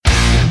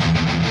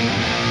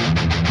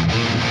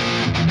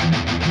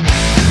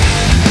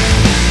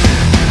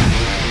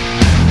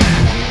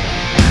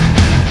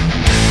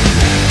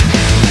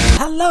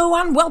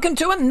and welcome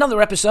to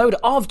another episode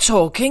of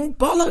Talking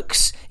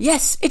Bollocks.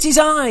 Yes, it is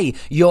I,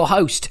 your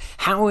host,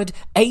 Howard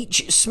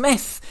H.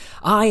 Smith.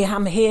 I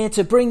am here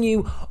to bring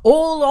you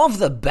all of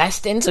the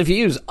best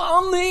interviews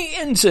on the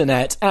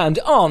internet and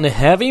on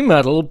heavy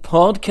metal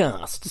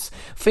podcasts.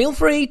 Feel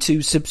free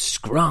to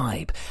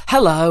subscribe.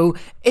 Hello,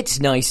 it's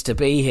nice to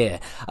be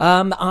here.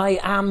 I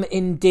am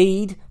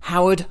indeed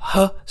Howard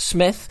H.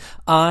 Smith.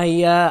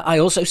 I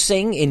also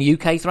sing in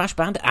UK thrash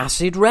band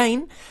Acid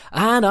Rain,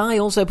 and I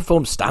also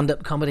perform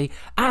stand-up comedy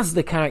as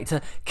the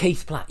character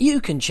Keith Platt. You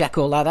can check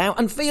all that out,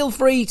 and feel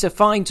free to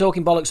find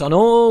Talking Bollocks on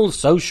all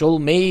social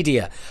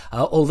media,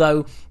 although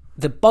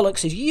the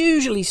bollocks is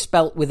usually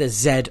spelt with a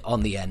Z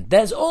on the end.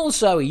 There's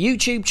also a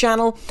YouTube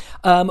channel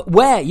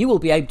where you will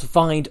be able to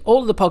find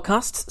all of the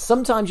podcasts.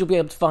 Sometimes you'll be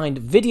able to find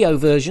video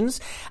versions,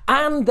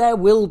 and there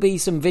will be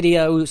some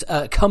videos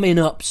coming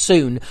up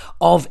soon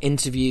of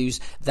interviews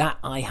that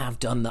I have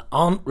done that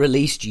aren't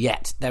released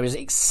yet. There is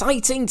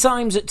exciting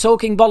times at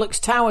Talking Bollocks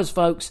Towers,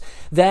 folks.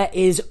 There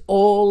is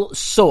all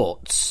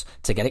sorts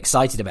to get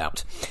excited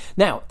about.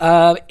 Now,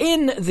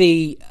 in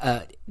the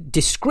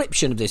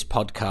description of this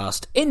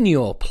podcast in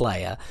your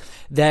player,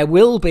 there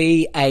will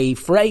be a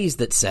phrase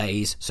that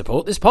says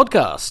support this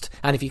podcast,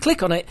 and if you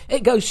click on it,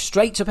 it goes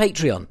straight to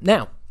Patreon.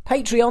 Now,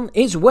 Patreon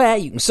is where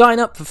you can sign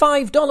up for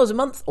 $5 a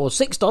month or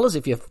 $6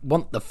 if you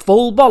want the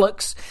full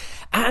bollocks,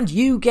 and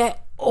you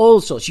get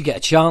all sorts. You get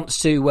a chance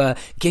to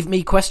give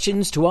me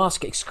questions to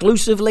ask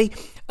exclusively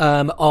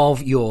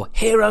of your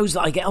heroes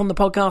that I get on the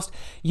podcast.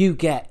 You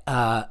get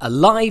a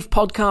live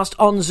podcast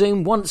on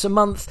Zoom once a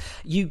month.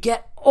 You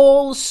get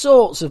all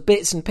sorts of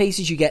bits and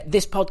pieces. You get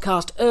this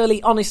podcast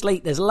early. Honestly,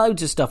 there's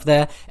loads of stuff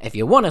there. If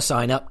you want to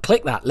sign up,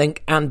 click that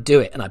link and do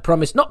it. And I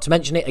promise not to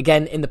mention it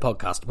again in the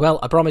podcast. Well,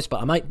 I promise,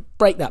 but I might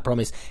break that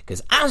promise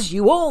because, as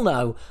you all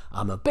know,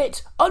 I'm a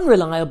bit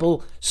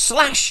unreliable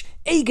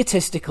 /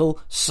 egotistical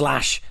 /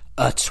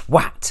 a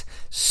twat.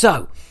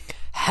 So,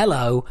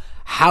 hello,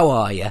 how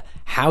are you?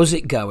 How's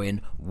it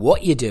going?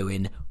 What you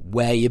doing?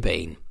 Where you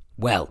been?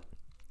 Well,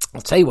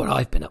 I'll tell you what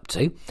I've been up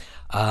to.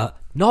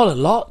 Not a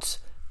lot,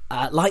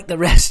 like the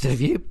rest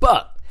of you,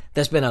 but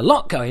there's been a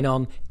lot going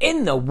on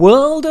in the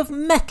world of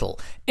metal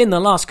in the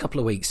last couple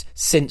of weeks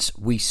since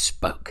we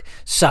spoke.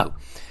 So,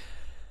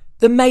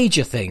 the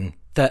major thing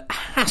that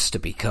has to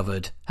be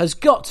covered has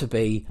got to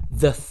be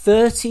the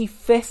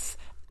 35th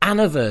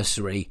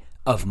anniversary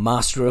of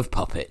Master of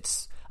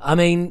Puppets. I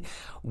mean,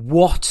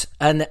 what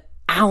an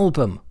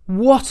album.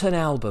 What an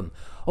album.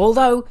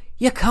 Although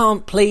you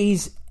can't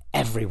please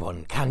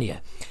everyone, can you?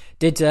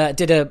 Did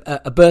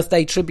a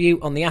birthday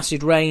tribute on the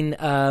Acid Rain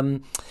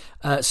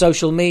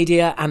social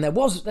media, and there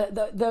was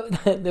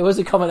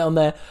a comment on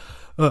there,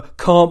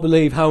 can't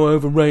believe how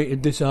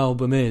overrated this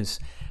album is.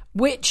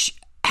 Which,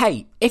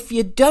 hey, if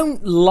you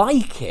don't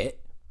like it,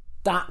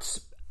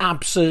 that's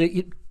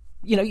absolutely...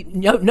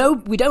 no,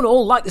 we don't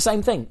all like the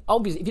same thing.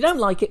 Obviously, if you don't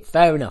like it,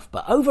 fair enough.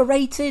 But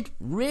overrated?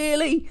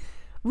 Really?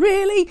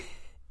 Really?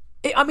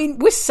 I mean,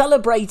 we're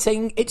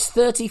celebrating its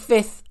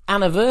 35th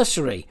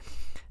anniversary.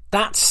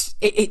 That's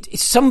it.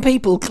 Some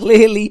people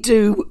clearly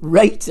do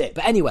rate it.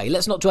 But anyway,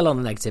 let's not dwell on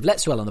the negative.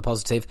 Let's dwell on the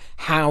positive.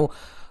 How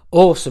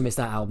awesome is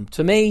that album?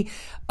 To me,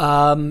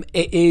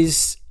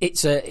 it's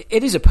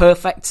a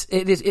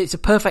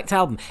perfect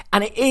album.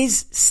 And it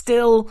is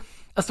still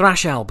a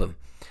thrash album.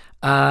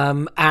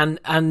 And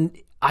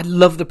I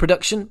love the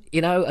production,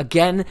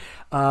 again,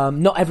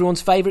 not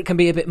everyone's favourite, can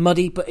be a bit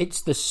muddy, but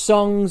it's the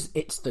songs,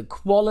 it's the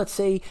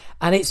quality,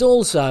 and it's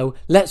also,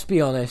 let's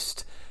be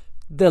honest,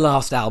 the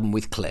last album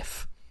with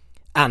Cliff.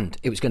 And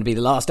it was going to be the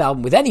last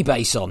album with any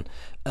bass on,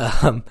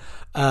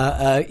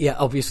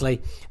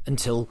 obviously,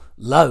 until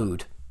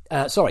Load.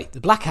 The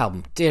Black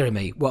Album. Dear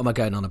me, what am I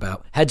going on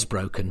about? Head's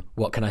broken.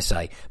 What can I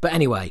say? But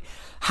anyway,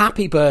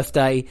 happy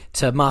birthday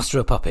to Master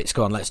of Puppets.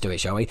 Go on, let's do it,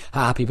 shall we?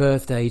 Happy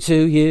birthday to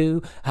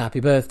you. Happy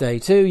birthday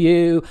to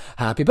you.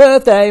 Happy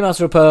birthday,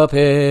 Master of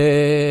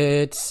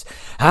Puppets.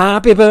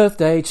 Happy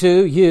birthday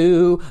to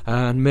you,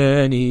 and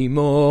many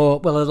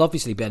more. Well, there'll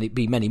obviously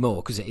be many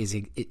more because it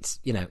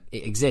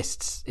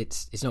exists.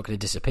 It's not going to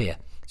disappear.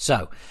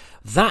 So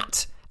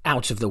that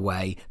out of the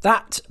way,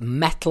 that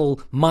metal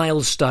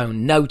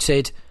milestone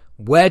noted.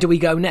 Where do we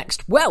go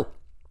next? Well,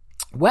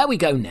 where we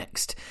go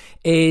next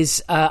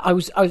is I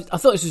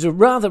thought this was a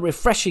rather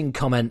refreshing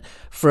comment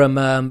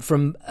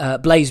from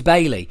Blaze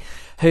Bayley,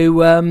 who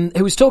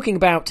was talking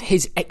about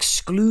his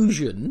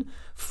exclusion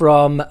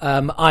from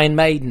Iron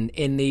Maiden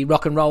in the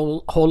Rock and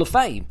Roll Hall of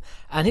Fame,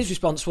 and his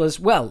response was,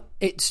 well,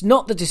 it's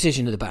not the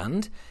decision of the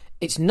band.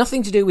 It's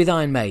nothing to do with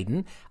Iron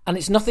Maiden, and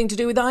it's nothing to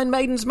do with Iron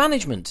Maiden's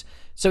management.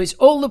 So it's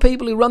all the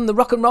people who run the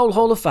Rock and Roll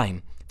Hall of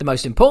Fame. The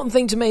most important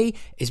thing to me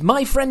is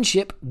my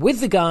friendship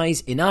with the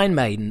guys in Iron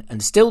Maiden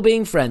and still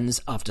being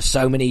friends after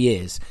so many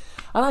years.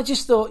 And I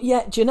just thought,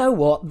 yeah, do you know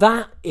what?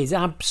 That is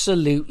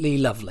absolutely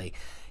lovely.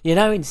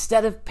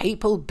 Instead of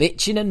people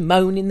bitching and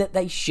moaning that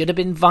they should have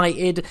been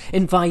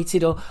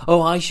invited,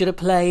 or I should have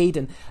played,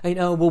 and,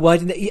 well, why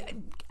didn't they?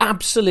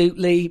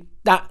 Absolutely,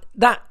 that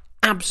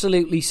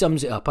absolutely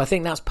sums it up. I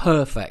think that's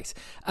perfect.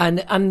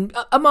 And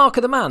a mark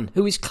of the man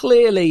who is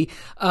clearly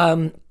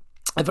a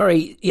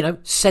very,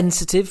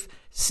 sensitive,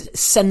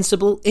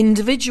 sensible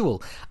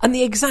individual. And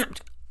the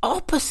exact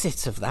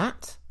opposite of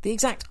that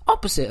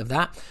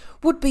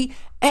would be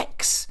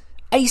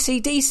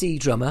ex-AC/DC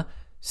drummer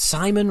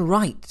Simon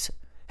Wright,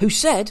 who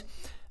said,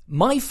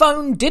 "My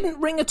phone didn't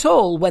ring at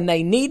all when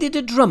they needed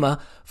a drummer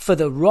for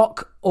the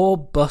Rock or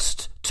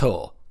Bust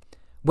tour."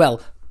 Well,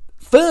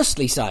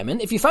 firstly, Simon,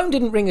 if your phone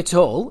didn't ring at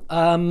all,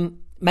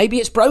 maybe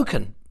it's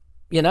broken.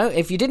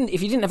 If you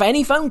didn't have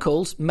any phone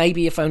calls,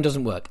 maybe your phone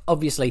doesn't work.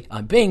 Obviously,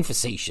 I'm being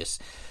facetious.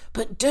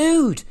 But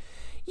dude,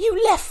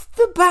 you left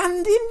the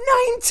band in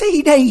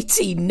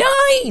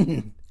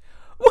 1989.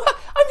 What?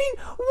 I mean,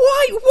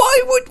 why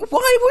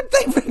would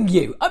they ring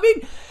you? I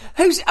mean,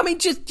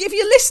 just if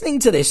you're listening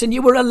to this and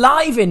you were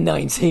alive in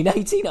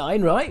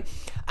 1989, right?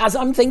 As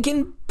I'm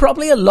thinking,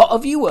 probably a lot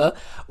of you were.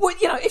 Well,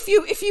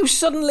 if you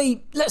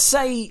suddenly, let's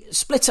say,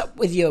 split up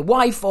with your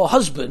wife or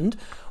husband,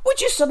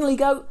 would you suddenly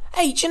go,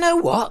 "Hey, do you know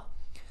what?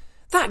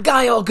 That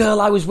guy or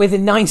girl I was with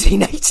in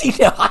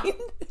 1989,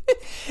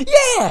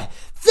 yeah,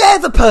 they're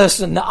the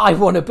person that I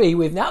want to be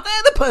with now.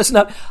 They're the person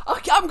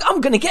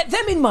I'm going to get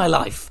them in my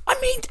life." I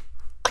mean,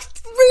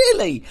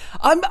 really?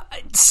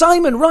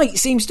 Simon Wright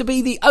seems to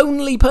be the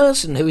only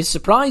person who is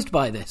surprised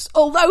by this.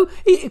 Although,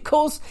 he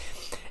crowbars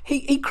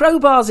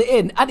it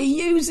in, and he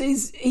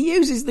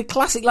uses the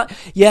classic line.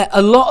 Yeah,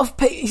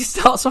 he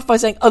starts off by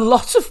saying, "A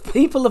lot of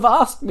people have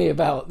asked me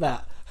about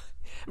that."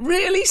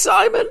 Really,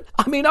 Simon?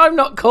 I mean, I'm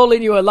not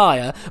calling you a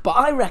liar, but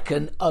I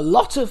reckon a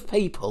lot of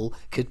people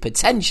could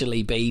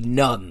potentially be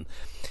none.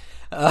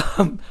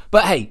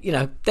 But hey,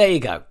 there you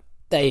go.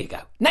 There you go.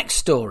 Next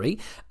story.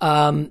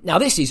 Now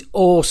this is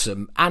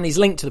awesome and is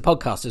linked to the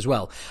podcast as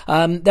well.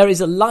 There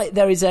is a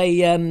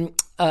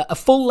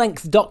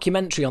full-length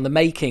documentary on the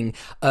making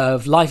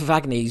of Life of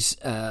Agony's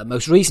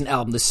most recent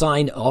album, The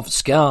Sign of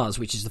Scars,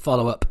 which is the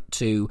follow-up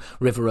to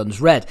River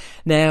Runs Red.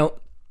 Now,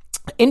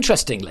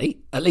 interestingly,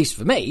 at least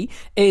for me,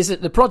 is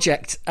that the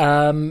project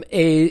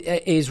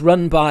is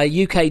run by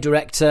UK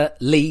director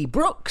Lee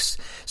Brooks.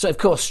 So, of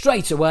course,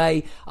 straight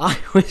away, I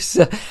was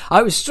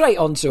straight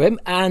onto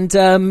him, and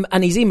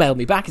he's emailed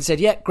me back and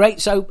said, "Yeah,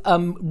 great. So,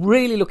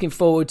 really looking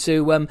forward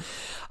to."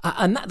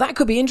 And that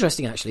could be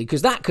interesting, actually,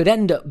 because that could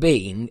end up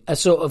being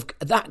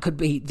that could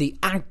be the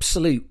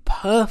absolute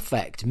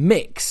perfect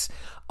mix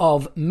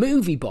of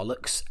movie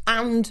bollocks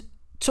and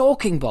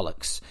talking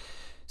bollocks.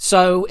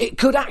 So it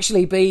could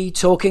actually be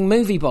talking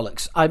movie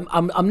bollocks.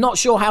 I'm not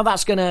sure how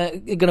that's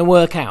gonna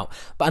work out,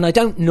 and I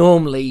don't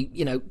normally,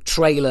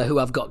 trailer who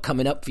I've got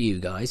coming up for you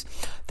guys.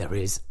 There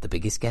is the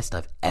biggest guest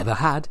I've ever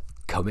had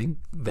coming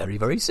very,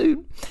 very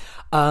soon.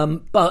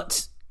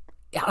 But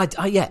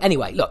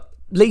anyway, look,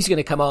 Lee's going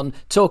to come on,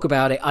 talk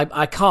about it.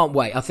 I can't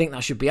wait. I think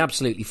that should be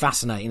absolutely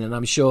fascinating, and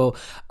I'm sure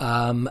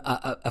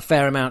a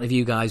fair amount of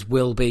you guys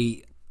will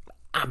be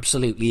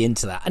absolutely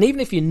into that. And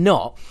even if you're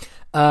not,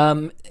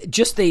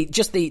 just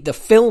the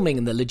filming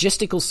and the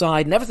logistical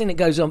side and everything that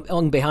goes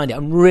on behind it,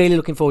 I'm really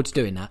looking forward to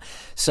doing that.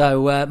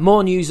 So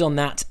more news on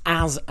that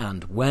as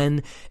and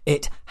when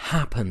it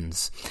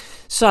happens.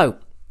 So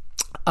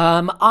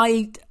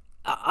I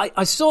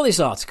saw this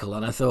article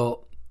and I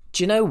thought,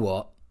 do you know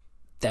what?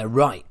 They're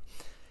right.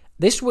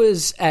 This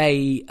was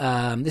a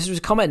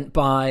comment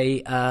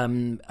by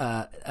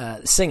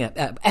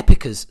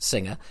Epica's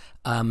singer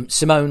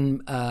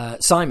Simone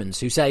Simons,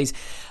 who says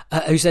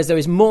there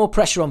is more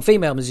pressure on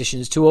female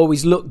musicians to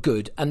always look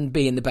good and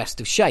be in the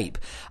best of shape.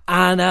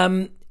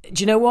 And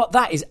do you know what?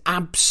 That is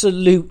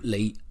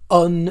absolutely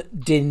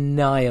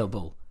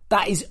undeniable.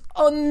 That is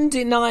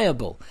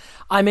undeniable.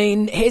 I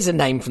mean, here's a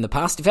name from the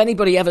past. If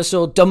anybody ever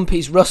saw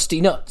Dumpy's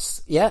Rusty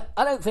Nuts, yeah,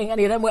 I don't think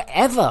any of them were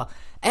ever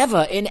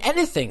in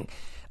anything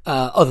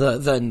other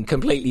than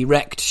completely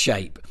wrecked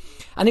shape.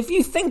 And if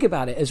you think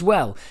about it as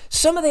well,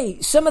 some of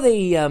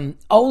the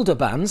older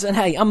bands, and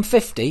hey, I'm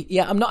 50,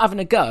 yeah, I'm not having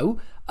a go.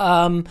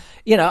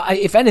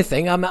 If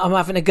anything, I'm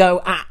having a go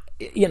at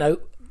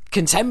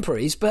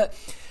contemporaries, but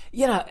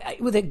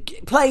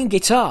playing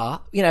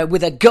guitar,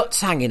 with their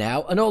guts hanging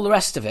out and all the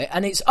rest of it,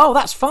 and it's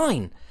that's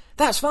fine.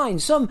 That's fine.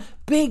 Some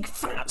big,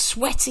 fat,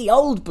 sweaty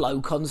old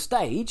bloke on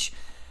stage,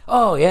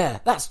 oh yeah,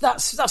 that's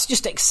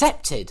just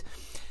accepted.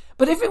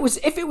 But if it was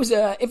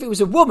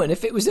a woman,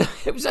 if it was a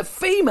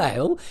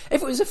female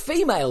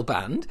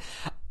band,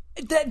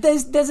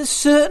 there's a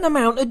certain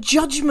amount of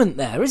judgment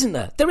there, isn't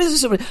there? There is a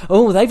sort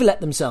of, they've let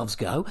themselves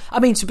go.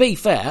 I mean, to be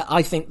fair,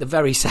 I think the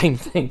very same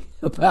thing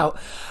about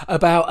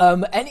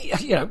any,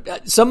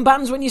 some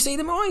bands when you see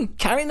them,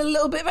 carrying a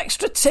little bit of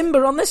extra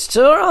timber on this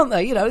tour, aren't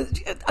they?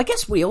 I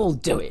guess we all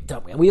do it,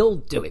 don't we? We all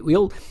do it. We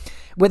all.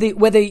 Whether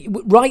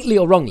rightly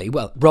or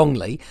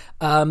wrongly,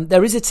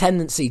 there is a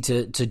tendency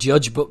to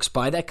judge books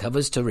by their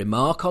covers, to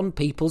remark on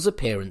people's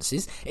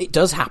appearances. It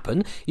does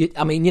happen.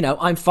 I'm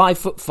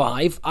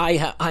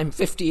 5'5". I'm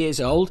 50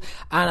 years old,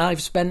 and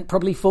I've spent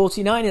probably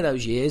 49 of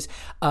those years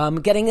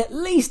getting at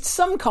least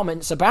some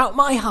comments about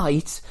my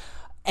height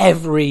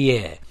every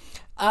year.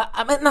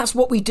 That's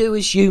what we do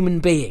as human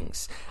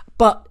beings.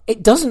 but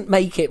it doesn't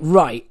make it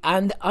right.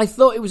 And I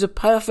thought it was a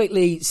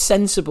perfectly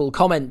sensible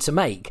comment to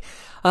make.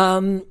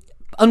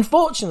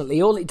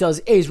 Unfortunately, all it does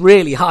is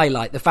really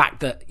highlight the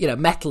fact that, you know,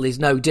 metal is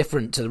no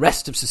different to the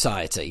rest of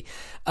society,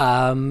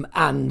 and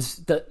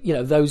that, you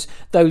know, those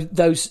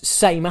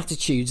same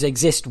attitudes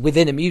exist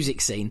within a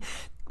music scene.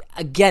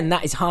 Again,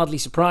 that is hardly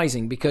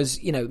surprising because,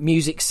 you know,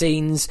 music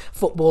scenes,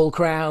 football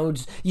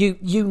crowds,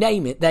 you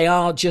name it, they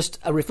are just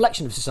a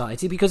reflection of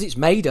society because it's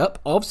made up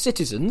of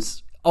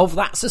citizens of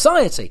that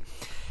society.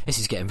 This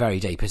is getting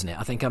very deep, isn't it?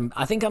 I think I'm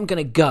going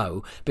to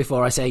go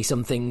before I say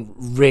something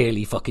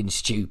really fucking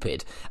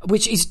stupid,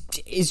 which is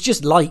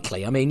just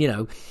likely. I mean, you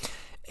know,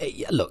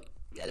 look,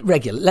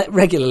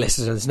 regular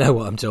listeners know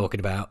what I'm talking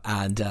about,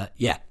 and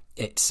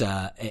it's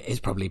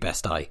probably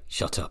best I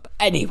shut up.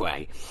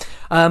 Anyway,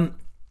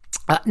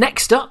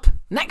 next up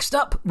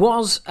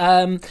was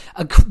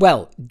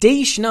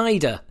Dee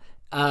Snider.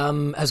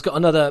 Has got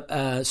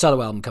another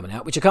solo album coming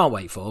out, which I can't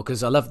wait for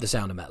because I love the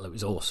sound of metal. It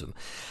was awesome,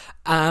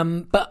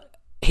 but.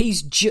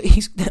 He's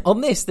on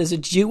this. There's a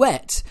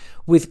duet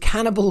with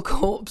Cannibal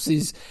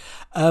Corpse's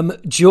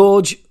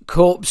George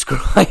Corpse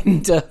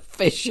Grinder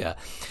Fisher.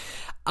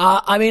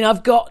 I mean,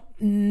 I've got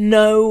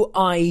no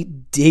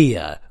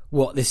idea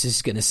what this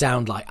is going to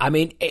sound like. I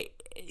mean,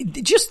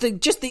 just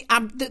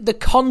the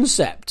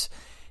concept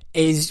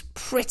is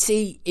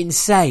pretty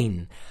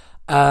insane.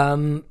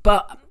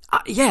 But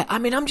yeah, I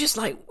mean, I'm just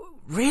like,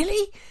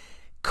 really?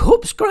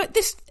 Corpse Grinder?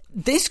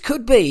 This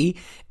could be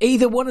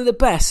either one of the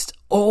best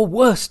or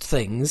worst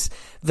things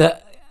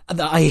that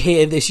I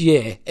hear this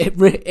year. It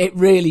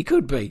really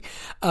could be.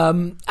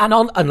 And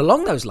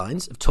along those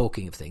lines of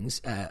talking of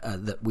things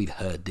that we've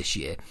heard this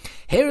year,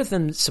 here are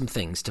some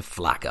things to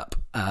flag up.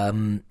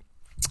 The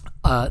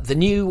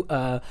new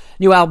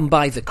album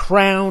by The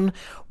Crown,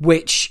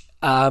 which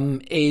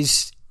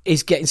is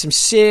getting some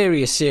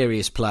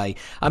serious play.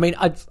 I mean,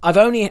 I've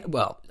only had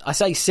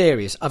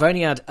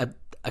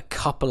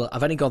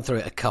I've only gone through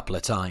it a couple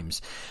of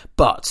times,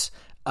 but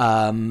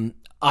I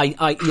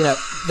you know,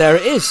 there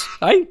it is.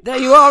 Hey, there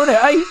you are, isn't it?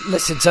 Hey,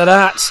 listen to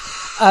that.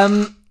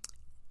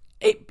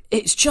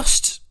 It's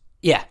just,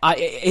 yeah,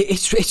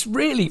 it's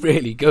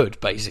really good,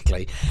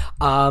 basically.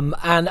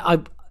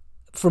 And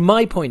from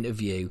my point of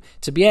view,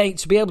 to be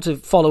able to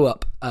follow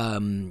up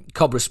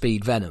Cobra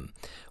Speed Venom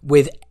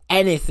with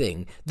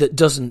anything that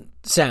doesn't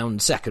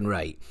sound second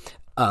rate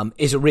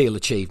is a real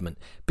achievement,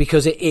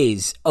 because it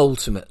is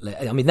ultimately,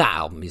 I mean, that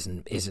album is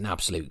an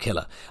absolute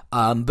killer,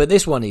 but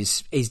this one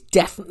is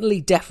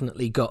definitely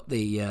got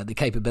the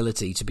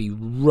capability to be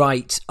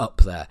right up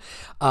there.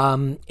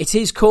 It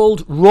is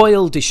called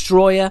Royal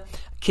Destroyer.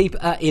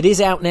 It is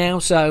out now,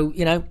 so,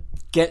 you know,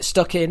 get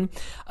stuck in.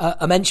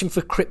 A mention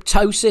for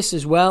Cryptosis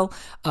as well.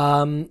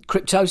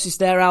 Cryptosis,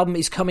 their album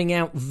is coming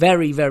out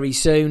very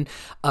soon.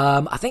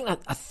 I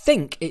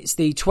think it's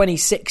the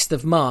 26th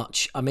of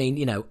March. I mean,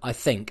 you know, I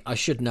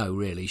should know,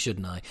 really,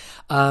 shouldn't I?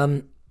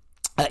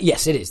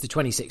 Yes, it is the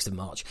 26th of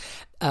March.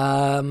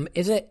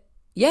 Is it?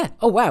 Yeah.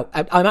 Oh wow.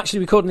 I'm actually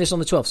recording this on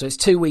the 12th, so it's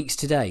 2 weeks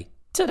today.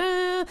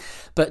 Ta-da!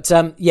 But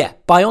yeah,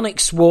 Bionic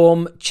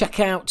Swarm. Check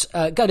out.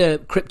 Go to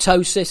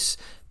Cryptosis.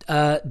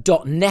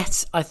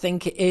 .net, I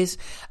think it is,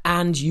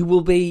 and you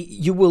will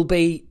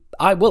be.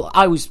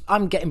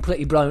 I'm getting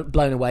pretty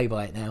blown away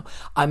by it now.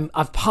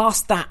 I've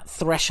passed that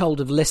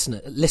threshold of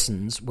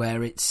listens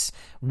where it's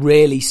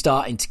really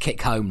starting to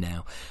kick home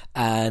now,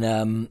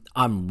 and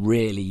I'm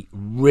really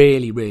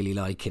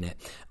liking it.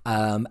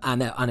 And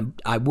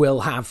I will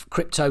have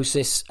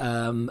Cryptosis,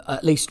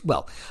 at least.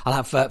 Well,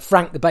 I'll have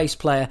Frank, the bass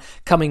player,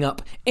 coming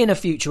up in a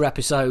future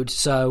episode.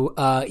 So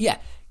yeah.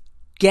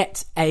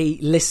 Get a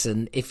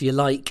listen if you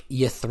like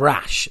your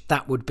thrash.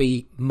 That would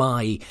be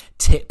my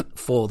tip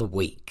for the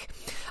week.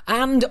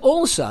 And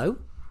also,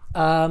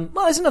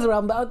 there's another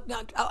album,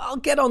 but I'll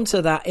get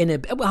onto that in a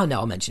bit. Well,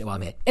 no, I'll mention it while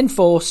I'm here.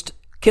 Enforced,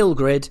 Kill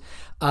Grid,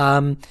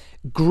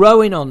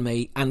 growing on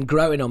me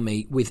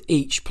with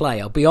each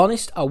play. I'll be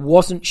honest, I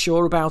wasn't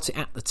sure about it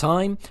at the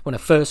time when I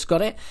first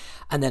got it.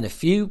 And then a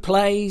few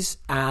plays,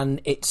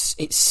 and it's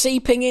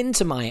seeping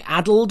into my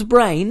addled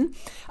brain,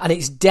 and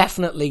it's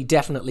definitely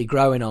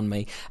growing on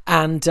me.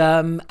 And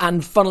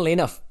funnily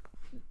enough,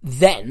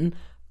 then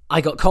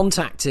I got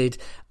contacted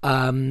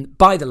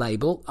by the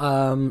label,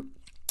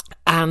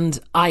 and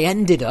I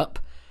ended up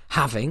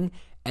having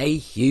a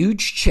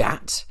huge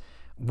chat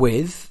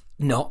with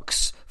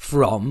Knox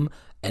from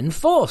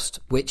Enforced,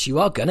 which you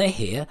are going to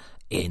hear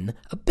in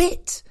a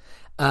bit.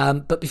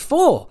 But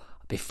before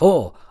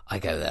I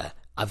go there,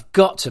 I've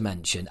got to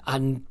mention,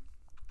 and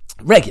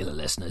regular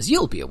listeners,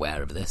 you'll be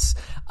aware of this,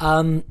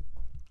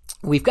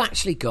 we've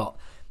actually got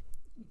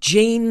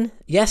Gene,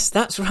 yes,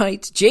 that's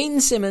right,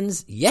 Gene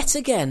Simmons, yet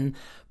again,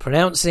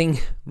 pronouncing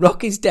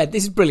Rock is Dead.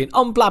 This is brilliant.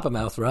 On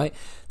Blabbermouth, right,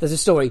 there's a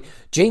story,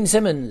 Gene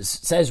Simmons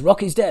says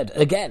Rock is dead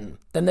again.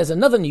 Then there's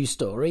another news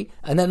story,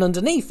 and then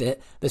underneath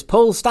it, there's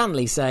Paul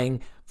Stanley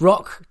saying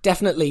Rock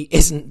definitely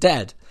isn't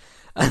dead.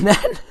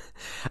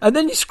 And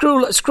then you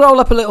scroll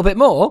up a little bit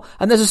more,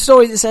 and there's a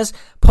story that says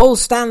Paul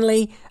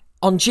Stanley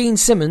on Gene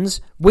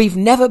Simmons, we've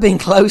never been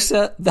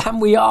closer than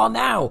we are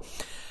now.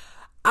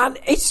 And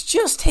it's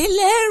just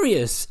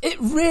hilarious. It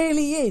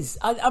really is.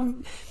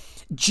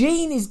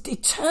 Gene is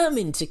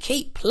determined to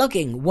keep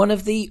plugging one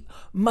of the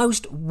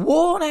most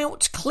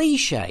worn-out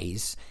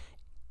cliches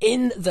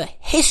in the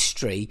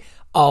history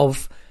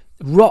of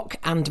rock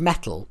and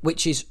metal,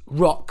 which is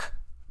rock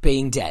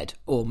being dead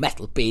or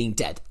metal being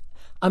dead.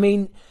 I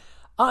mean,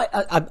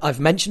 I've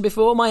mentioned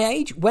before my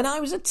age. When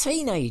I was a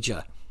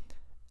teenager,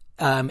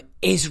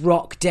 is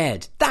rock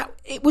dead?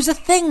 It was a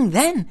thing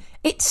then.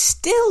 It's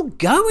still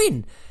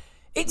going.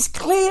 It's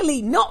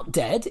clearly not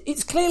dead.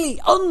 It's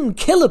clearly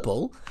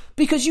unkillable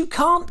because you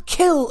can't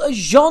kill a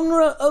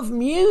genre of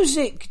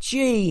music,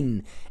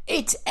 Gene.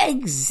 It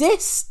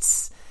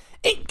exists.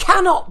 It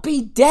cannot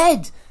be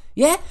dead.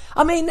 Yeah?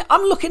 I mean,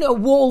 I'm looking at a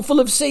wall full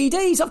of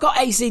CDs. I've got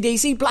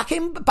AC/DC Back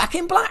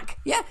in Black.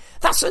 Yeah?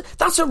 That's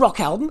a rock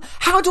album.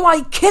 How do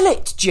I kill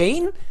it,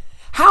 Gene?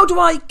 How do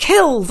I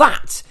kill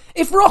that?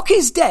 If rock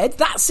is dead,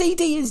 that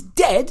CD is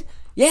dead.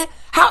 Yeah?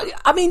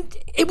 I mean,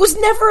 it was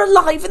never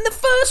alive in the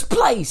first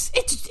place.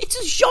 It's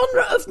a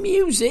genre of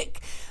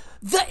music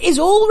that is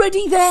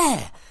already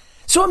there.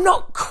 So I'm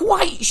not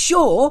quite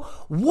sure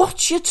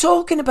what you're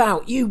talking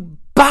about, you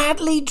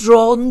badly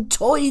drawn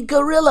toy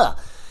gorilla.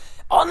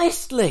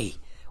 Honestly,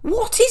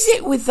 what is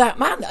it with that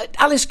man?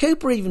 Alice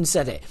Cooper even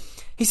said it.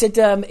 He said,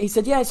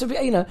 yeah, so,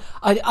 you know,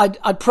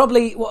 I'd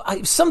probably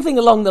something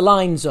along the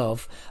lines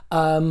of,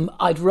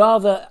 I'd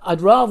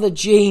rather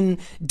Gene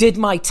did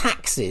my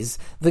taxes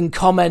than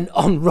comment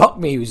on rock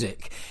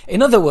music.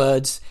 In other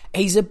words,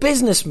 he's a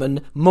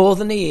businessman more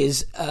than he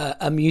is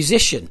a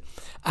musician,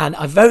 and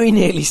I very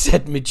nearly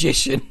said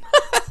magician.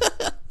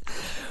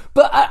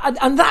 But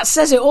and that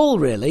says it all,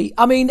 really.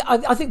 I mean,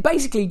 I think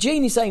basically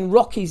Gene is saying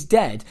rock is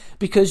dead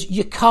because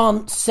you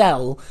can't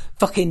sell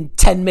fucking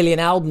 10 million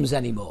albums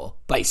anymore,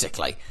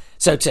 basically.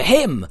 So to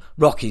him,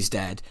 rock is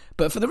dead.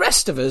 But for the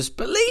rest of us,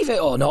 believe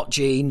it or not,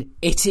 Gene,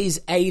 it is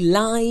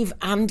alive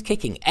and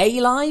kicking.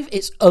 Alive?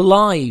 It's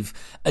alive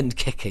and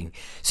kicking.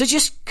 So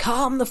just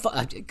calm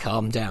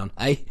down,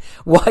 eh?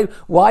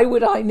 Why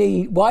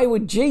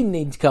would Gene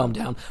need to calm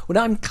down when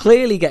I'm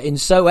clearly getting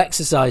so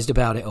exercised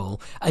about it all?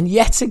 And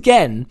yet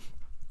again,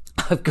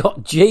 I've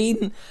got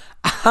Gene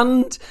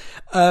and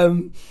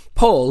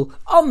Paul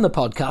on the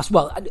podcast.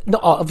 Well,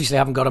 obviously I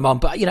haven't got them on,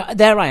 but, you know,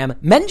 there I am,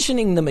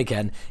 mentioning them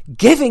again,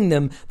 giving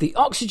them the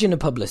oxygen of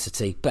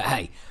publicity. But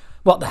hey,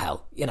 what the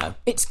hell? You know,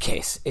 it's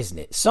Kiss, isn't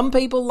it? Some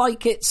people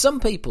like it, some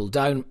people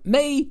don't.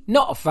 Me,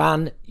 not a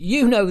fan.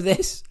 You know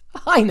this.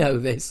 I know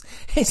this.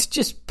 It's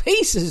just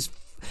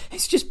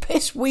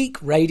piss weak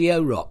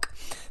radio rock.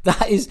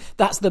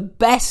 That's the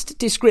best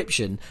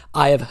description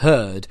I have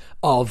heard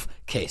of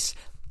Kiss.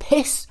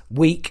 Piss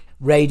weak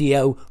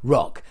radio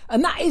rock.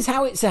 And that is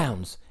how it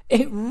sounds.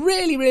 It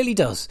really, really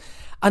does.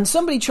 And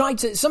somebody tried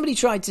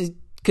to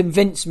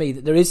convince me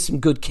that there is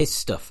some good Kiss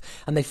stuff,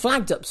 and they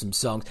flagged up some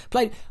songs,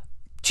 played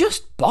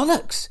just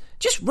bollocks,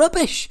 just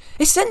rubbish.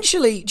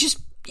 Essentially, just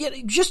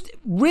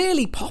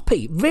really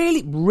poppy,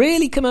 really,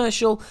 really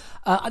commercial.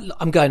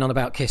 I'm going on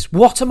about Kiss.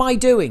 What am I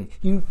doing?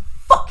 You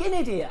fucking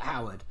idiot,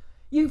 Howard.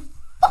 You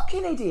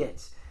fucking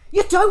idiot.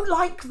 You don't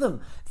like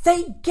them.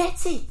 They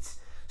get it.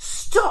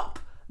 Stop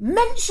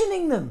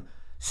mentioning them.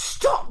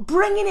 Stop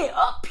bringing it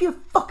up,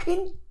 you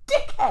fucking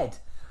dickhead.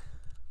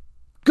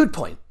 Good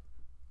point.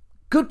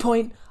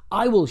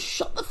 I will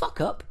shut the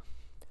fuck up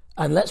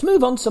and let's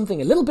move on to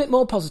something a little bit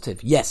more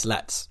positive. Yes,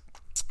 let's.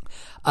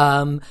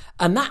 And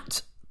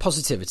that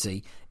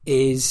positivity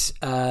is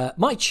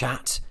my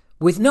chat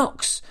with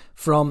Knox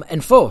from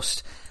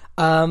Enforced.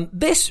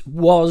 This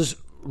was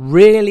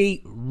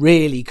really,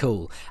 really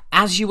cool.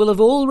 As you will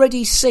have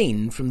already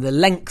seen from the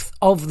length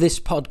of this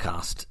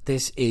podcast,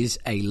 this is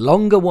a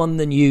longer one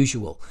than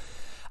usual.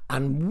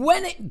 And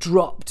when it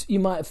dropped, you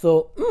might have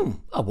thought,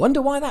 I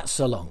wonder why that's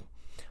so long.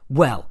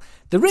 Well,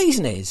 the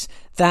reason is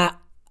that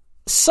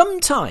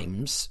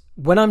sometimes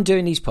when I'm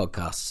doing these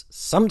podcasts,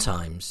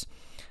 sometimes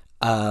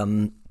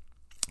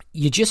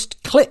you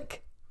just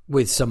click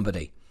with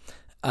somebody.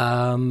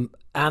 And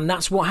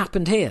that's what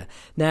happened here.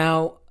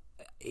 Now,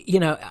 you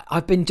know,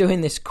 I've been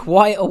doing this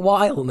quite a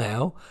while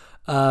now.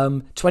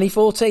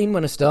 2014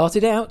 when I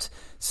started out.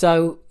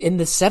 So in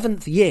the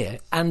 7th year,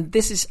 and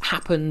this has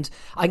happened,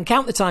 I can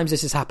count the times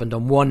this has happened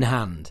on one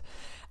hand.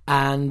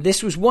 And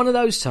this was one of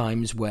those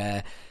times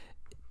where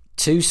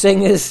two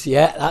singers,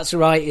 yeah, that's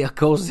right, of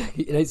course,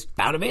 it's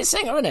bound to be a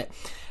singer, isn't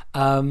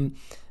it?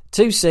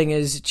 Two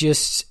singers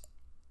just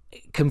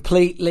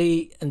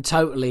completely and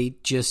totally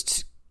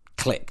just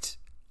clicked.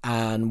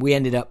 And we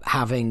ended up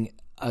having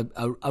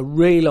a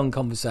really long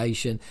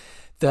conversation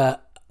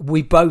that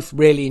we both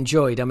really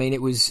enjoyed. I mean,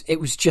 it was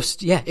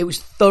just, yeah, it was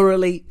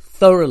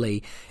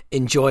thoroughly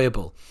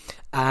enjoyable.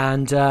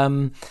 And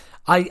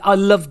I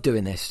loved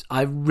doing this.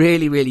 I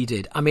really, really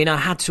did. I mean, I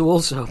had to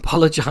also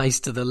apologise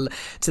to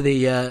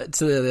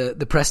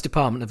the press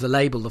department of the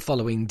label the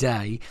following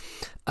day.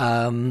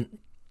 And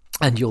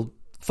you'll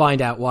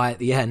find out why at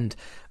the end.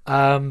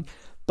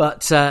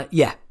 But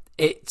yeah,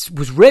 it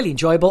was really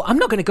enjoyable. I'm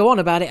not going to go on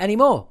about it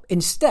anymore.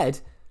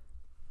 Instead,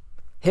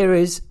 here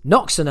is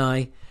Knox and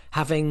I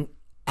having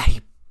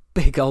a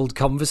big old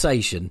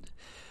conversation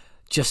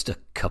just a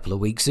couple of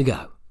weeks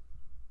ago.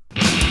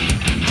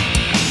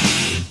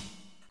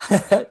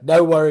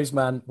 No worries,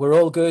 man. We're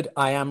all good.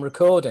 I am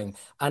recording.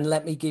 And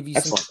let me give you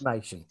some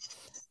information.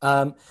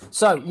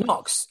 So,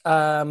 Knox,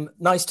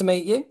 nice to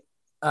meet you.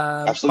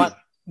 Absolutely.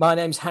 My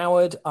name's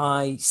Howard.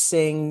 I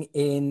sing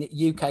in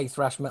UK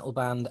thrash metal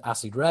band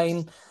Acid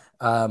Rain.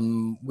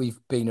 We've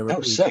been around.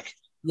 Oh, sick.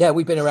 Yeah,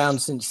 we've been around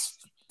since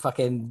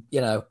fucking,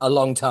 a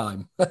long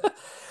time.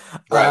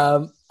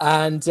 Right.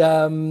 And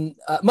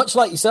much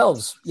like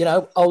yourselves,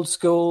 old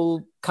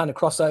school kind of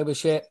crossover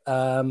shit.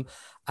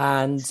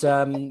 And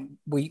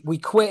we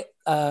quit.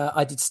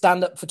 I did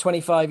stand up for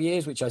 25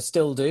 years, which I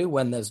still do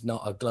when there's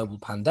not a global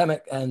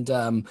pandemic, and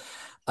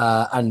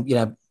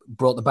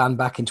brought the band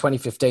back in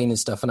 2015 and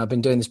stuff. And I've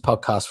been doing this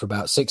podcast for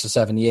about 6 or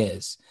 7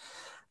 years.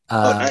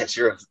 Nice.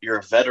 You're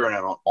a veteran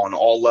on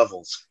all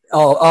levels.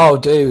 Oh,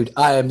 dude,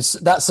 I am.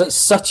 That's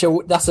such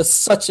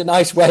a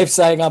nice way of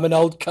saying I'm an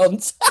old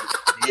cunt.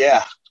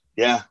 Yeah.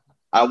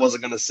 I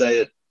wasn't gonna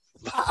say it.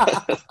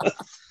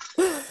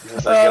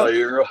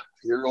 You're a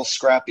real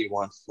scrappy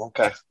one.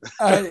 Okay.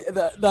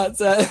 That's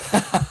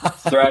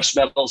thrash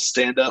metal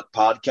stand-up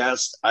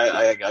podcast.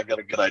 I got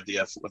a good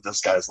idea for what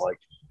this guy's like.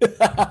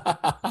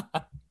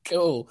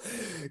 Cool.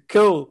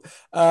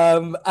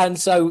 And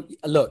so,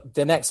 look,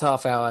 the next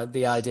half hour,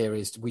 the idea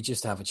is we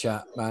just have a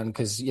chat, man,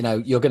 because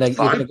you're gonna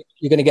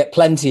get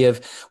plenty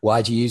of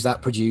why do you use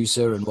that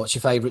producer and what's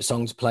your favorite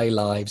song to play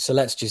live. So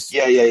let's just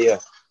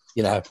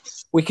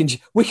we can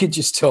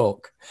just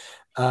talk.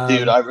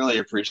 Dude, I really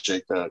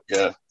appreciate that.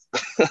 Yeah.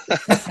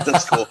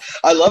 That's cool.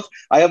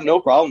 I have no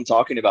problem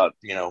talking about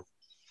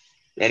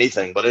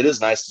anything, but it is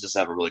nice to just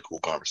have a really cool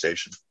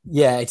conversation.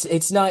 Yeah,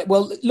 it's nice.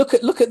 Well, look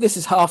at this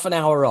as half an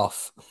hour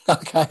off.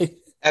 Okay,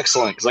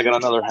 excellent, because I got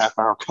another half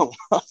hour coming.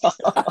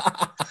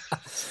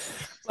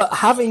 But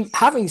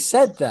having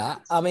said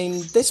that, I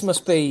mean, this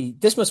must be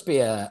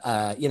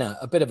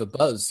a bit of a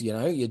buzz.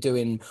 You're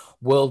doing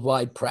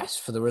worldwide press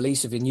for the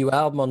release of your new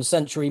album on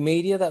Century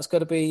Media. That's got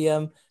to be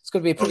a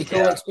pretty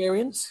cool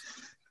experience.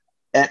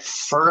 At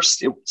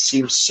first, it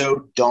seemed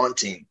so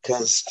daunting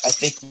because I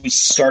think we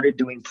started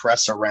doing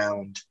press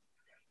around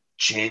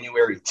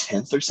January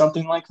 10th or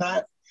something like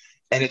that.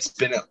 And it's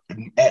been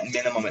at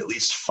minimum at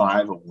least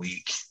 5 a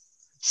week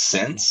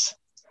since.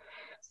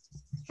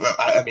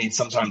 I mean,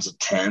 sometimes a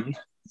 10.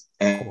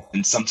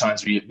 And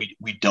sometimes we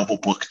double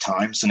book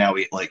time. So now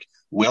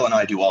Will and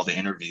I do all the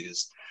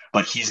interviews,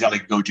 but he's got to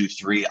go do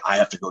 3. I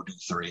have to go do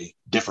 3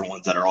 different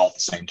ones that are all at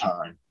the same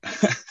time.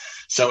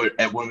 So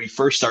when we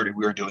first started,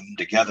 we were doing them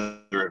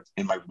together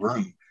in my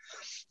room.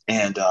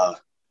 And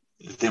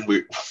then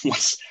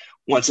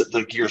once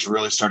the gears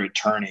really started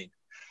turning,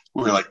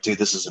 we were like, dude,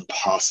 this is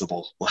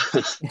impossible.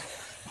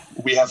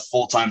 We have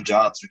full-time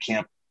jobs. We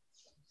can't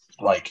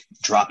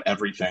drop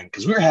everything.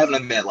 Cause we were having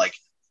them at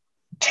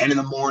 10 in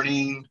the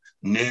morning,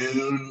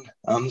 noon.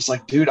 I'm just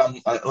like, dude,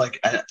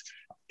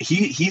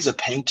 he's a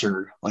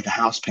painter, like a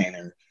house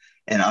painter.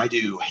 And I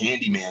do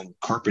handyman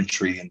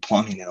carpentry and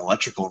plumbing and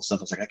electrical and stuff.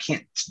 I was like, I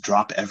can't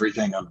drop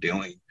everything I'm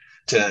doing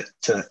to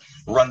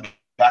run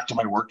back to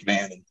my work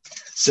van and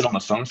sit on the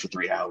phone for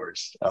 3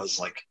 hours. I was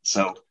like,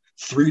 so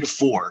 3 to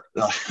 4,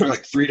 or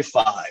 3 to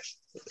 5.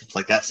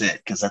 That's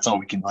it. Cause that's all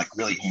we can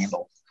really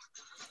handle.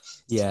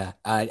 Yeah.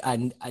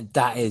 And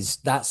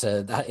that's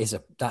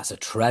a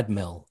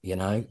treadmill,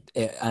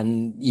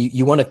 and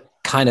you want to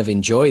kind of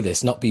enjoy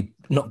this, not be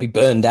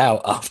burned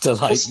out after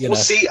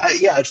See,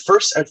 at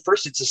first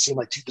it just seemed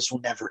like, dude, this will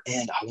never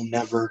end. I will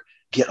never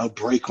get a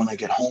break when I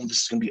get home.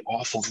 This is gonna be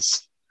awful.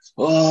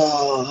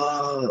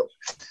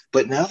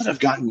 But now that I've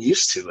gotten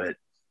used to it,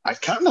 I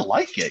kind of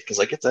like it because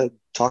I get to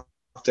talk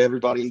to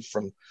everybody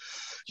from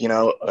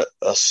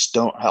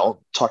I'll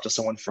talk to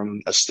someone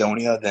from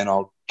Estonia, then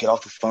I'll get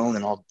off the phone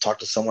and I'll talk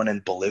to someone in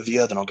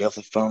Bolivia, then I'll get off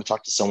the phone and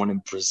talk to someone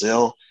in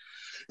Brazil,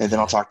 and then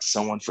I'll talk to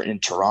someone in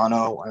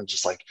Toronto. I'm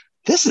just like,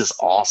 this is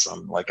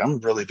awesome. I'm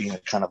really being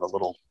kind of a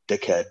little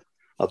dickhead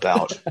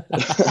about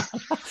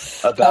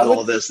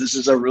all this. This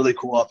is a really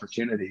cool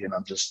opportunity, and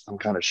I'm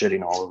kind of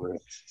shitting all over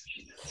it.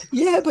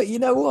 Yeah, but you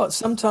know what?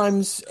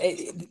 Sometimes,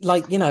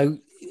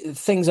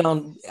 things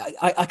aren't.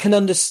 I can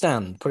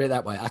understand. Put it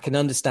that way. I can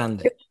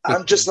understand it.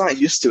 I'm just not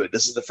used to it.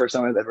 This is the first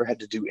time I've ever had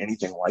to do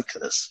anything like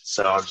this.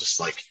 So I'm just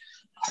like,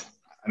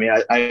 I mean,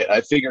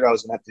 I figured I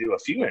was gonna have to do a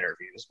few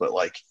interviews, but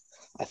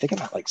I think I'm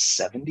at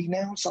 70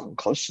 now, something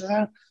close to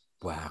that.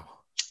 Wow.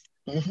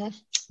 Mm-hmm.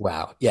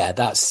 Wow. Yeah,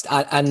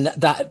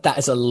 that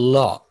is a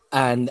lot.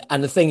 And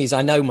the thing is,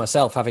 I know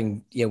myself,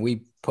 having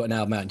we put an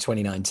album out in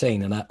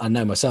 2019, and I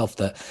know myself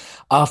that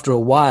after a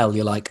while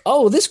you're like,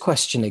 oh, this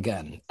question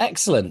again,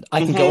 excellent.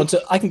 I can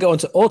go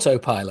onto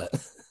autopilot.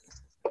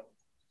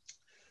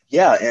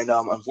 Yeah, and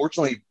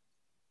unfortunately,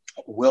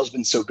 Will's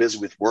been so busy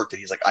with work that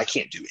he's like, I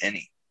can't do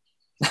any,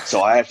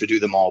 so I have to do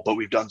them all. But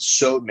we've done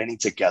so many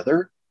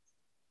together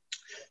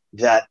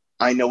that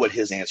I know what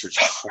his answers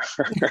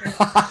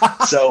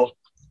are. So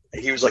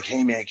he was like,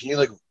 "Hey man, can you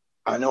like?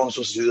 I know I'm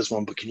supposed to do this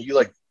one, but can you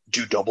like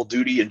do double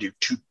duty and do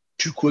two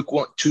quick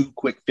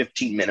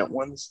 15-minute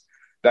ones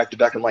back to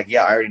back?" I'm like,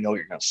 "Yeah, I already know what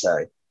you're gonna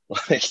say."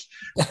 Like,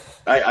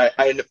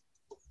 I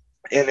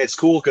and it's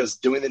cool because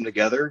doing them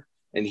together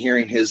and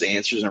hearing his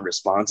answers and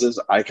responses,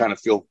 I kind of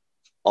feel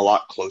a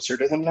lot closer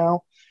to him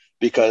now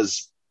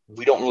because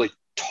we don't really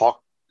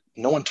talk.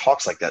 No one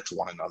talks like that to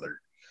one another.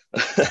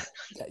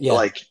 Yeah.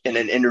 Like in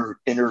an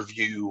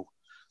interview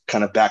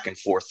kind of back and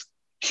forth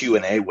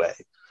Q&A way.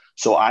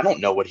 So I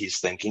don't know what he's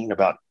thinking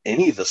about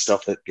any of the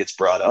stuff that gets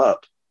brought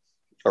up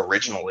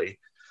originally.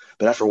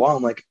 But after a while,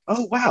 I'm like,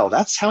 oh, wow,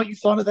 that's how you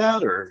thought of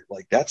that? Or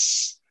like,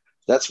 that's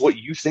what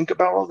you think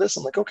about all this?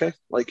 I'm like, okay,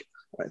 like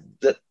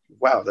that.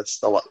 Wow,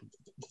 that's a lot.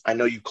 I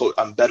know you.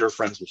 I'm better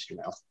friends with you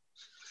now.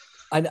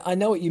 I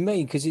know what you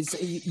mean because it's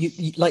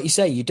you like you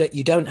say you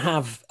don't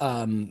have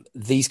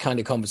these kind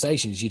of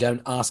conversations. You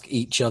don't ask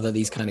each other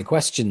these kind of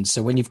questions.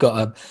 So when you've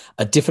got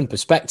a different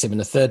perspective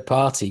and a third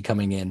party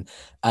coming in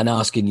and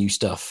asking you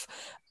stuff,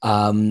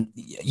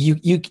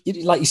 you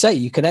like you say,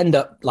 you can end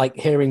up like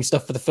hearing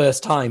stuff for the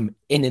first time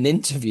in an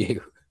interview.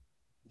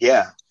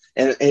 Yeah,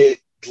 and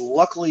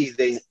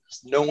luckily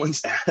no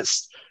one's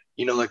asked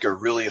like a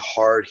really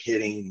hard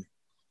hitting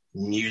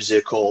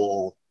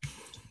musical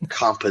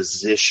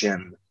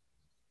composition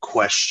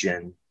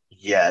question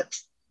yet,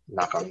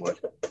 knock on wood,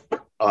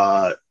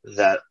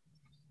 that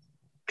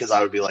because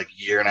I would be like,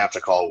 you're gonna have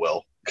to call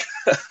Will.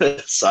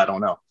 So I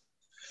don't know.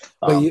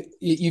 Well,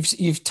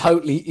 you've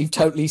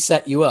totally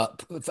set you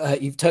up.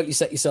 You've totally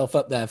set yourself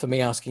up there for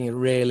me asking a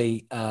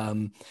really. I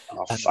knew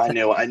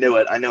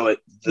it.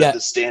 The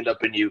stand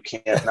up in you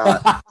can't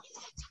not.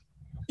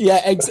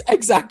 Yeah,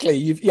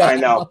 exactly. I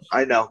know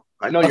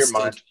your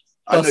mind.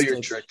 I know your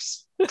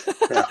tricks.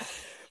 Yeah.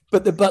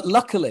 But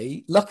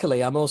luckily,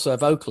 I'm also a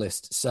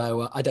vocalist,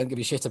 so I don't give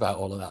a shit about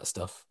all of that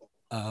stuff.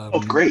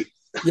 Great.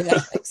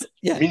 Yeah,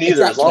 me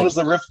neither. Exactly. As long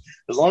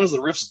as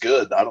the riff's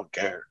good, I don't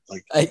care.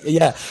 Like,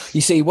 yeah.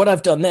 You see, what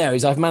I've done there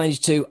is I've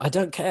managed to. I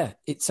don't care.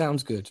 It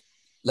sounds good.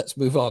 Let's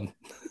move on.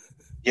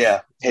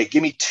 Yeah. Hey,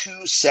 give me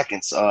 2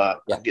 seconds. I'm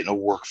getting a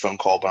work phone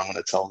call, but I'm going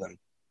to tell them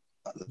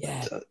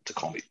to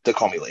call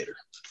me later.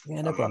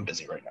 Yeah, no problem. I'm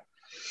busy right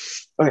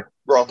now. Okay,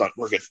 we're all done.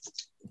 We're good.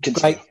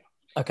 Continue. Great.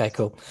 Okay,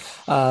 cool.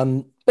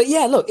 But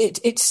yeah, look,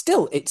 it's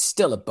still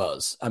a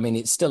buzz. I mean,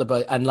 it's still a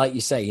buzz, and like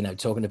you say,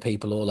 talking to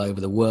people all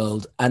over the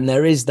world, and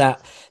there is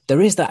that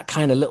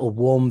kind of little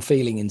warm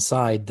feeling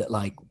inside that,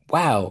 like,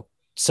 wow,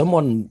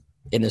 someone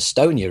in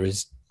Estonia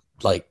is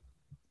like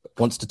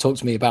wants to talk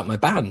to me about my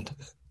band.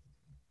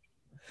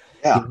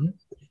 Yeah,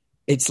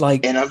 it's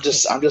like, and I'm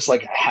just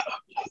like,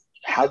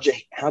 how'd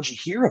you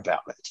hear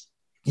about it?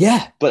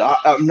 Yeah,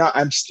 but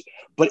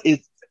but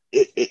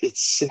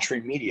it's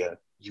Century Media,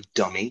 you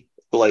dummy.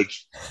 Like,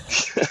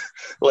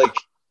 like,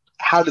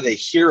 how do they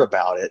hear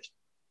about it?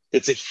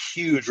 It's a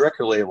huge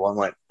record label. I'm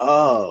like,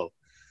 oh,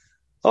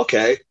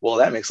 okay. Well,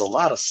 that makes a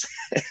lot of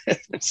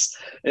sense.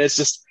 And it's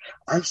just,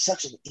 I'm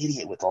such an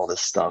idiot with all this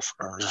stuff.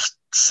 I'm just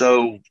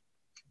so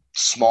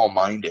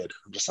small-minded.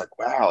 I'm just like,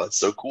 wow, it's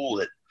so cool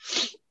that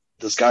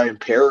this guy in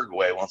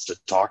Paraguay wants to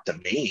talk to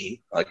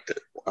me. Like,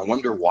 I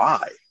wonder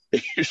why.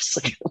 You're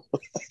just like,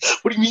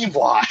 what do you mean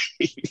why?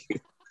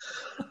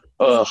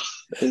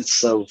 It's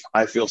so,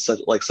 I feel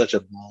such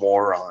a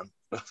moron.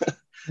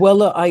 Well,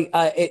 look, I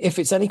if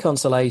it's any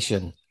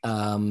consolation,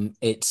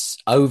 it's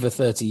over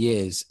 30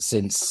 years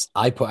since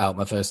I put out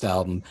my first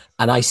album,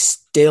 and I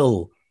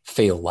still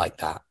feel like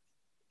that.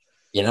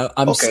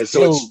 I'm okay.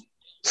 Still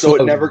so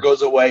it never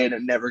goes away and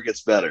it never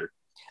gets better.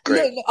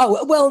 Great. Yeah,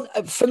 oh well,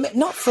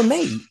 not for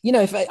me.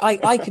 If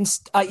I can,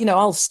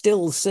 I'll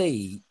still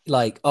see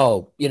like,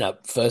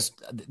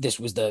 first this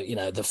was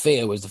the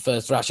Fear was the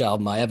first thrash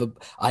album I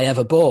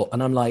ever bought,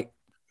 and I'm like,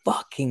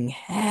 fucking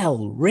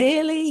hell,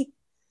 really?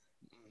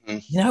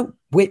 Mm-hmm.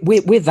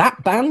 We're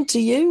that band to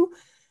you?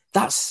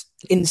 That's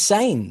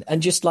insane,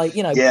 and just like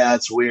yeah,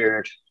 it's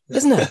weird,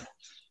 isn't it?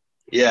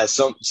 Yeah,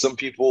 some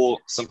people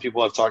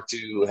I've talked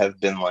to have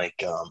been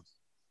like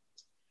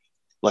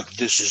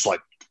this is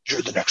like,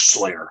 you're the next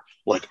Slayer.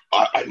 Like,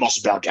 I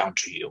must bow down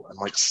to you. I'm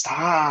like,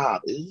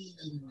 stop.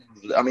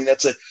 I mean,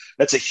 that's a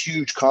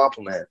huge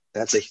compliment.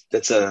 I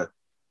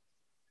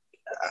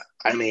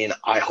mean,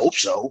 I hope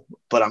so,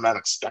 but I'm not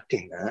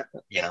expecting that,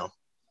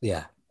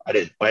 Yeah. I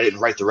didn't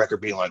write the record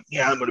being like,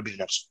 yeah, I'm going to be the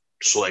next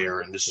Slayer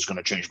and this is going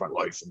to change my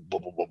life and blah,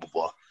 blah, blah, blah,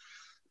 blah.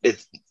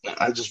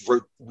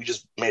 We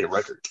just made a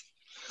record.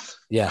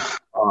 Yeah.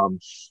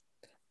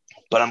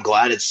 But I'm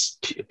glad it's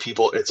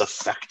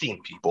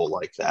affecting people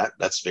like that.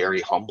 That's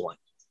very humbling.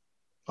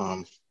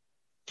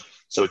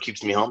 So it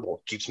keeps me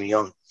humble, keeps me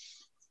young.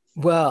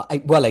 Well,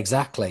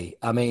 exactly.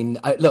 I mean,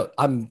 I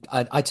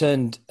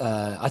turned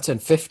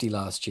 50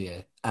 last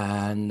year,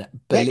 and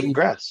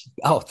congrats.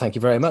 Oh, thank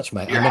you very much,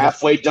 mate. You're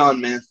halfway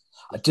done, man.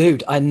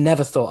 Dude, I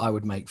never thought I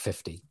would make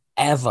 50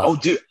 ever. Oh,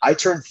 dude, I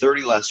turned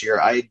 30 last year.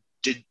 I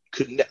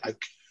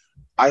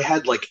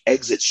had like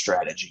exit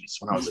strategies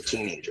when I was a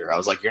teenager. I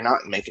was like, you're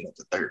not making it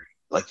to 30.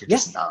 Like, you're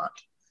just not.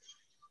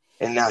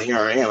 And now here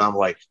I am. I'm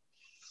like,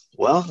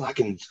 well, I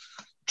can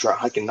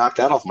I can knock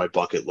that off my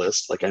bucket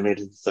list. Like I made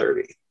it to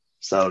 30.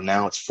 So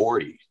now it's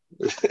 40.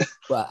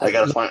 Well, I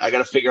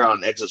gotta figure out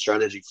an exit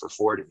strategy for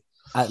 40.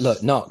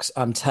 look, Knox,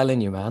 I'm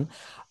telling you, man,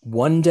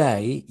 one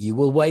day you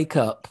will wake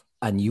up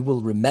and you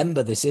will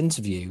remember this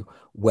interview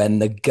when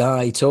the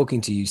guy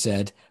talking to you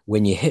said,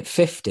 when you hit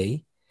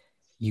 50,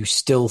 you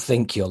still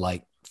think you're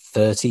like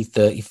 30,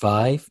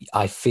 35.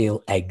 I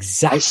feel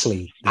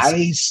exactly the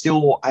same.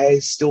 I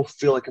still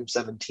feel like I'm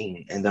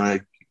 17. And then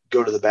I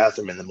go to the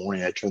bathroom in the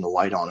morning, I turn the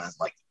light on, and I'm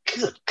like,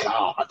 good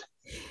God.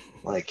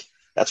 Like,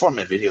 that's why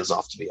my video's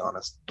off, to be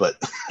honest. But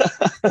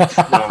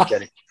no, I'm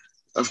kidding.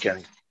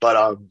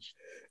 But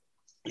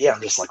yeah,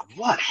 I'm just like,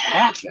 what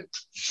happened?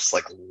 Just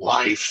like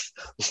life,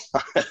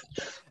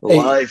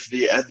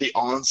 the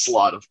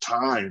onslaught of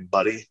time,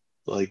 buddy.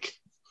 Like,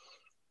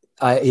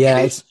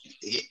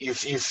 you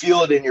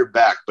feel it in your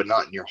back, but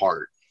not in your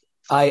heart.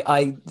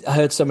 I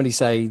heard somebody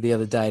say the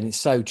other day, and it's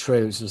so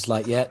true. It was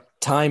like, yeah,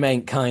 time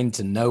ain't kind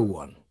to no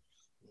one.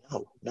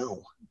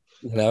 No.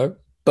 You know,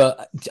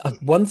 but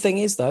one thing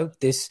is though,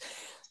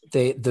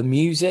 the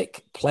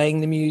music,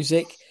 playing the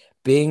music,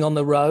 being on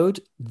the road,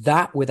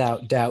 that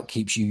without doubt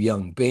keeps you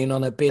young. Being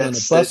on a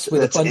bus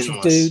with a bunch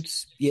of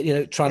dudes,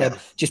 trying to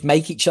just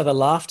make each other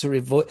laugh to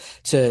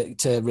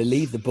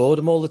relieve the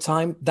boredom all the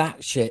time.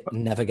 That shit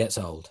never gets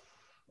old.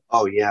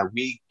 Oh yeah,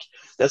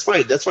 that's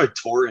why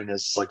touring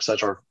is like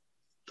such our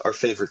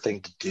favorite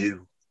thing to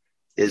do.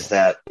 Is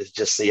that it's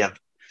just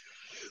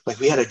like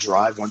we had a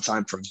drive one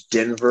time from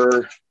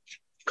Denver,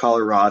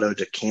 Colorado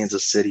to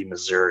Kansas City,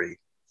 Missouri.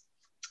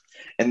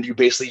 And you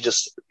basically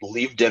just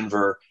leave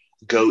Denver,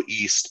 go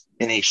east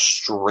in a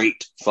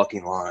straight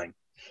fucking line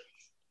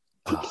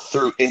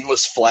through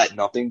endless flat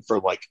nothing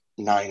for like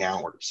 9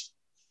 hours.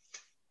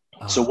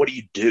 So what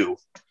do?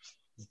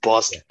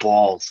 Bust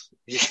balls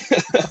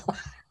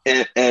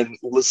and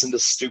listen to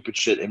stupid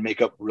shit and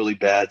make up really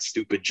bad,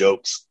 stupid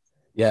jokes.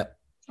 Yeah.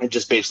 And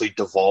just basically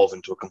devolve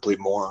into a complete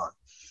moron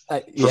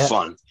for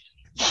fun.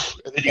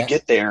 And then you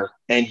get there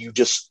and you're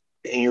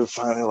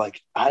finally like,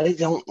 I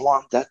don't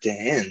want that to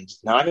end.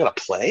 Now I gotta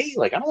play.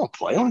 Like I don't want to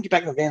play. I want to get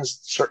back in the van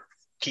and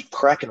keep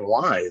cracking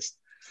wise.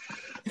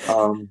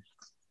 And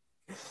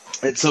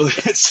so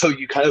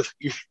you kind of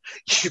you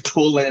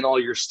pull in all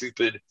your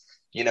stupid,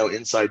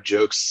 inside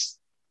jokes,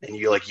 and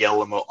you like yell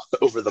them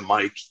over the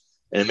mic,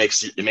 and it makes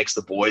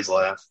the boys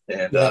laugh,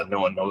 and no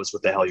one knows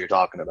what the hell you're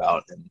talking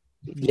about, and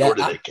nor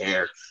do they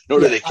care.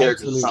 Nor do they care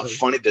because it's not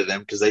funny to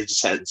them because they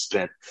just hadn't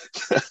spent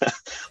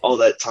all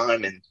that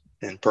time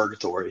in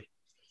purgatory.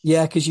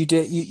 Yeah, because you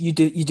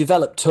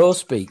develop tour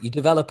speak. You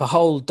develop a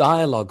whole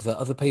dialogue that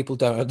other people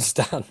don't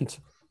understand.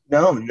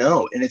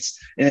 No, and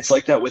it's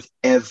like that with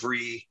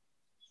every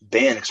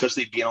band,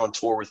 especially being on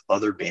tour with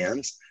other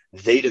bands.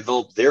 They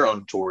develop their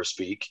own tour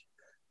speak.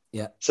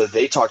 Yeah. So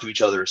they talk to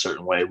each other a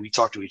certain way. We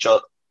talk to each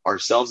other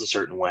ourselves a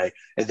certain way,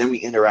 and then we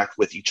interact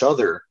with each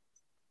other.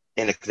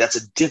 And that's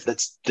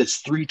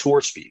 3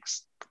 tour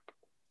speaks.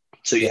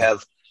 So you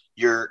have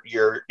your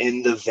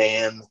in the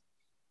van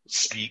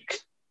speak,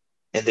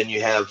 and then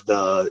you have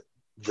the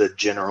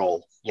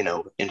general,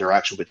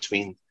 interaction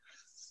between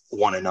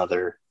one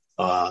another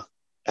at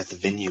the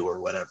venue or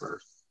whatever.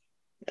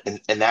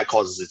 And that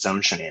causes its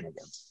own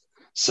shenanigans.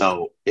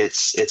 So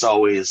it's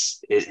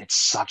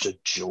such a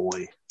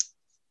joy.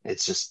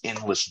 It's just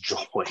endless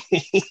joy.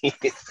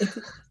 It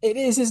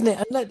is, isn't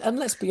it? And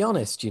let's be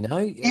honest,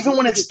 even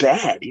when it's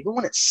bad, even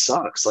when it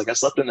sucks. Like I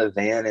slept in a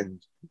van,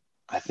 and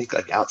I think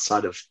like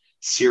outside of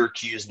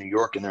Syracuse, New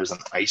York, and there's an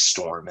ice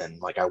storm, and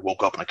like I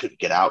woke up and I couldn't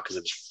get out because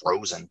it was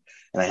frozen,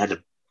 and I had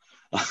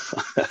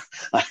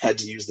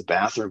to use the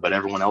bathroom, but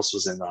everyone else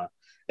was in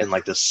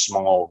like this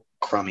small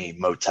crummy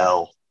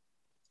motel,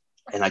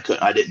 and I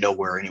didn't know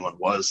where anyone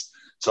was,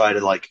 so I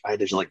had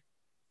to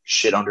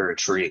shit under a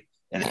tree.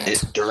 And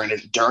during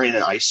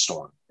an ice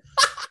storm,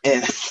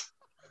 and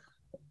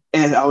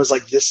I was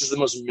like, "This is the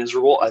most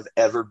miserable I've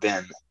ever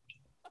been."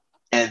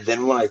 And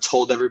then when I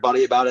told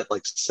everybody about it,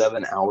 like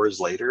 7 hours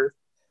later,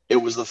 it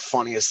was the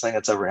funniest thing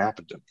that's ever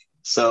happened to me.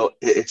 So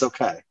it's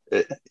okay.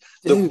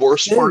 The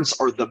worst parts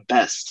are the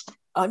best.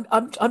 I'm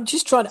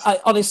just trying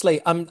to.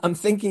 Honestly, I'm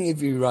thinking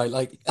of you, right?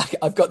 Like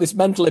I've got this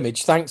mental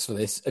image. Thanks for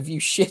this. Of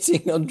you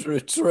shitting under a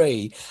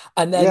tree,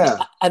 and then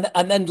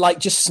and then like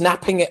just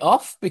snapping it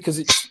off because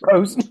it's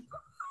frozen.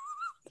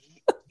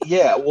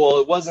 Yeah,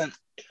 well, it wasn't.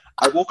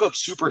 I woke up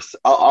super.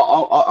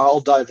 I'll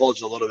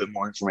divulge a little bit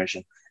more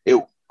information.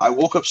 I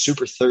woke up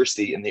super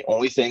thirsty, and the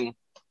only thing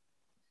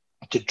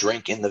to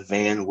drink in the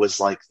van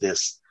was like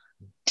this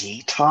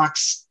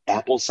detox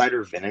apple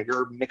cider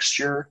vinegar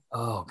mixture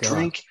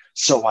drink.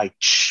 So I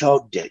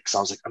chugged it because I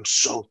was like, I'm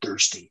so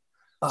thirsty.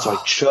 So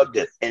I chugged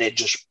it, and it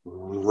just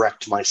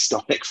wrecked my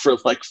stomach for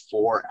like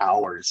 4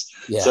 hours.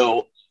 Yeah.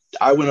 So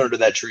I went under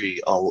that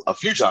tree a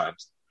few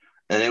times,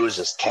 and it was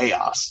just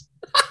chaos.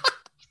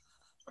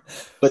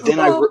 But then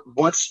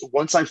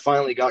once I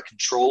finally got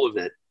control of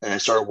it, and I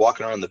started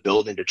walking around the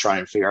building to try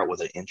and figure out what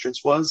the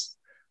entrance was,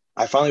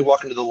 I finally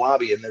walk into the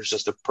lobby, and there's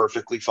just a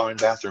perfectly fine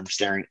bathroom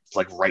staring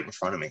like right in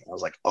front of me. I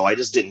was like, oh, I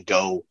just didn't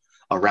go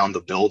around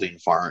the building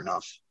far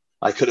enough.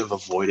 I could have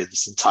avoided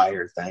this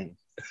entire thing.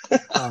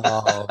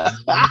 Oh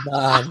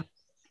man.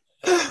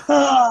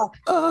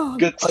 Oh,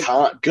 Good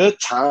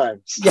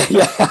times. yeah,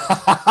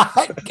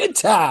 yeah. Good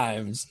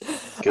times.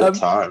 Good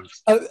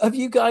times. Have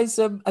you guys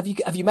have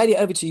you made it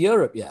over to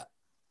Europe yet?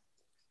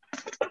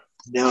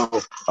 No.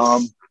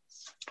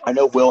 I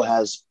know Will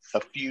has a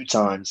few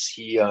times.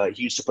 He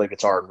used to play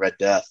guitar in Red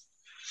Death.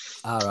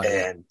 All right.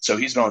 And so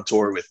he's been on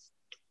tour with,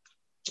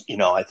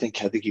 I think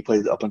he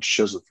played a bunch of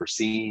shows with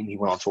Forseen. He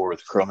went on tour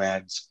with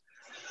Cro-Mags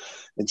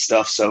and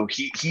stuff. So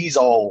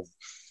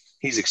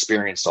he's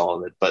experienced all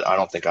of it, but I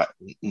don't think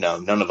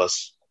none of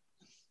us,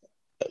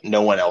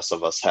 no one else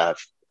of us have.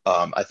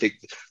 I think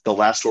the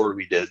last tour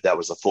we did, that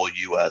was a full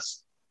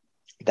US.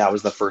 That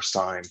was the first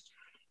time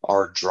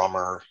our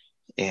drummer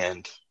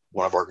and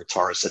one of our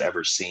guitarists had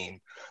ever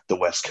seen the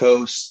West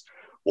Coast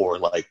or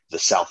like the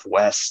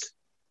Southwest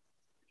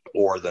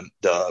or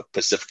the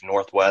Pacific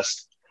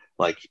Northwest.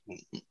 Like,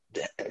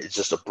 it's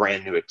just a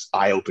brand new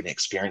eye-opening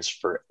experience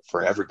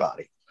for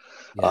everybody.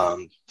 Yeah.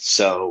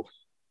 So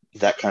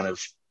that kind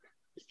of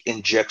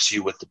injects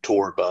you with the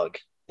tour bug,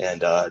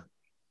 and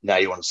now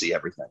you want to see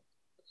everything.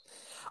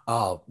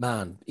 Oh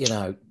man,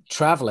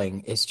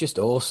 traveling is just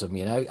awesome.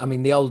 I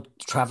mean, the old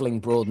traveling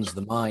broadens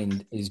the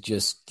mind is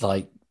just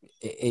like,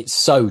 it's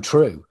so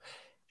true.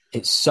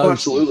 It's so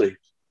absolutely true.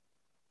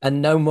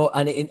 And no more,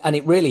 and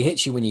it really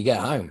hits you when you get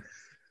home.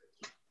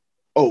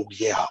 Oh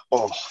yeah.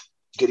 Oh,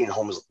 getting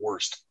home is the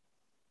worst.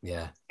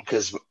 Yeah.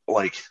 Because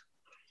like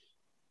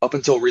up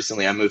until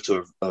recently, I moved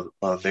to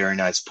a very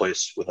nice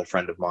place with a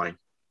friend of mine.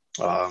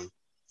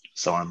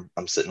 So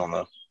I'm sitting on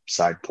the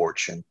side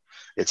porch, and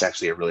it's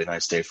actually a really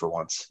nice day for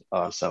once.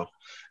 So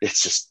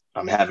it's just,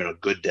 I'm having a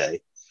good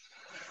day.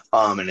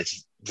 And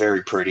it's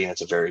very pretty, and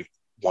it's a very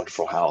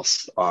wonderful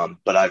house.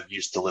 But I've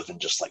used to live in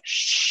just like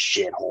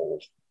shithole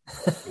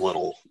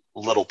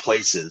little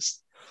places.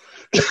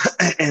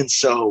 And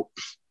so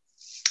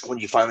when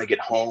you finally get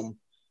home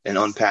and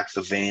unpack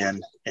the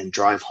van and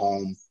drive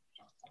home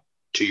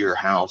to your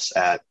house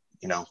at,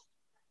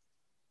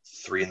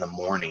 3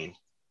 a.m,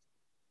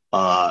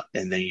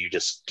 and then you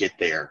just get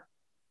there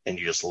and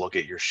you just look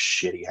at your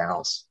shitty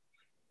house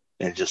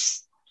and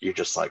you're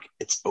just like,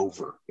 it's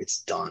over.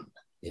 It's done.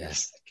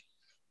 Yes.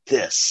 Yeah.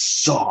 This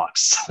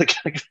sucks. Like,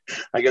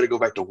 I got to go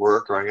back to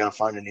work, or I got to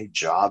find a new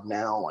job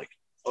now. Like,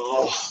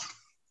 oh,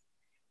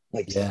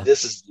 like, yeah.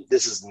 This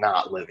is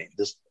not living.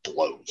 This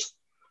blows.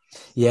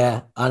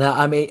 Yeah. And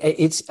I mean,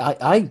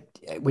 I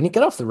when you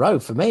get off the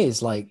road, for me,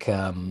 it's like,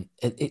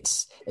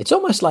 it's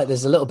almost like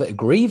there's a little bit of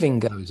grieving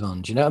goes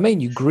on. Do you know what I mean?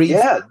 You grieve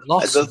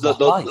loss of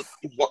life.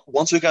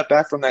 Once we got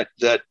back from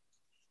that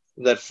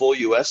full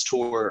US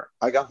tour,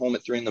 I got home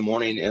at 3 a.m,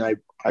 and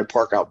I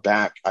park out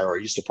back. I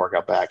used to park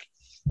out back,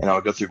 and I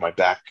would go through my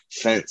back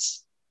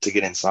fence to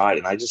get inside.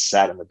 And I just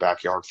sat in the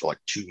backyard for like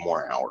 2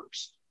 more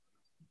hours,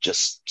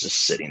 just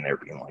sitting there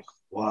being like,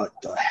 what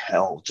the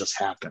hell just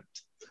happened?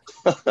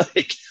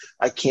 Like,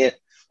 I can't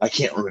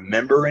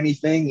remember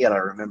anything, yet I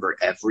remember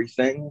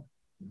everything.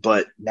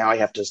 But now I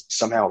have to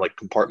somehow like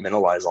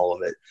compartmentalize all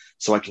of it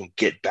so I can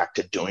get back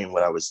to doing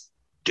what I was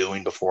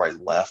doing before I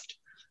left.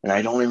 And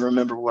I don't even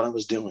remember what I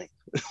was doing.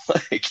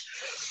 Like,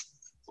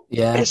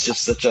 yeah, it's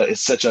just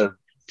such a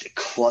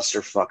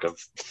clusterfuck of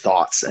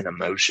thoughts and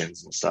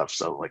emotions and stuff.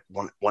 So like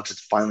once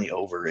it's finally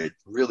over, it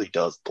really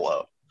does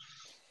blow.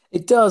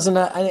 It does, and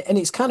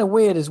it's kind of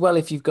weird as well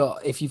if you've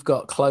got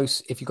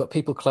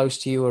people close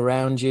to you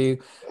around you,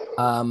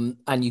 and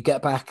you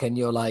get back and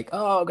you're like,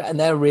 oh, and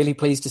they're really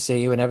pleased to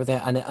see you and everything,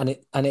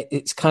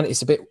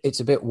 it's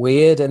a bit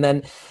weird, and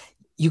then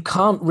you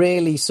can't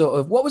really sort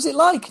of, what was it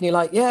like? And you're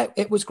like, yeah,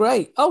 it was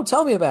great. Oh,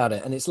 tell me about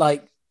it. And it's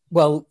like,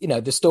 well,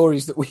 the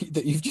stories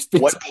that you've just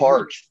been. What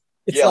part?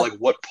 Yeah, like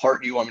what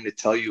part do you want me to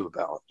tell you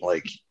about?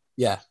 Like,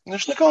 yeah, and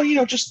it's like,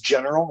 oh, just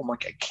general. I'm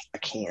like, I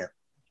can't.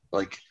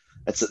 Like,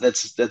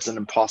 that's an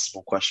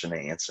impossible question to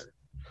answer.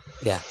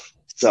 Yeah.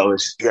 So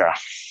it's you're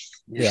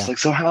just like,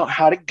 so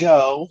how'd it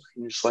go?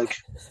 And you're just like,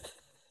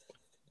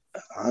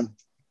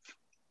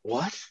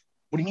 what?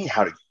 What do you mean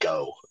how'd it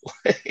go?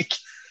 Like,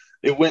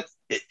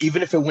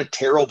 even if it went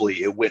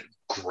terribly, it went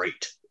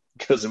great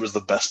because it was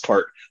the best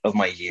part of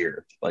my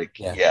year. Like,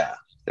 yeah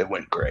it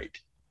went great.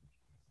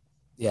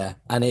 Yeah,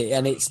 and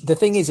it's the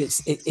thing is,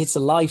 it's a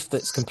life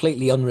that's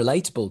completely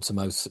unrelatable to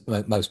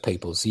most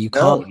people. So you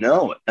can't.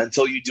 No,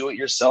 until you do it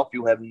yourself,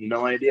 you have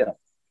no idea.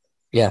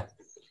 Yeah.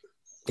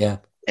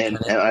 And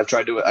I've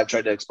tried to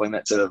explain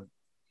that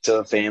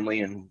to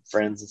family and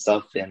friends and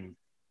stuff, and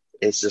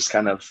it's just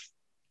kind of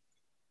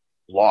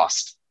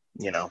lost,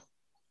 Yeah.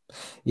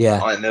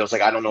 And it was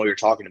like, I don't know what you're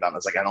talking about. And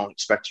it's like, I don't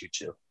expect you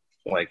to.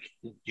 Like,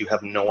 you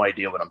have no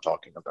idea what I'm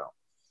talking about.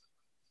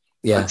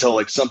 Yeah. Until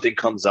like something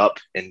comes up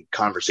in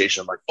conversation,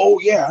 I'm like, oh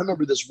yeah, I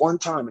remember this one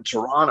time in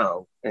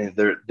Toronto, and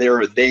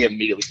they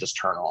immediately just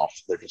turn off.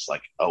 They're just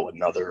like, oh,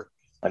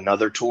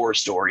 another tour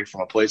story from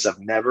a place I've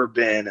never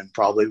been and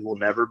probably will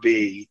never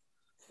be,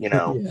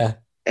 Yeah.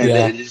 And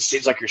then it just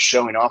seems like you're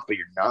showing off, but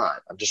you're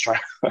not. I'm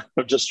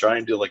just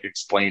trying to like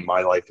explain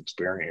my life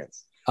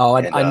experience. Oh,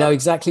 and I know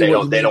exactly what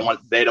you mean.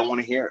 They don't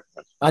want to hear it.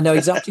 I know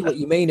exactly what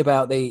you mean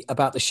about the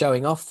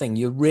showing off thing.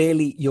 You're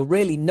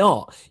really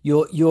not.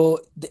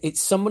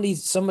 It's somebody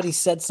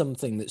said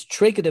something that's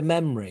triggered a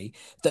memory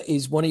that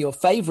is one of your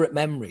favorite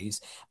memories,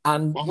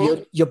 and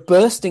you're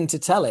bursting to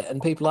tell it,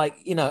 and people are like,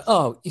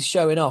 oh, he's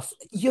showing off.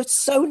 You're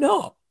so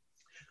not.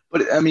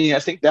 But I mean, I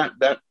think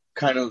that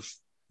kind of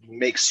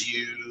makes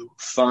you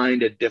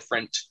find a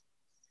different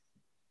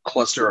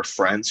cluster of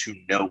friends who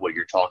know what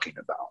you're talking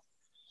about.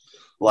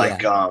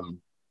 Like,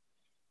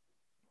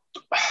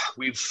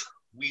 we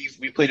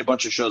played a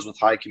bunch of shows with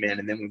High Command,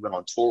 and then we went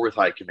on tour with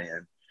High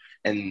Command,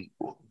 and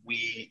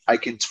I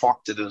can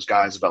talk to those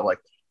guys about like,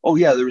 oh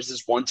yeah, there was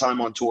this one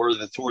time on tour,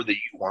 the tour that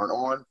you weren't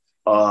on,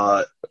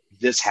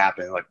 this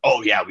happened. Like,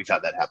 oh yeah, we've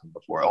had that happen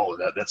before. Oh,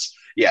 that's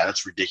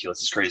ridiculous.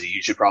 It's crazy.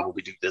 You should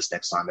probably do this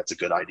next time. That's a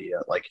good idea.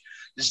 Like,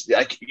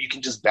 you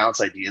can just bounce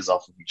ideas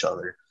off of each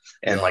other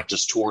and like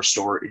just tour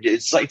story.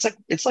 It's like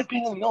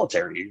being in the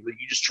military.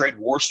 You just trade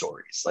war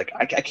stories. Like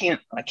I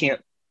can't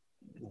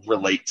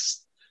relate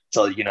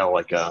to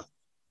like a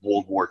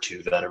World War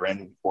II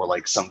veteran or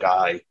like some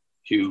guy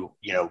who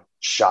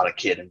shot a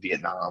kid in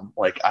Vietnam.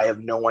 Like I have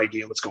no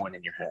idea what's going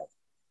in your head.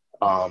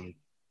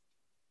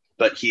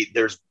 But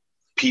there's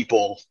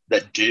people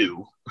that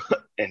do,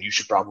 and you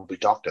should probably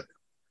talk to them.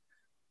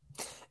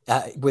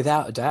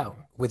 Without a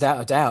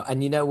doubt.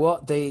 And you know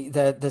what?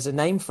 There's a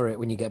name for it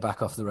when you get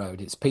back off the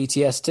road. It's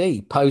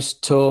PTSD,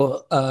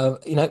 post-tour,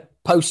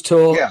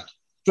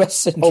 stress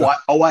syndrome.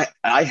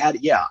 I had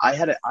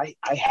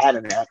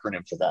an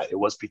acronym for that. It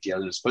was PTSD. It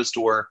was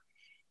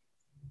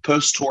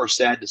post-tour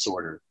sad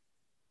disorder,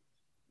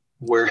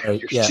 where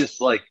you're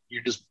just like,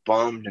 you're just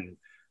bummed and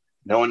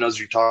no one knows what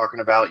you're talking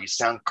about. You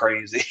sound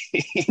crazy.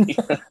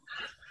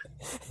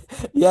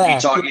 Yeah.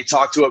 You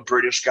talk to a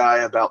British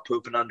guy about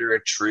pooping under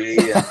a tree,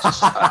 and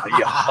just,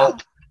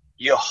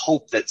 you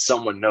hope that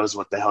someone knows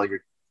what the hell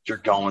you're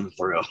going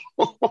through.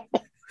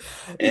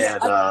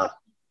 And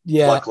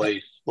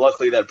luckily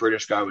that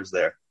British guy was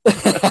there.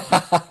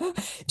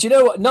 Do you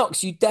know what,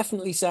 Knox? You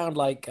definitely sound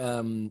like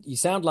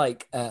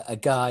a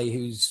guy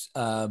who's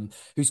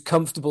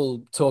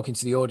comfortable talking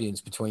to the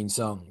audience between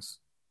songs.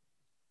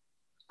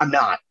 I'm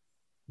not.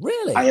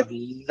 Really? I have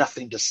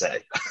nothing to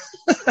say.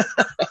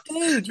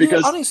 Dude,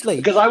 honestly,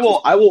 because I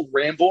will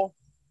ramble.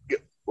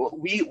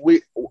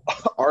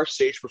 Our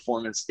stage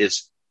performance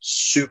is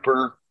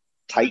super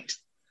tight,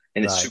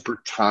 and it's super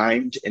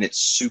timed, and it's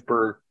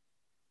super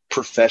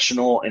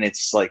professional, and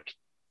it's like,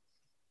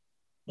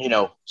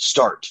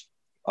 start,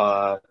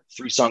 3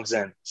 songs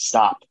in,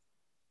 stop,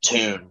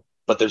 tune,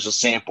 but there's a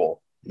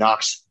sample.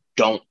 Knox,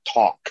 don't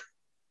talk,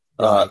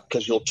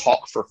 because you'll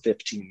talk for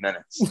 15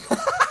 minutes.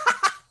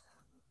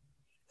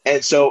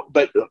 And so,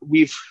 but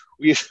they've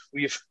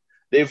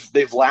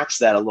laxed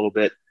that a little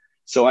bit,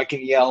 so I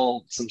can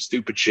yell some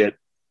stupid shit.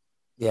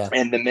 Yeah.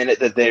 And the minute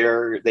that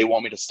they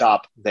want me to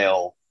stop,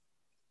 they'll,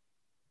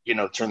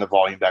 turn the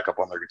volume back up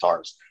on their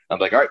guitars. I'm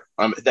like, all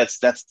right, that's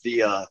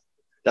the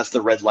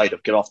red light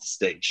of get off the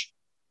stage.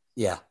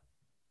 Yeah.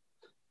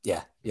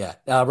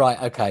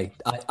 Right. Okay.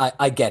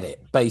 I get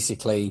it.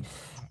 Basically,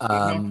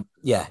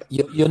 yeah.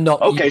 You're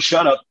not. Okay.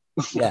 Shut up.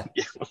 Yeah.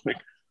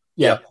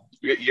 Yeah.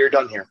 You're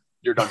done here.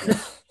 You're done here.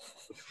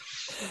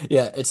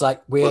 Yeah, it's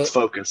like let's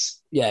focus.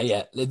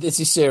 Yeah. This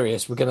is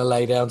serious. We're going to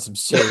lay down some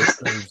serious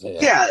things here.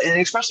 Yeah, and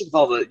especially with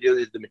all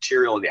the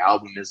material of the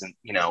album isn't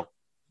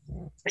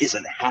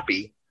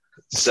happy.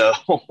 So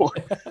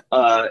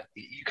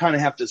you kind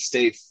of have to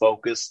stay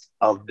focused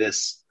of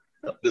this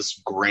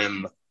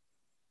grim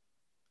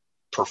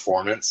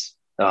performance,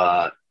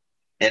 and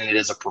it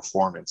is a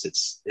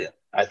performance.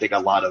 I think a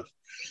lot of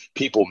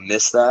people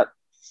miss that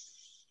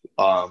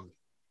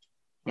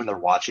when they're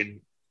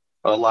watching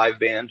a live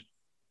band,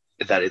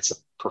 that it's a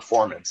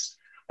performance.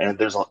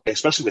 And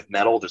especially with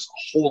metal, there's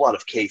a whole lot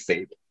of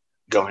kayfabe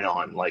going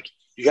on. Like,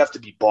 you have to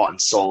be bought and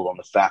sold on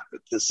the fact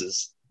that this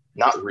is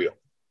not real.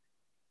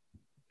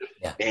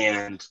 Yeah.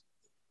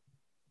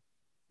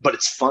 But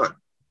it's fun.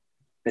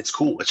 It's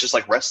cool. It's just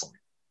like wrestling.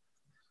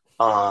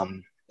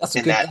 That's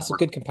a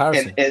good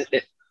comparison.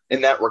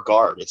 In that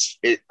regard,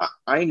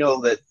 I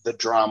know that the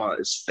drama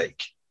is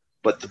fake,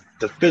 but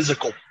the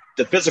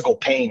physical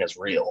pain is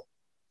real.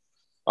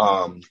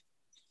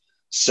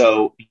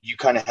 So you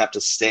kind of have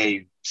to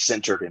stay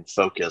centered and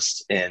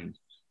focused in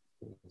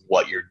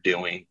what you're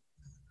doing.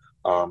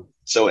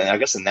 So, and I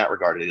guess in that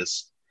regard, it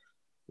is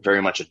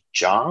very much a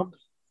job,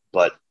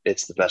 but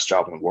it's the best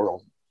job in the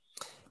world.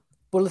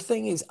 Well, the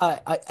thing is,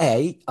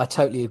 I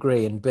totally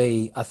agree, and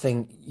B, I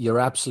think you're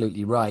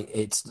absolutely right.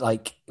 It's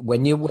like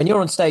when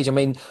you're on stage. I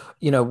mean,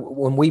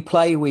 when we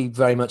play, we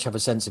very much have a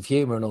sense of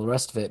humor and all the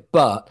rest of it,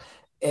 but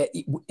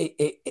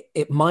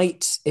it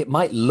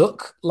might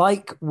look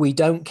like we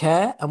don't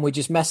care and we're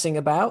just messing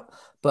about,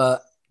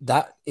 but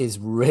that is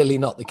really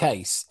not the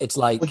case. It's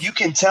like, well, you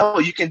can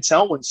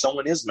tell when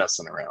someone is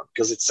messing around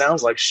because it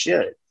sounds like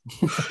shit.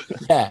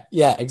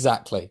 Yeah,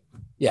 exactly.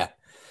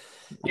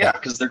 Yeah,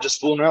 because they're just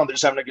fooling around. They're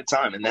just having a good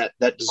time, and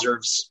that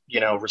deserves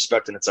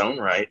respect in its own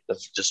right, of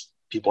just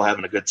people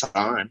having a good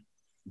time.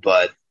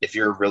 But if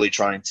you're really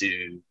trying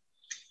to,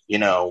 you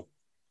know,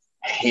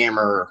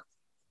 hammer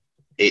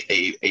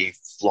a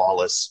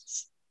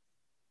flawless,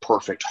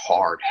 perfect,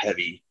 hard,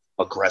 heavy,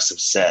 aggressive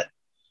set,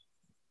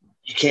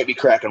 you can't be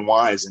cracking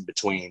wise in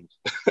between,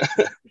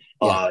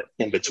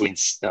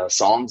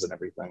 songs and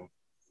everything.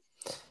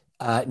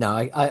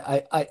 No,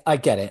 I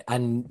get it,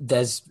 and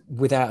there's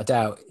without a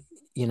doubt,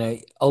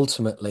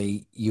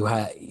 ultimately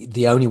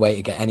the only way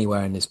to get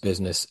anywhere in this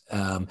business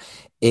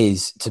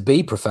is to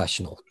be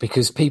professional,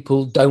 because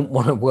people don't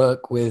want to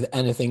work with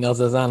anything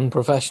other than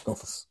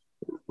professionals.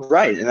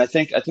 Right. And I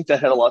think that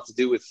had a lot to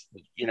do with,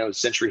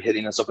 Century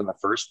hitting us up in the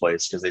first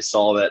place, because they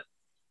saw that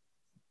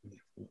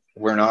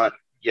we're not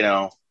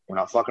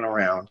fucking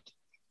around.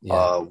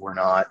 Yeah.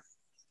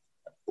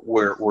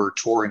 We're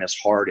touring as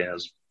hard and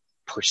as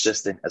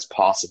persistent as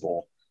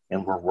possible,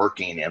 and we're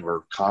working and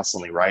we're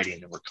constantly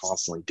writing and we're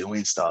constantly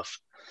doing stuff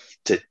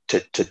to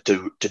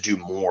do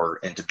more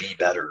and to be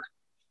better.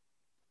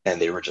 And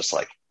they were just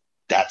like,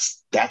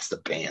 that's the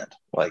band.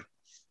 Like,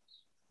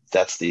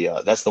 that's the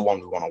one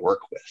we want to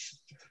work with,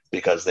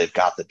 because they've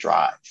got the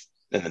drive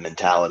and the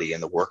mentality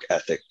and the work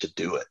ethic to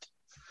do it.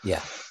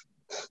 Yeah.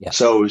 Yeah.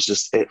 So it was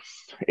just,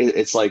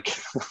 it's like,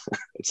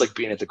 it's like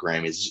being at the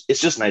Grammys.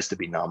 It's just nice to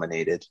be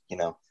nominated,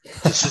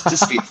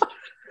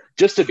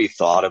 just to be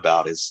thought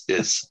about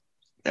is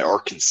or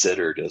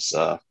considered as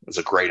a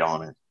great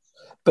honor.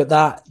 But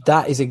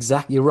that is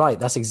exactly, you're right.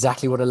 That's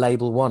exactly what a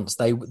label wants.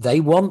 They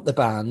want the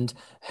band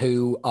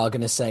who are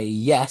going to say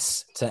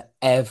yes to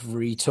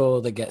every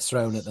tour that gets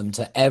thrown at them,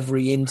 to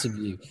every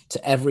interview,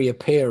 to every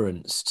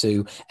appearance,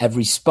 to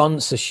every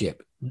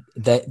sponsorship.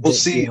 Touring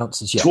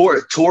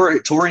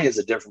is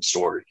a different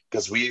story,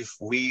 because we've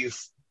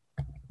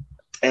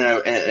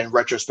and in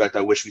retrospect,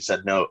 I wish we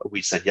said no.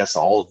 We said yes to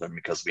all of them,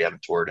 because we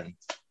haven't toured in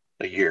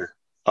a year.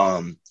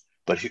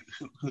 But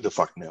who the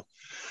fuck knew?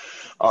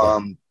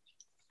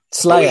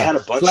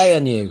 Slayer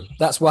knew.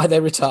 That's why they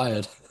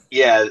retired.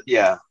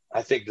 Yeah.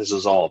 I think this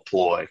is all a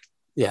ploy.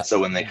 Yeah. So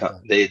when they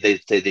come, they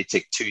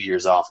take 2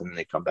 years off and then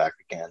they come back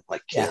again.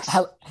 Like, Kiss.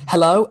 Yeah.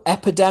 Hello,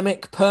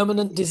 epidemic,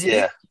 permanent disease.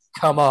 Yeah.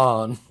 Come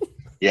on.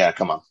 Yeah,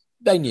 come on.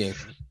 They knew.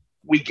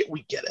 We get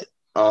it.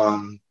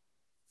 What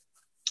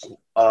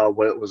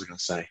was I going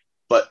to say?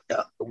 But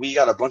we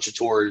got a bunch of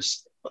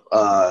tours,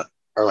 or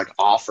like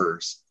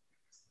offers,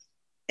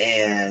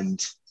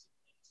 and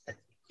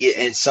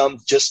some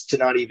just to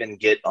not even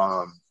get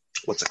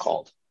what's it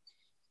called?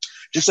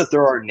 Just to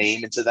throw our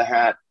name into the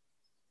hat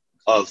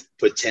of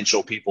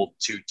potential people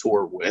to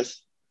tour with.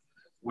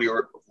 We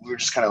were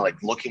just kind of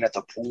like looking at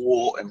the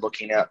pool and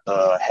looking at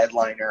the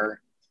headliner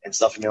and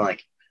stuff, and being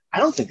like, I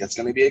don't think that's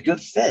going to be a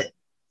good fit.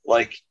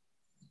 Like,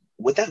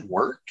 would that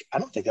work? I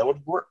don't think that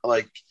would work.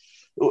 Like,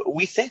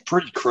 we think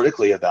pretty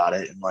critically about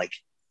it, and like,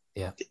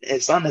 yeah,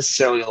 it's not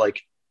necessarily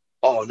like,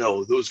 oh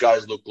no, those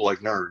guys look like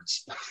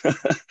nerds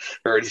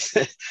or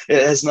anything.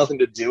 It has nothing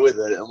to do with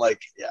it. And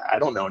like, yeah, I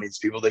don't know any of these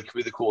people. They could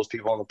be the coolest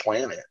people on the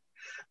planet.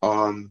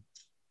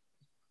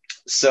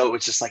 So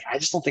it's just like, I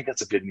just don't think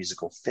that's a good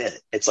musical fit.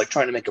 It's like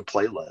trying to make a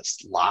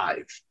playlist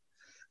live.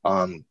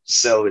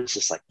 So it's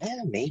just like,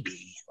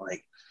 maybe,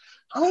 like,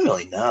 I don't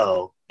really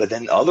know. But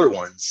then other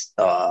ones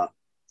are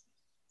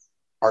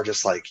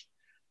just like,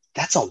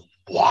 that's a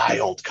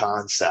wild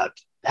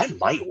concept. That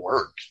might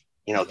work.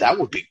 That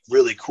would be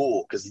really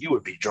cool, because you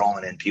would be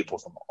drawing in people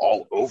from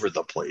all over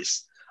the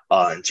place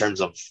in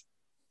terms of,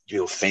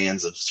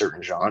 fans of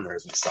certain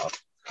genres and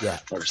stuff. Yeah.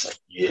 They're just like,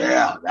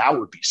 yeah, that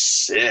would be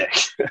sick.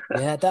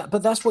 Yeah,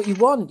 but that's what you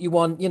want. You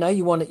want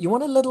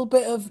a little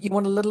bit of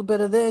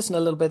this and a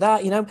little bit of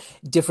that,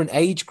 different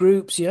age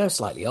groups,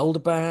 slightly older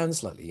band,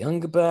 slightly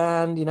younger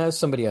band,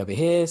 somebody over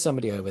here,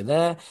 somebody over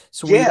there.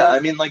 So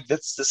I mean, like,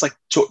 that's like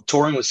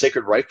touring with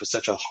Sacred Reich was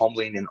such a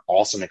humbling and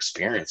awesome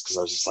experience, because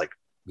I was just like,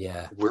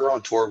 yeah, we're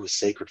on tour with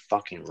Sacred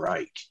fucking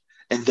Reich,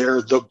 and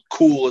they're the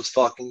coolest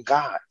fucking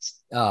guys.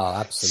 Oh,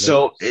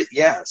 absolutely.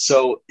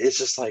 So it's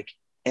just like,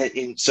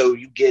 and so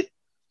you get,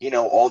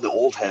 all the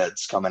old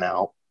heads coming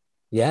out.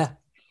 Yeah.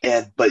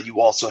 But you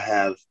also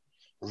have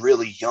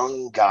really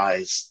young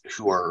guys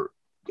who are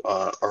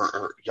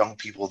young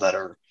people that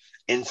are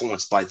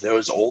influenced by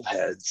those old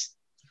heads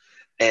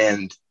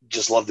and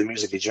just love the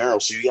music in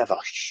general. So you have a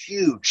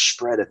huge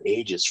spread of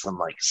ages from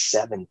like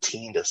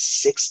 17 to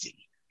 60.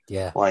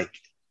 Yeah. Like,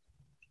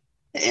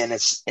 and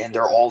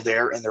they're all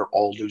there and they're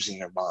all losing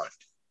their mind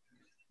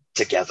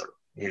together.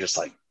 You're just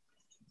like,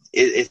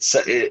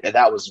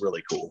 that was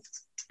really cool.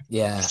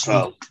 Yeah.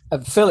 So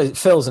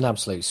Phil's an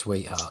absolute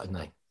sweetheart, isn't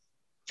he?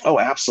 Oh,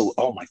 absolutely.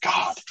 Oh my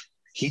God.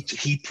 He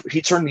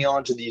turned me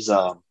on to these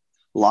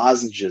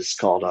lozenges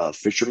called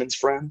Fisherman's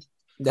Friend.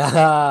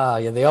 Ah,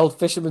 yeah, the old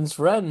Fisherman's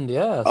Friend,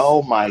 yeah.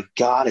 Oh my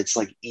God, it's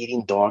like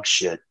eating dog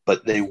shit,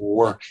 but they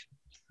work.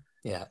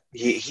 Yeah.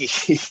 He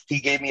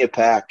gave me a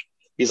pack.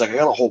 He's like, I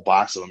got a whole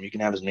box of them. You can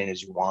have as many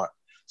as you want.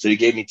 So he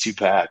gave me 2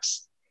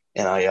 packs,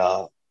 and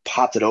I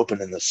popped it open,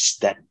 and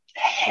that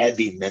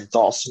heavy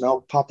menthol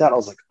smell popped out. I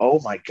was like, oh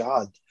my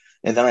God.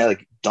 And then I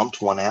like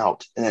dumped one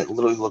out, and it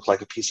literally looked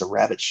like a piece of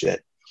rabbit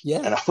shit.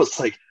 Yeah. And I was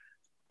like,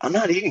 I'm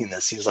not eating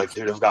this. He's like,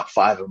 dude, I've got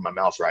 5 in my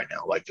mouth right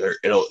now. Like,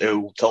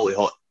 it'll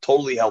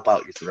totally help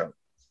out your throat.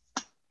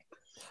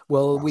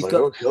 Well, I was we've like,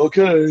 got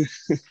okay.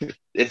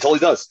 It totally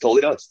does.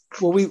 Totally does.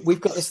 well we've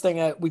got this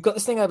thing we've got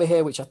this thing over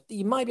here which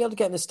you might be able to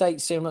get in the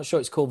States soon. I'm not sure.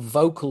 It's called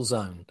Vocal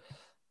Zone,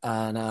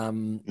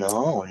 and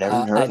No, never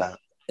even heard of that.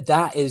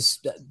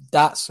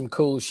 that's some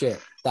cool shit.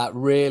 That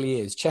really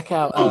is. Check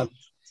out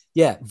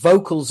yeah,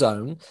 Vocal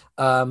Zone.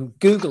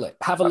 Google it.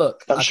 Have a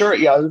look. I'm sure.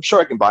 Yeah, I'm sure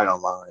I can buy it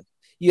online.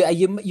 Yeah,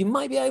 you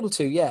might be able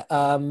to. Yeah.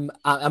 I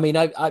mean,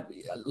 I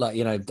like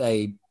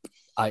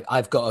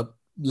I've got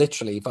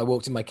literally. If I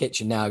walked in my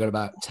kitchen now, I got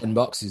about 10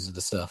 boxes of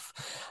the stuff.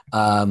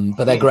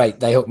 But they're great.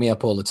 They hook me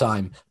up all the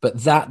time.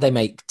 But they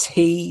make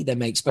tea. They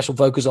make special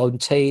Vocal Zone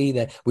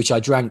tea, which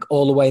I drank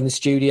all the way in the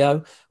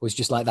studio. Was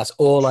just like that's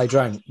all I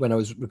drank when I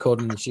was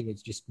recording the studio.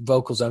 It's just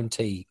Vocal Zone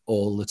tea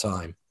all the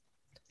time.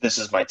 This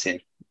is my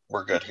tea.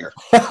 We're good here.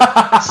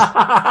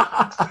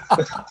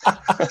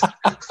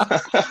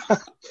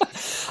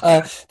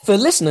 For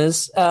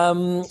listeners,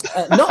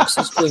 Knox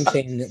is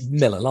drinking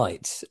Miller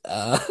Lite.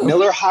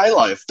 Miller High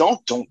Life.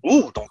 Don't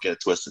get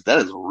it twisted. That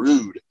is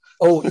rude.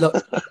 Oh,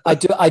 look, I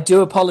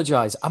do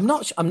apologize. I'm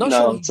not sure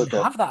you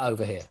okay. have that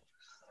over here.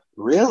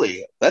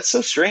 Really? That's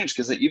so strange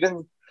because I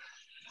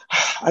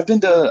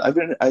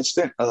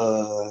spent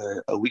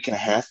a week and a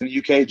half in the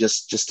UK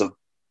just to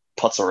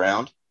putz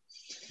around.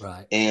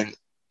 Right. And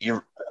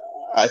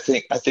I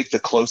think the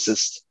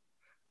closest,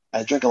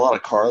 I drank a lot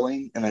of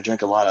Carling and I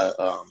drank a lot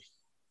of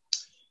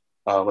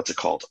what's it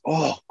called?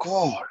 Oh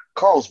God,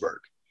 Carlsberg.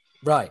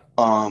 Right.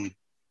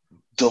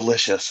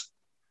 Delicious.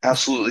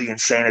 Absolutely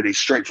insanity.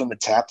 Straight from the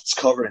tap. It's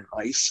covered in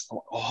ice.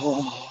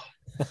 Oh,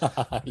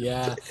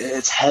 yeah.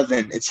 It's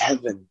heaven. It's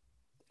heaven.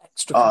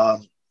 Extra.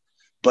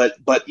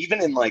 But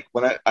even in like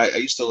when I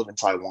used to live in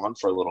Taiwan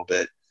for a little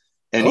bit,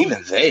 and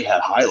even they had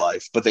High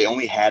Life, but they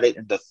only had it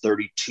in the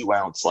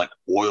 32-ounce like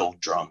oil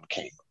drum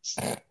cans.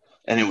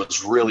 And it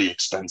was really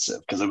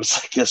expensive because it was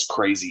like this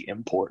crazy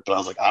import. But I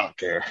was like, I don't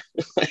care.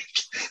 Like,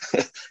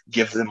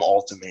 give them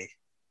all to me.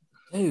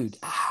 Dude,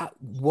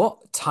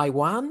 what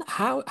Taiwan?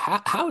 How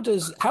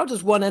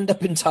does one end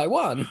up in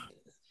Taiwan?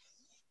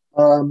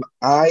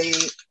 I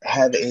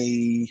had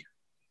an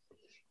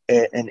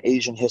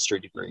Asian history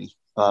degree,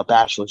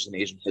 bachelor's in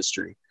Asian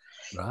history,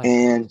 right.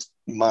 And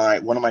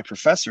one of my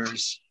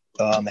professors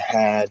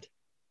had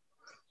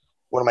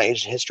one of my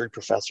Asian history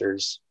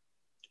professors,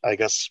 I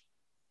guess,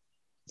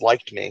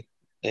 liked me,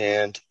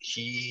 and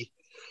he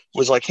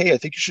was like, "Hey, I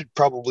think you should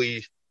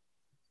probably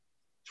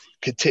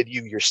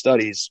continue your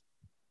studies."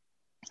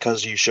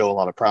 Because you show a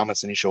lot of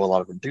promise and you show a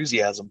lot of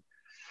enthusiasm.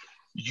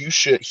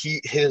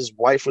 His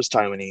wife was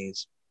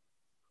Taiwanese,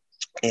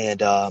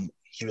 and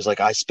he was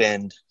like, I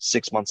spend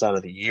 6 months out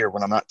of the year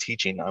when I'm not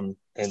teaching, I'm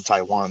in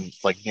Taiwan,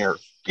 like near,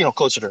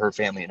 closer to her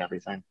family and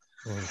everything.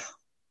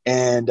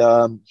 And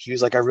he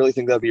was like, I really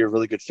think that'd be a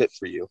really good fit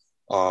for you.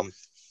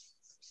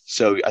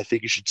 So I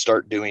think you should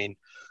start doing,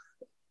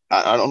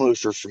 I don't know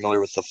if you're familiar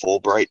with the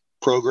Fulbright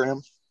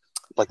program,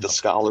 like the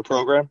scholar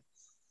program.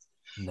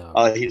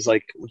 No. He's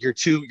like, you're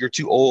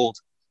too old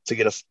to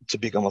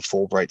become a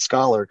Fulbright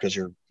scholar because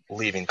you're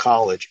leaving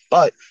college,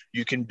 but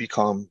you can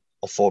become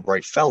a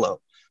Fulbright fellow.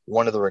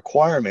 One of the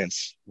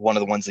requirements, one of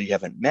the ones that you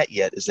haven't met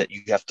yet, is that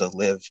you have to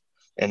live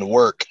and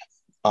work.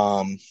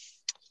 You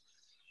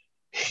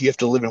have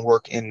to live and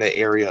work in the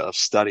area of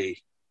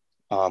study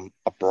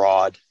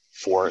abroad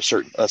for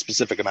a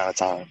specific amount of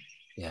time.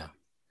 Yeah.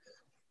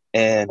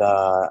 And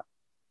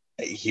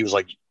he was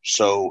like,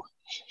 so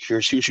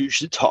here's who you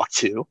should talk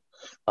to.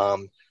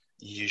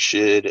 You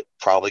should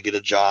probably get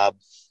a job.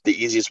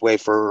 The easiest way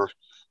for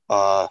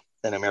an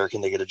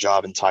American to get a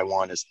job in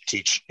Taiwan is to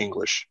teach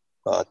English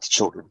to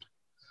children.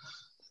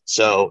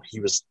 So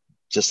he was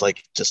just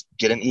like, just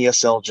get an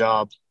ESL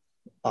job,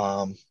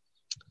 and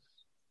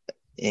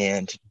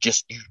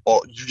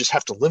you just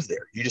have to live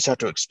there. You just have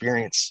to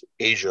experience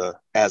Asia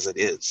as it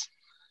is.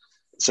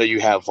 So you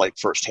have like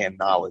firsthand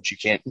knowledge.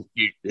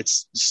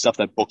 It's stuff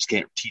that books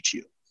can't teach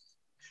you.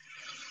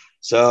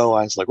 So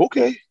I was like,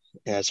 okay.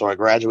 And so I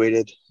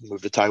graduated,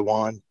 moved to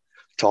Taiwan,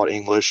 taught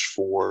English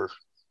for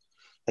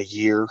a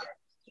year,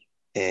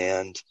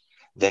 and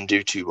then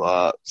due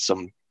to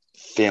some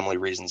family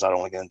reasons I don't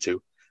want to get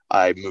into,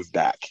 I moved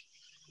back.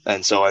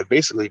 And so I've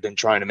basically been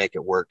trying to make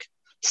it work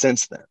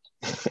since then,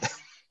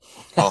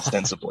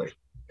 ostensibly.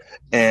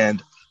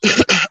 And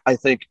I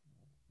think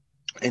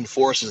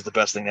Enforce is the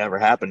best thing that ever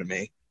happened to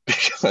me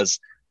because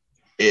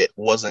it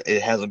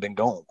hasn't been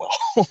going well.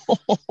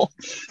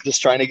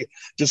 just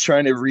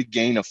trying to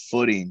regain a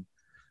footing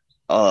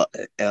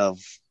of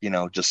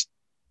just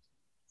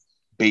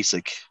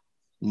basic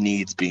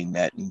needs being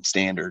met and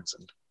standards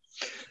and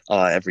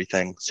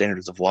everything,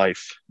 standards of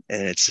life.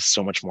 And it's just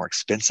so much more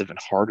expensive and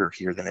harder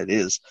here than it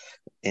is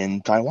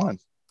in Taiwan.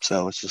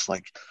 So it's just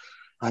like,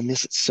 I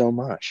miss it so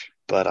much.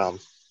 But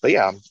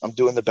yeah, I'm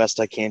doing the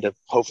best I can to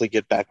hopefully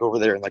get back over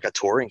there in like a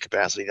touring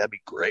capacity. That'd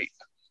be great.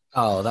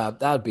 Oh,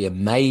 that'd be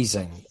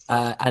amazing.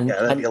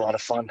 That'd be a lot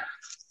of fun.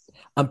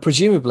 And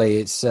presumably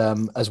it's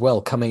as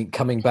well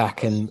coming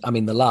back. And I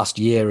mean, the last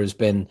year has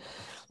been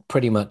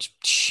pretty much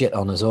shit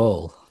on us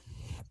all.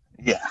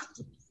 Yeah,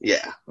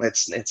 yeah.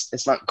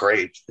 It's not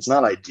great. It's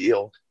not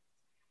ideal.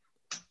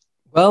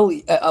 Well,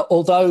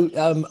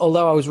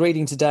 although I was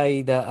reading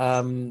today that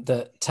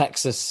that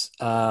Texas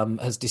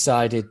has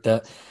decided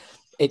that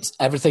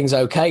everything's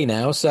okay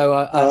now, so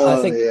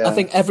I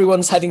think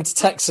everyone's heading to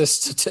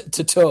Texas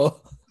to tour.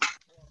 I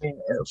mean,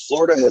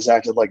 Florida has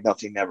acted like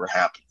nothing never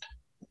happened.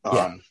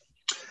 Yeah.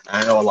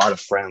 I know a lot of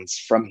friends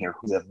from here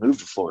who have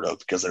moved to Florida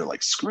because they're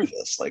like, screw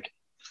this. Like,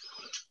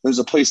 there's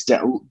a place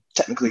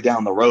technically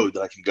down the road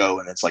that I can go,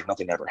 and it's like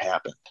nothing ever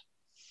happened.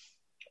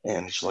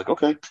 And she's like,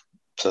 okay,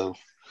 so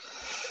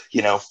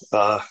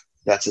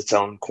that's its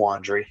own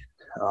quandary.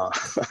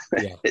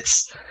 Yeah.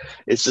 It's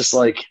just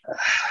like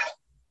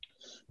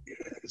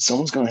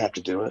someone's going to have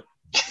to do it.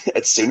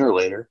 It's sooner or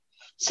later.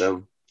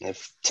 So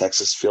if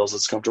Texas feels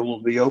it's comfortable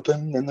to be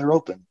open, then they're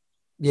open.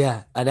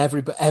 Yeah, and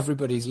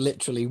everybody's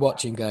literally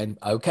watching, going,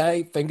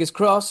 "Okay, fingers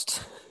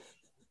crossed."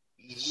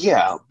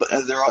 Yeah, but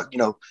they're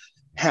all,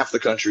 half the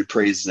country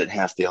praises it,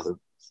 half the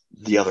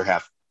other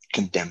half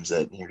condemns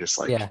it, and you're just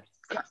like,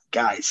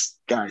 guys,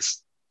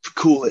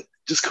 cool it,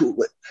 just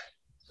cool it.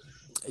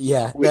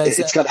 Yeah,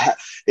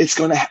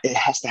 it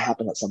has to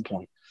happen at some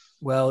point.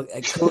 Well,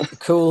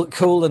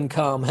 cool and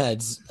calm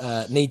heads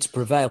need to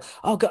prevail.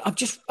 Oh God, I've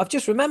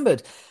just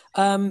remembered.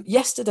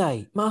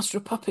 Yesterday, Master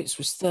of Puppets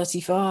was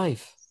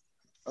 35.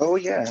 Oh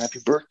yeah, happy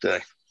birthday!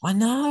 I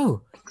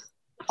know.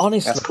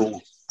 Honestly, that's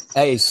cool.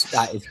 That is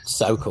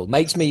so cool.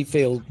 Makes me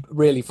feel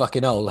really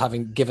fucking old,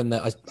 having given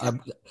that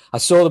I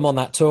saw them on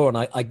that tour, and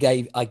I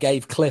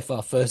gave Cliff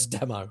our first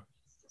demo.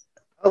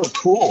 Oh,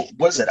 cool!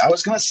 Was it? I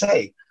was gonna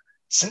say,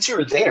 since you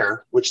were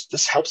there, which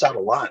this helps out a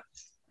lot.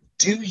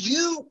 Did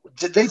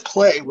they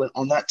play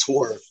on that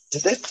tour?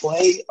 Did they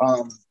play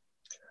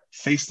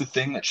 "Face the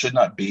Thing That Should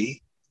Not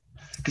Be"?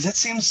 Because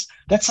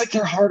that's like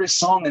their hardest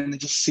song, and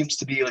it just seems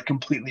to be like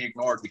completely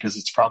ignored because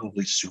it's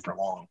probably super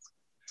long,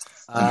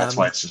 and that's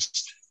why it's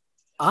just.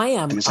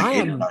 It was like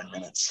 8 or 9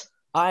 minutes.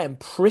 I am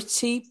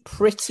pretty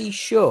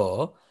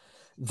sure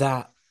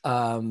that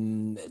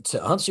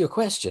to answer your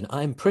question,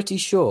 I'm pretty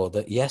sure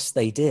that yes,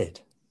 they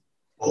did.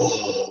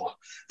 Oh,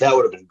 that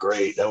would have been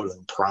great. That would have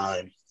been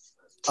prime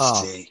to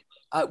see.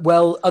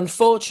 Well,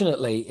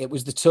 unfortunately, it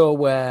was the tour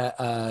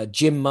where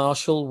Jim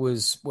Marshall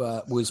was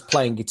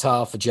playing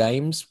guitar for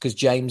James, because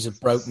James had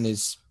broken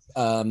his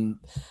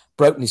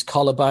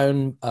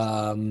collarbone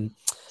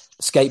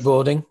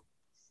skateboarding.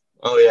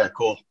 Oh yeah,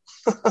 cool.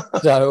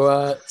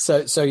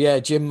 So yeah,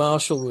 Jim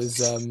Marshall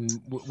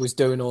was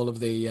doing all of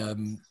the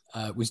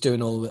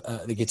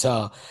the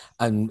guitar,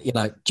 and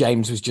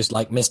James was just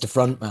like Mr.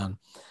 Frontman.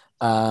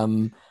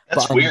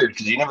 That's weird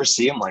because you never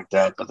see him like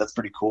that, but that's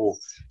pretty cool.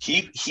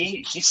 He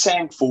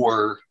sang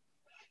for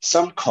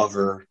some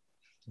cover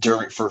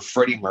for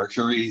Freddie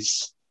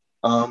Mercury's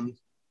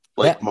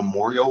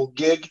memorial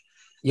gig.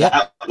 Yeah,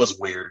 that was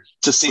weird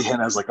to see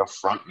him as like a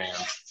front man.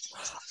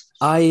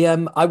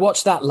 I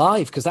watched that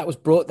live because that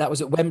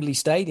was at Wembley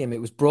Stadium.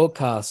 It was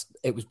broadcast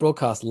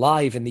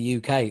live in the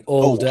UK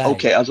all day.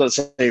 Okay, I was about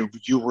to say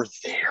you were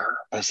there.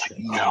 I was like,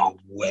 no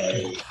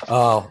way.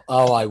 Oh,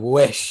 I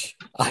wish.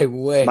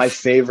 My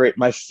favorite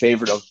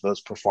of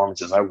those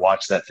performances. I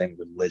watched that thing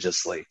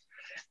religiously,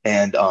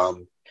 and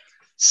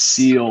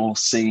Seal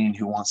singing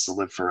 "Who Wants to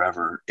Live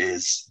Forever"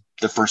 is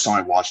the first time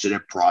I watched it.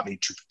 It brought me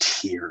to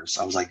tears.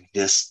 I was like,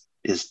 this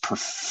is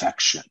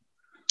perfection.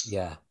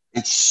 Yeah,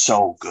 it's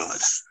so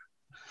good.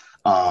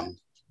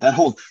 That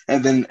whole,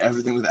 and then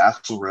everything with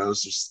Axl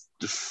Rose is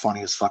the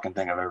funniest fucking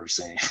thing I've ever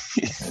seen.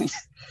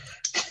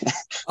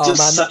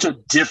 Such a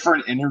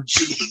different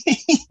energy.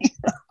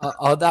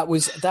 That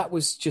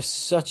was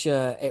just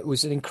it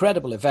was an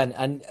incredible event.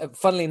 And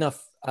funnily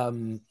enough,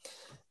 I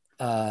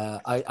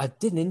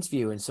did an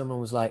interview and someone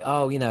was like,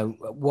 "Oh,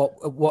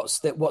 what's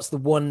the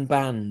one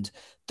band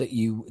that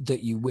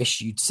you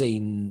wish you'd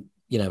seen,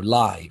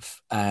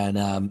 live, and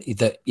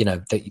that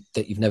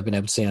you've never been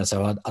able to see?" And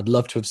so I'd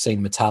love to have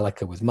seen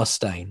Metallica with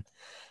Mustaine.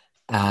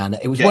 And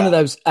it was one of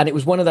those,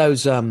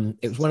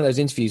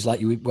 interviews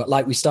like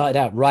we started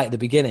out right at the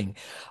beginning,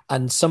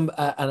 and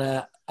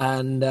I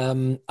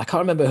can't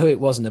remember who it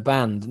was in the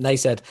band, and they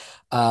said,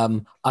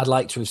 "I'd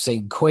like to have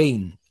seen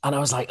Queen," and I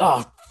was like,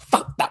 "Oh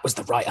fuck, that was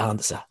the right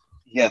answer."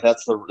 Yeah,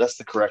 that's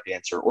the correct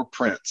answer. Or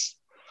Prince.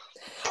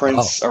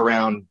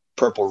 Around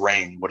Purple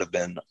Rain would have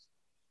been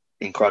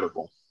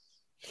incredible.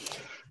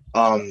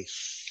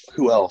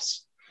 Who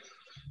else?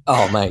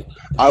 Oh mate,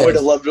 I would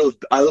have loved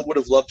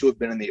to have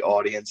been in the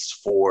audience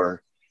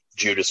for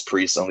Judas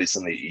Priest, at least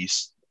in the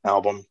East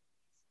album.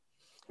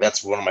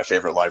 That's one of my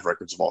favorite live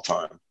records of all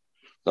time.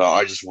 So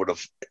I just would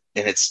have,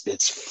 and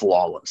it's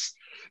flawless.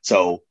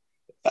 So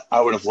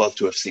I would have loved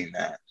to have seen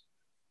that.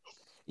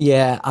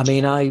 Yeah, I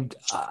mean, I've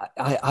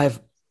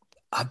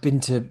been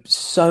to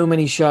so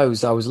many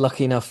shows. I was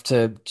lucky enough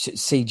to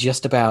see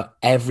just about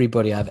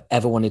everybody I've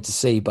ever wanted to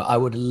see. But I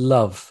would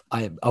love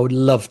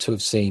to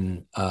have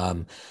seen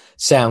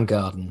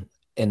Soundgarden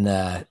in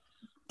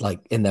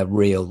their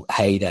real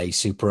heyday,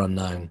 Super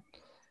Unknown.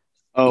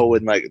 Oh,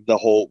 and like the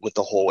whole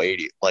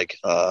 80, like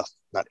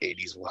not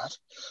 80s, what?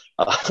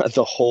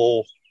 The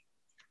whole,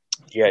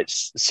 yeah,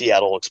 it's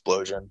Seattle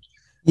explosion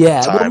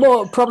Yeah,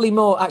 well, time. probably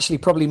more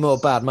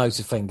Bad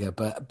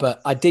Motorfinger,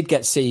 but I did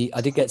get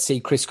to see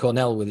Chris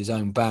Cornell with his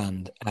own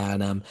band,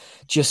 and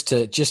just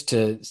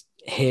to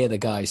hear the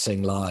guy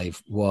sing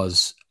live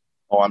was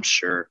Oh, I'm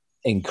sure.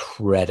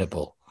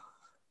 incredible,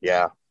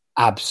 Yeah,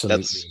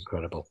 absolutely that's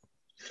incredible.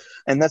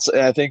 and that's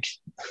I think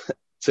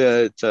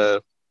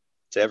to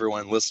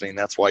everyone listening,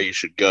 that's why you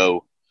should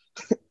go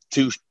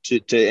to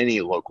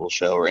any local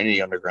show or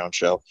any underground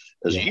show,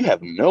 because Yeah, you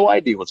have no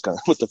idea what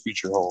the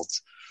future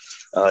holds.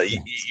 yeah,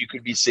 You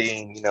could be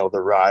seeing,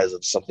 the rise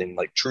of something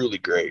like truly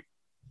great.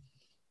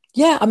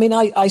 yeah. I mean,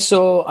 I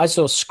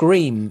saw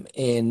Scream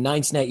in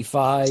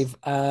 1985,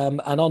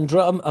 and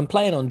and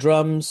playing on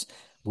drums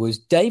was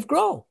Dave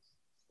Grohl.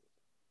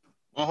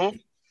 Mm-hmm.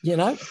 You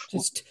know,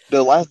 just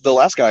The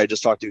last guy I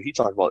just talked to, he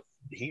talked about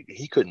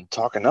he couldn't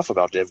talk enough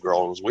about Dave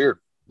Grohl. It was weird,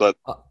 but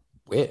uh,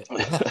 weird.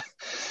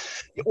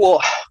 Yeah,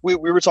 well, we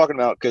were talking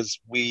about because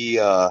we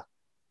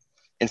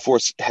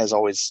Enforce has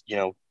always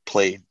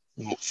played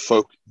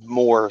folk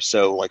more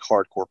so like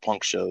hardcore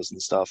punk shows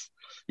and stuff,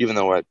 even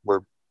though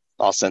we're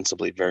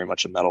ostensibly very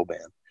much a metal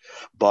band.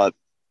 But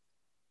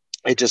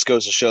it just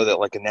goes to show that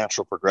like a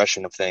natural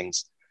progression of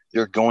things,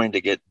 you're going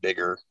to get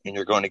bigger and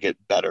you're going to get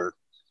better.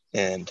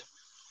 And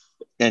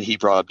he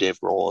brought up Dave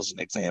Grohl as an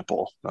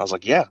example. And I was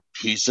like, yeah,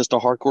 he's just a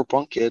hardcore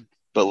punk kid,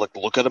 but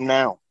look at him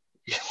now.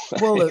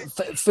 well,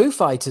 Foo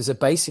Fighters are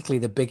basically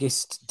the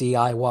biggest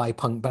DIY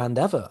punk band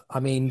ever. I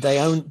mean, they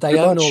Pretty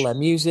own all much. their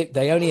music.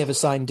 They only ever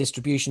signed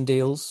distribution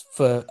deals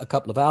for a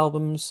couple of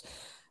albums.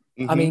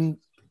 I Hmm. mean,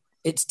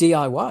 it's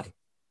DIY,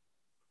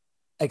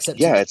 except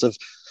Yeah, it's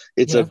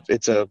it's you a know,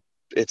 it's a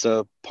it's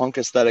a punk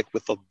aesthetic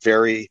with a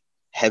very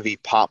heavy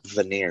pop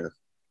veneer,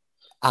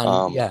 and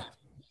um,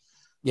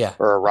 yeah.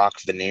 or a rock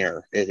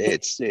veneer.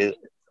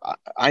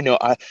 I know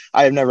I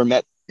have never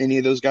met any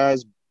of those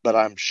guys, but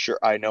I'm sure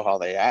I know how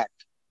they act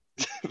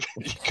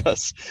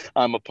because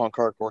I'm a punk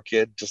hardcore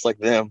kid just like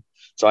them,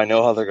 so I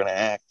know how they're gonna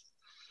act.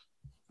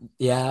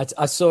 Yeah,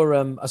 I saw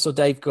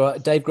Dave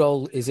Grohl. Dave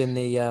Grohl is in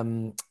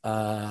the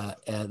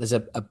there's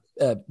a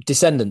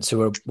Descendants,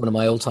 who are one of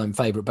my all time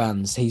favorite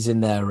bands.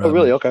 Oh,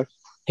 really? Okay.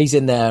 He's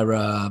in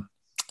their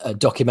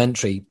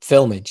documentary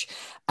filmage,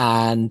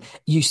 and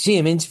you see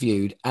him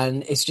interviewed,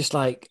 and it's just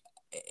like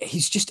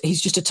he's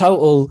just a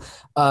total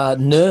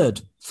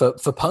nerd for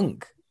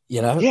punk,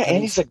 you know. Yeah, And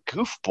and it's he's a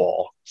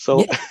goofball.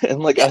 So, yeah, and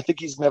like yeah, I think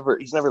he's never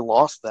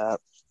lost that.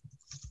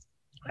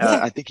 yeah,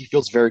 I think he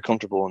feels very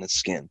comfortable in his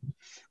skin,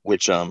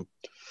 which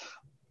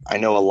I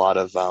know a lot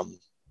of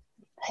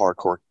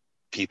hardcore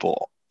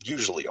people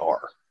usually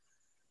are,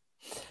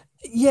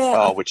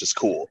 yeah. which is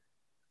cool.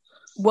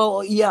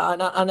 Well, yeah,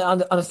 and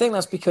I think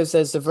that's because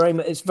there's a very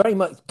it's very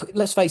much,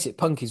 let's face it,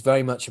 punk is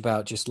very much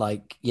about just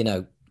like,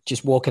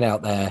 just walking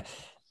out there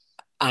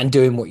and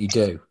doing what you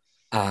do.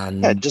 Yeah,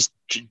 And just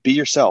be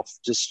yourself.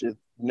 Just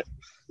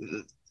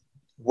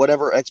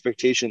whatever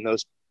expectation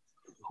those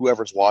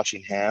whoever's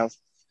watching have.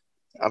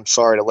 I'm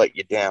sorry to let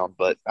you down,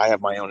 but I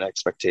have my own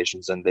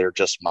expectations, and they're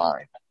just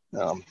mine.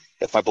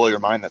 If I blow your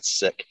mind, that's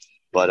sick.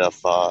 But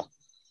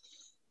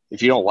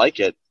if you don't like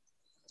it,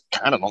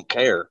 kind of don't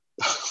care.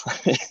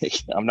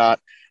 I'm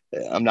not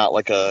I'm not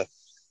like a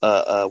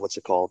what's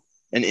it called,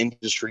 an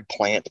industry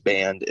plant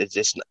band. It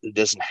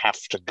doesn't have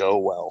to go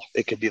well.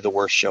 It could be the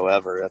worst show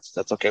ever.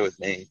 That's okay with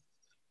me.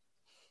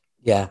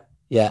 yeah,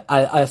 yeah,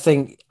 I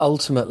think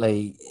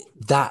ultimately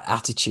that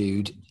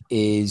attitude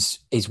is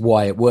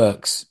why it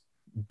works,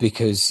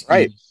 because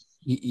Right.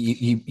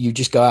 you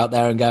just go out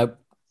there and go,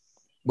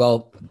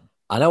 well,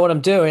 I know what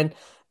I'm doing,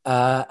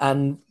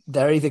 and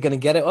they're either going to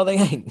get it or they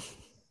ain't.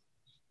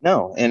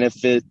 No, and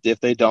if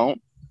they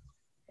don't,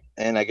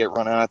 and I get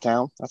run out of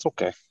town, that's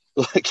okay.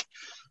 Like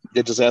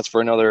it just asks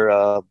for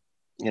another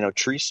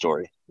tree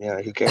story.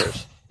 Who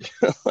cares?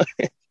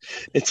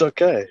 It's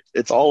okay.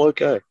 It's all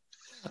okay.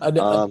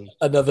 Um,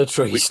 Another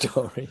tree we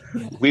story.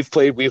 Yeah. we've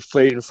played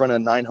in front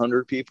of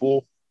 900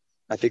 people.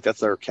 I think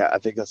that's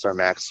our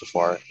max so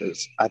far.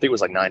 I think it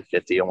was like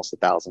 950, almost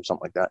 1,000,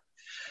 something like that.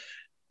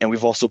 And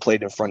we've also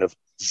played in front of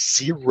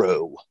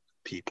 0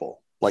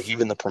 people. Like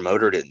even the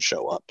promoter didn't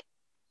show up.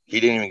 He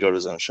didn't even go to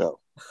his own show.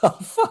 Oh,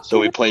 So fucking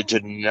we played to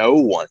no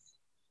one.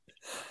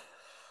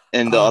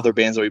 And the other oh,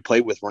 bands that we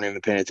played with weren't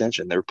even paying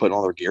attention. They were putting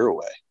all their gear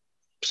away.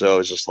 So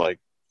it's just like,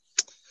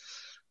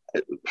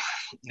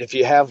 if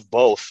you have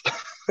both,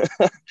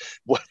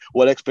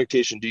 what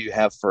expectation do you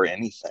have for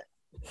anything?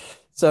 You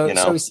so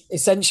know,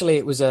 essentially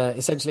it was a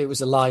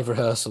live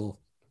rehearsal.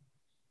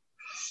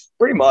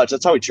 pretty much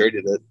that's how we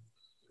treated it.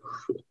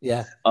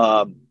 Yeah.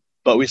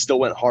 But we still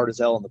went hard as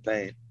hell in the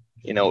paint.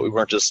 We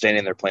weren't just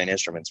standing there playing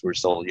instruments. We were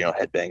still,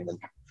 headbanging and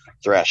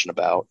thrashing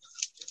about.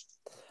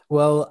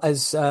 Well,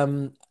 as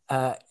I've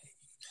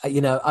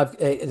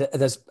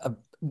there's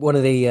one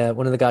of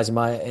the guys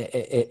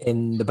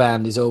in the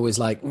band is always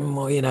like,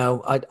 well,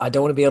 I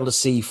don't want to be able to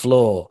see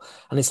floor,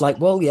 and it's like,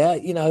 well, yeah,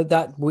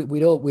 that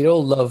we'd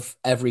all love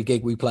every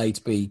gig we play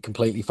to be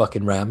completely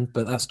fucking rammed,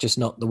 but that's just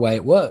not the way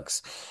it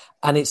works.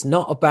 And it's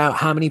not about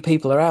how many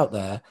people are out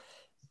there;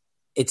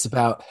 it's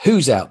about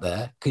who's out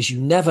there, because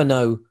you never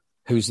know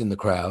who's in the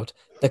crowd.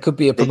 There could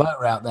be a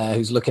promoter out there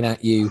who's looking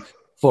at you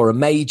for a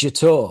major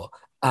tour,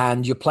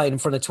 and you're playing in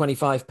front of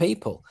 25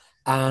 people.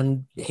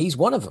 And he's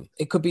one of them.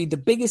 It could be the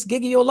biggest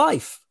gig of your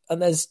life,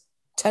 and there's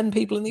 10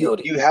 people in the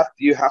audience.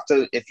 You have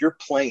to, if you're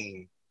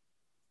playing,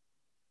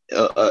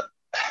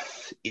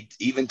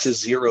 even to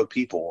 0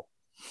 people,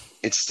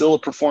 it's still a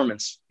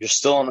performance. You're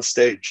still on the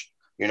stage.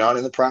 You're not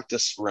in the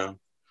practice room.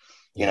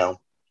 You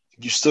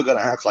still got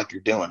to act like you're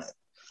doing it.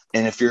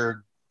 And if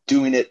you're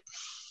doing it,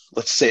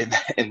 let's say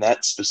in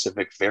that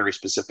specific, very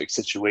specific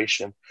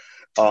situation,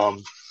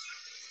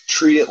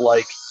 treat it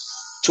like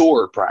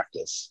tour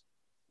practice,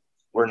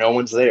 where no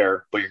one's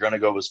there, but you're going to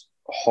go as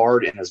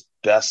hard and as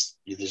best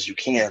as you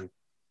can,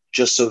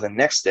 just so the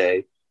next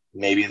day,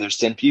 maybe there's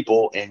 10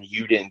 people and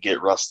you didn't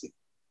get rusty.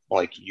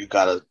 Like, you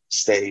got to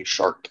stay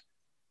sharp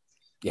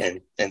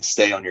and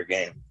stay on your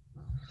game.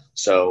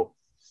 So,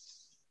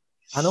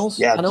 and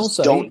also,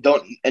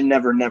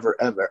 never,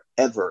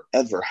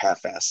 ever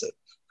half-ass it.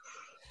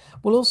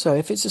 Well, also,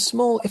 if it's a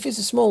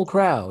small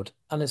crowd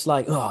and it's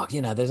like,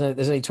 there's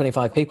only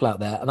 25 people out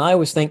there. And I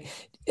always think,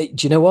 do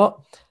you know what?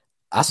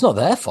 That's not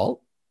their fault.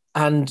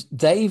 And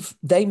they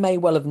may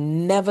well have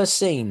never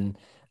seen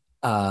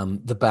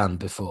the band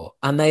before,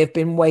 and they have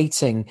been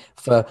waiting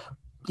for,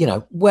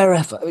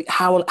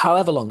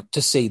 however long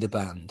to see the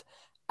band.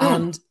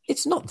 And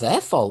it's not their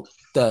fault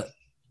that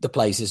the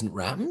place isn't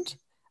rammed.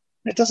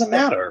 It doesn't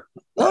matter.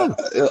 No.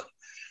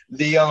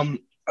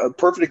 A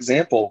perfect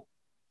example,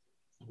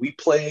 we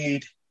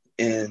played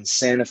in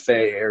Santa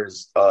Fe,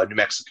 New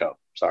Mexico.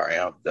 Sorry,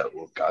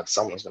 God,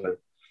 someone's going to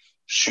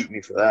shoot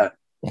me for that.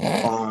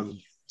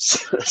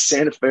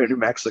 Santa Fe, New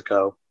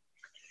Mexico,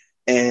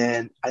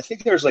 and I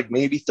think there's like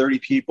maybe 30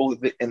 people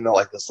in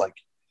this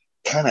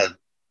kind of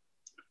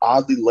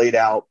oddly laid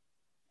out,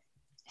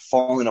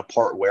 falling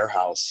apart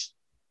warehouse,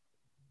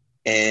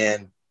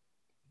 and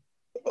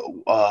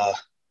that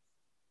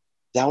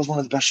was one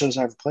of the best shows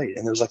I ever played.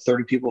 And there was like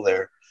 30 people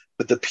there,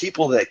 but the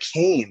people that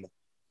came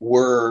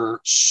were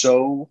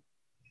so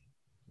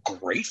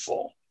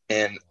grateful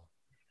and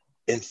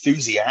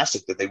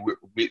enthusiastic that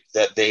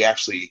they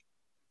actually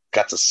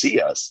got to see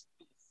us,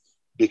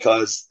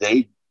 because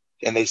they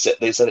said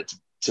it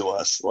to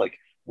us, like,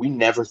 we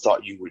never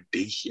thought you would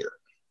be here.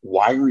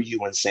 Why are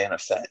you in Santa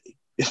Fe?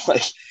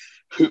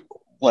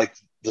 Like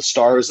the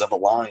stars have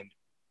aligned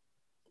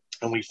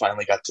and we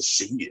finally got to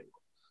see you.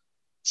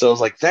 So I was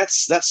like,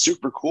 that's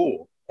super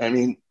cool. I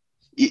mean,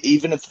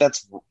 even if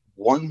that's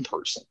one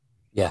person,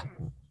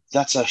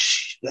 that's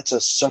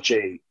such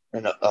a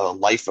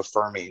life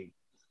affirming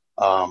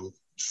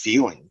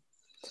feeling.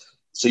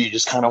 So you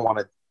just kind of want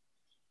to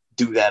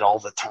do that all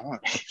the time.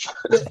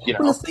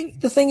 Well,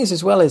 the thing is,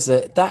 as well, is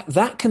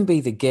that can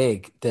be the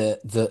gig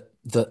that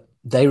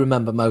they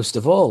remember most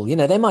of all.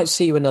 They might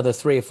see you another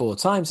 3 or 4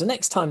 times. The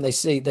next time they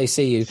see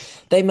you,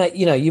 they may,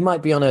 you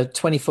might be on a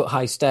 20-foot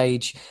high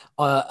stage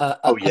at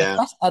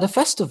a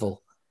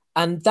festival,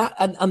 and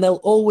they'll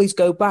always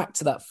go back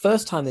to that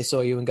first time they saw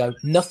you and go,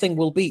 nothing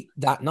will beat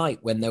that night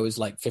when there was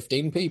like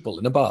 15 people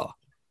in a bar.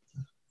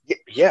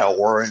 Yeah,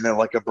 or in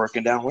like a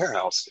broken down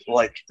warehouse.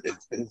 Like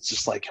it's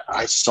just like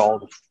I saw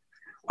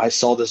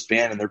this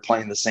band and they're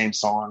playing the same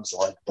songs,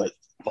 but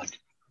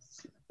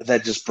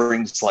that just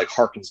brings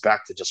harkens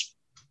back to just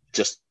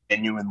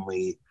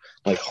genuinely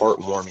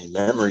heartwarming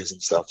memories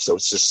and stuff. So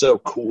it's just so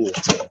cool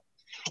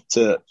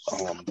to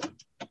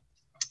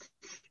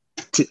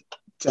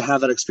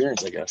have that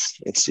experience. I guess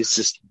it's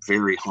just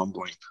very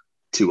humbling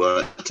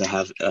to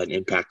have an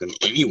impact on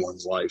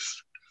anyone's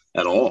life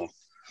at all.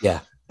 Yeah.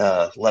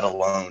 Let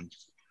alone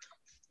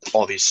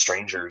all these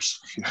strangers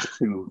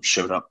who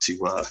showed up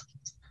to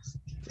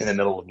in the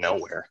middle of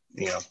nowhere.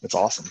 It's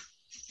awesome.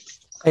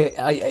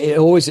 It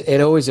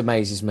always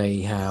amazes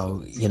me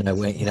how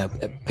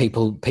when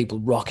people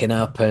rocking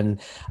up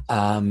and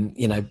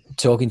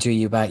talking to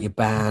you about your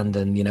band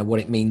and what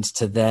it means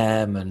to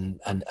them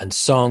and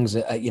songs,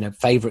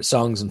 favorite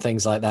songs and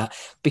things like that,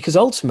 because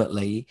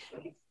ultimately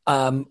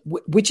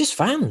we're just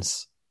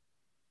fans.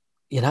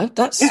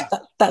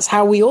 That's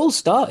how we all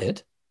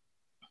started.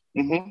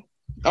 Mm-hmm.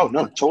 Oh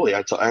no, totally.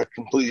 I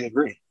completely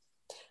agree.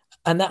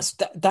 And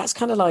that's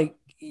kind of like,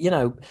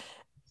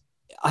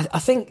 I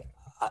think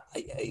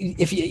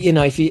if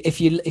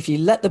you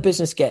let the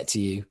business get to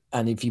you,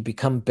 and if you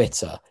become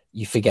bitter,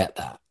 you forget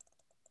that.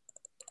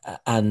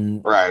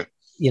 And right,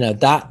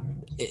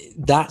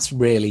 that's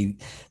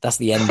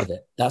the end of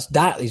it.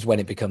 That is when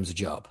it becomes a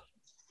job.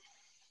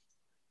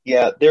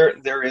 Yeah,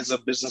 there is a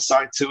business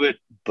side to it,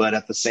 but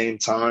at the same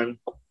time,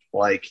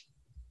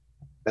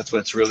 that's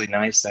what's really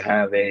nice to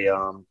have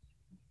a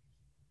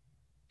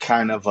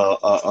kind of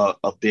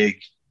a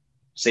big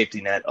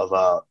safety net of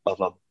a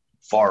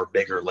far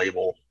bigger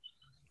label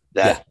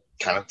that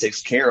kind of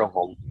takes care of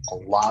a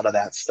lot of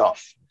that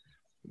stuff.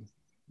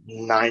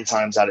 9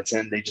 times out of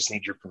 10, they just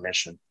need your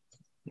permission,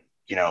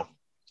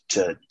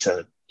 to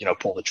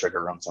pull the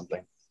trigger on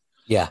something.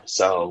 Yeah.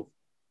 So,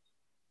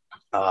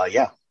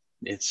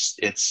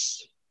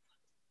 it's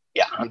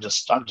I'm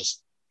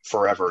just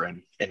forever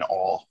in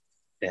awe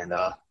and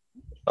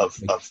of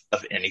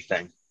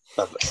anything.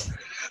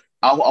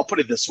 I'll put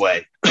it this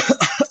way.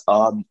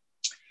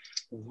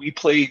 We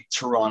played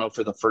Toronto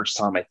for the first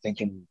time, I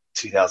think, in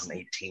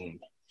 2018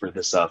 for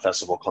this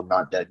festival called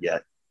Not Dead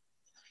Yet.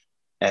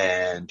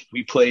 And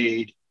we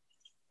played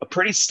a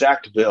pretty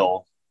stacked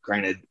bill.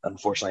 Granted,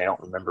 unfortunately, I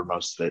don't remember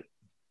most of it.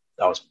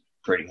 I was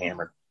pretty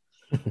hammered.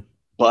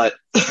 But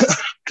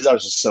because I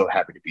was just so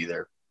happy to be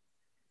there.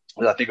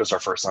 I think it was our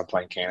first time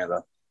playing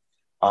Canada.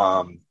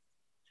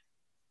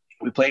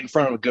 We played in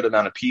front of a good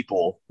amount of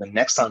people. The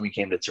next time we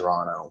came to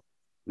Toronto,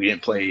 we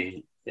didn't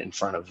play in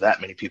front of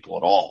that many people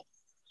at all.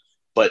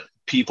 But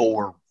people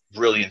were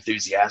really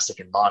enthusiastic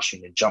and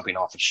moshing and jumping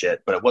off of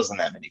shit. But it wasn't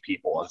that many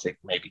people. I think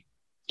maybe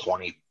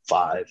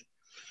 25.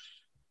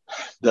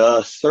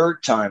 The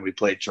third time we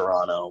played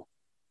Toronto,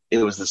 it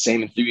was the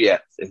same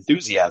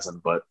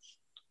enthusiasm, but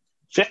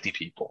 50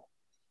 people.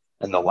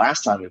 And the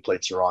last time we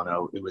played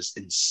Toronto, it was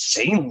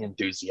insanely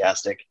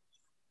enthusiastic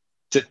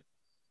to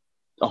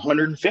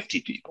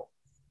 150 people.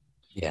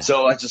 Yeah.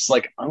 So I just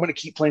I'm going to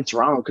keep playing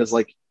Toronto because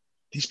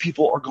these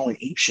people are going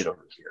apeshit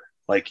over here.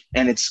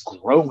 And it's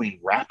growing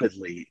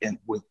rapidly and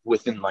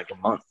within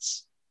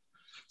months.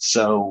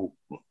 So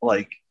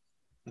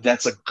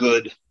that's a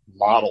good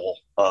model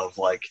of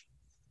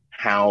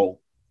how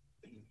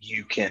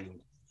you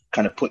can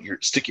kind of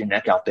stick your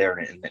neck out there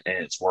and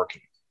it's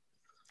working.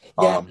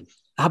 Yeah,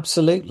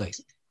 absolutely.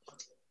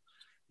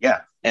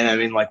 Yeah. And I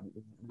mean,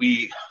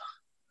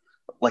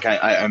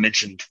 I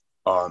mentioned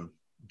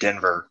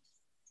Denver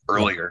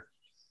earlier.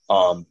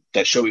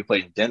 That show we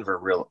played in Denver,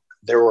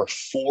 there were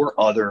 4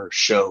 other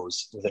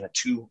shows within a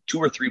 2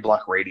 or 3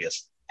 block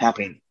radius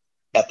happening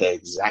at the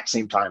exact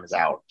same time as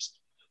ours.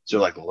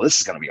 So well, this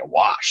is going to be a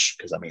wash.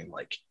 Cause I mean,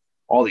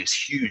 all these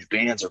huge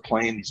bands are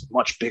playing these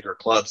much bigger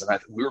clubs. And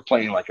we were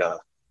playing like a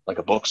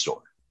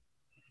bookstore.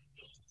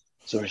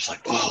 So we're just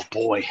oh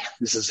boy,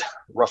 this is a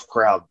rough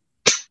crowd.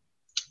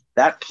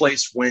 That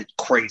place went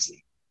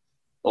crazy.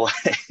 And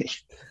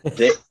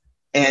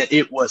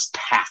it was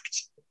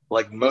packed.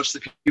 Most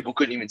of the people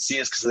couldn't even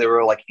see us because they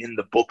were in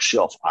the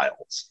bookshelf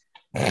aisles.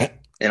 And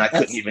I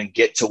couldn't even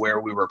get to where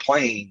we were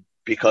playing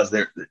because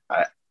it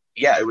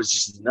was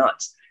just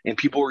nuts. And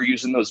people were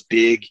using those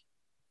big,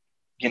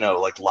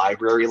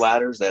 library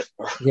ladders that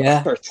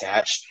are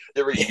attached.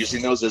 They were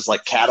using those as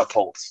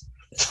catapults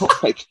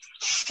to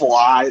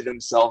fly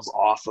themselves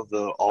off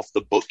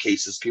the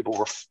bookcases. People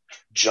were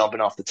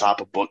jumping off the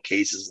top of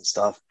bookcases and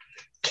stuff.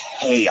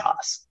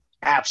 Chaos,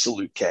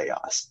 absolute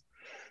chaos.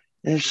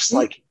 And it's just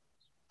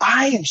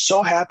I am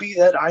so happy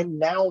that I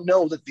now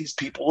know that these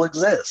people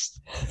exist.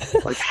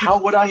 How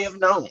would I have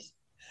known?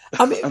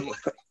 I mean,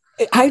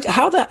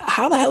 how the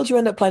hell do you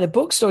end up playing a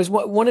bookstore? Is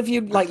one of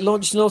you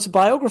launched an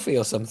autobiography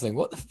or something?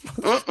 What?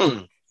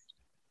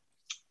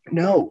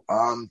 No.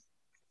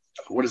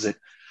 What is it?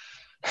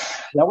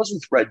 That was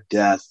with Red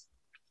Death,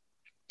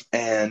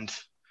 and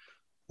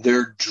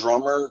their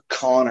drummer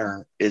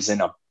Connor is in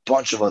a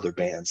bunch of other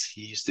bands.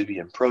 He used to be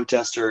in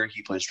Protester.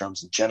 He plays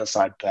drums in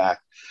Genocide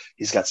Pact.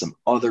 He's got some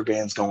other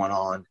bands going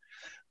on.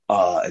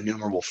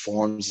 Innumerable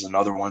Forms is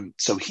another one.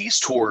 So he's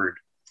toured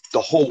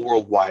the whole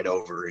world wide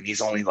over, and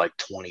he's only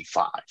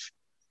 25.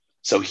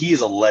 So he is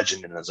a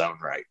legend in his own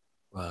right.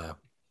 Wow.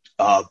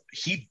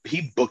 He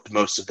booked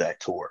most of that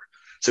tour.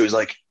 So he's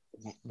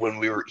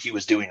when he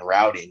was doing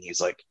routing,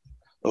 he's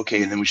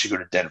okay, and then we should go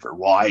to Denver.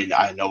 Well,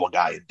 I know a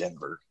guy in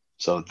Denver.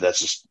 So that's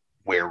just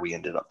where we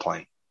ended up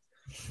playing.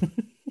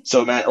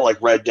 So, man,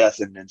 Red Death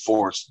and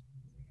Enforced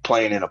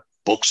playing in a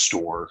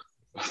bookstore,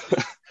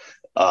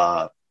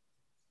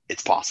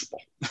 it's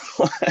possible.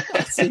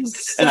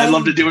 And I'd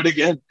love to do it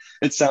again.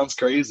 It sounds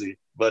crazy,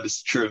 but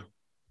it's true.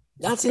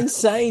 That's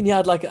insane. Yeah,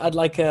 I'd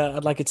like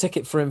a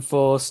ticket for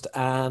Enforced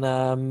and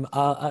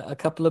a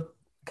couple of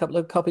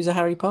copies of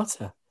Harry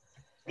Potter.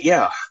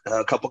 Yeah,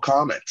 a couple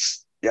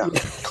comics. Yeah,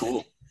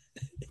 cool.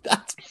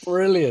 That's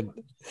brilliant.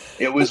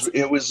 It was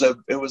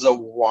a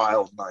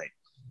wild night.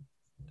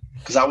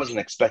 Because I wasn't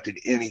expecting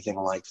anything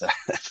like that.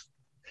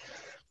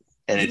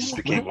 And it just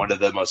became one of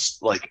the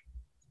most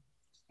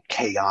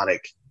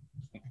chaotic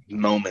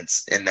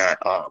moments in that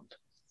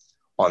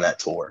on that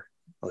tour.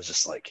 I was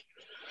just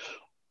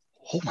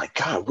oh my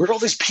God, where'd all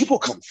these people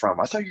come from?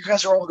 I thought you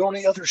guys are all going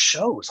to the other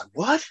shows.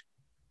 What?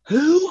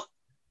 Who?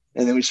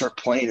 And then we start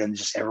playing and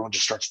everyone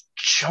just starts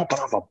jumping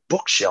off of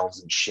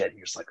bookshelves and shit. And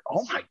you're just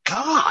oh my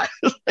God.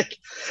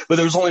 But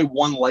there was only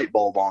one light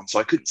bulb on, so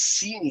I couldn't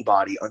see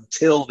anybody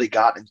until they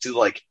got into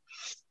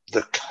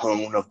the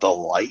cone of the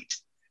light,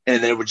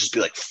 and then it would just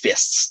be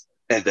fists,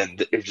 and then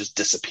it would just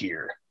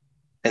disappear,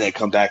 and then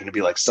come back and it'd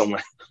be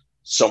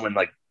someone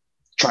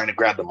trying to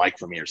grab the mic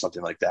from me or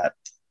something like that.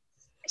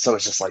 So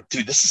it's just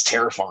dude, this is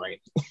terrifying.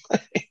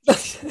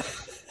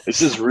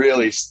 This is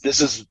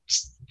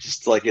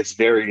just like it's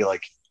very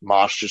like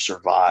Mosh to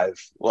Survive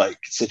like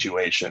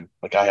situation.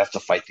 Like I have to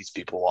fight these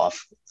people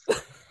off,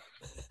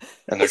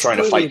 and they're trying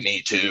to fight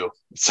me too.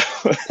 So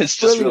it's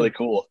just really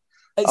cool.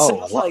 It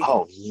sounds like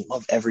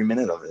love every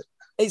minute of it.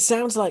 It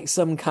sounds like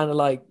some kind of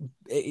like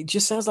it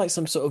just sounds like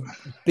some sort of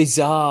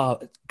bizarre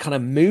kind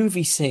of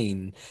movie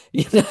scene,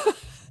 you know?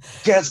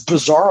 Yeah, it's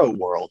Bizarro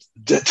World.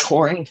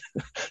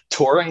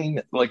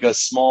 Touring like a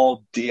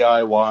small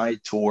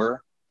DIY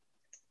tour.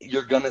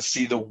 You're gonna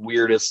see the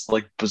weirdest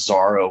like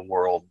Bizarro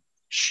World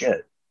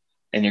shit,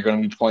 and you're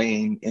gonna be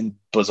playing in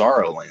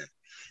Bizarro Land.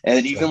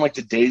 And even like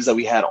the days that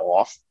we had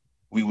off,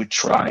 we would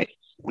try.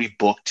 We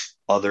booked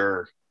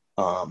other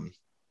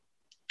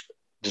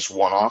just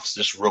one-offs,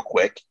 just real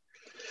quick.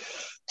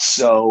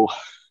 So,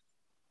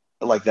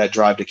 like that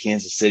drive to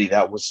Kansas City,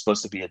 that was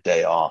supposed to be a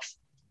day off,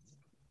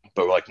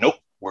 but we're like, nope,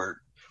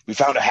 we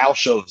found a house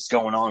show that's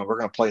going on. We're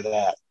gonna play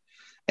that,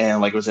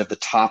 and like it was at the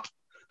top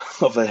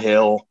of a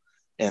hill,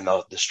 and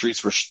the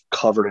streets were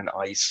covered in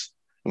ice,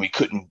 and we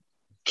couldn't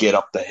get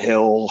up the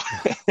hill,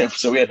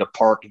 so we had to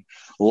park and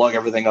lug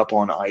everything up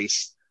on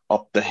ice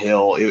up the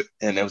hill,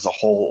 and it was a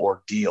whole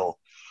ordeal.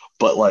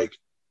 But like,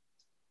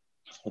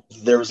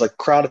 there was like a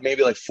crowd of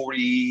maybe like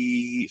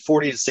 40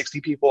 to 60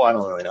 people. I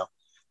don't really know.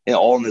 And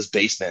all in this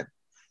basement.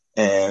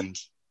 And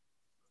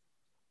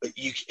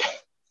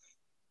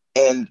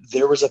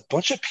there was a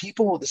bunch of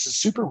people. This is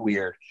super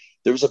weird.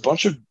 There was a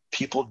bunch of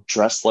people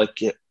dressed like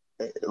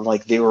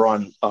they were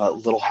on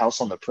Little House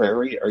on the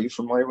Prairie. Are you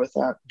familiar with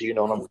that? Do you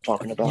know what I'm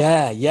talking about?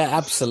 Yeah,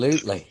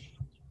 absolutely.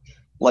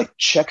 Like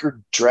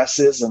checkered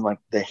dresses and like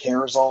the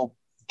hair's all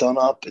done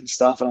up and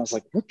stuff. And I was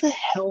like, what the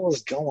hell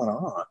is going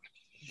on?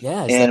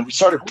 Yeah. And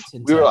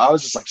I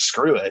was just like,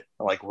 screw it.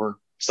 Like, we're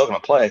still going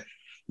to play.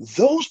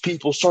 Those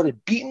people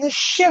started beating the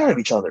shit out of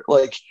each other.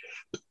 Like,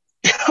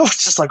 I was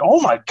just like,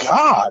 oh my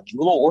God,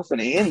 Little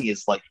Orphan Annie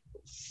is like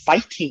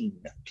fighting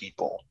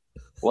people.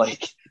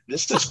 Like,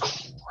 this is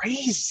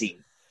crazy.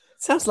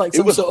 Sounds like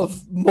some sort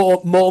of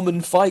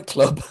Mormon fight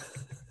club.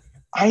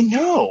 I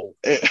know.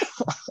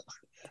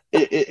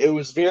 It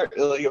was very,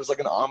 it was like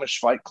an Amish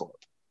fight club.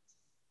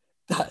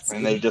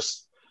 They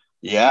just,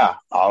 I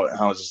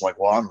was just like,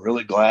 well, I'm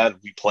really glad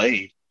we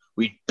played.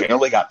 We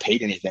barely got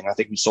paid anything. I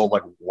think we sold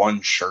like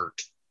one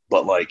shirt,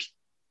 but like,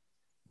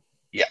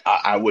 yeah,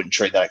 I wouldn't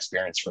trade that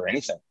experience for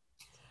anything.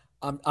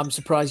 I'm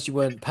surprised you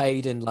weren't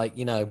paid in like,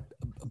 you know,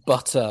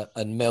 butter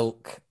and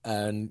milk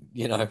and,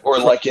 you know, or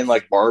like in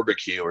like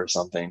barbecue or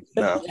something.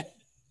 No,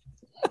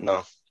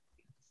 no.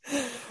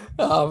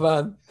 Oh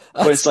man.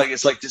 But it's like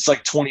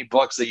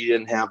 $20 that you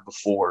didn't have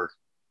before.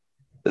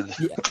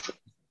 Yeah.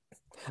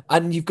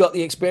 And you've got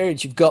the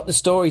experience, you've got the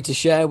story to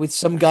share with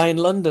some guy in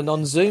London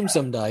on Zoom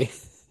someday.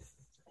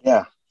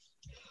 Yeah.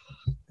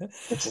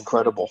 It's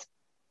incredible.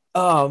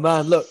 Oh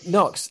man, look,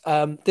 Knox,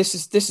 this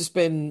has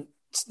been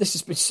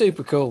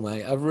super cool,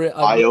 mate.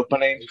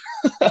 Eye-opening.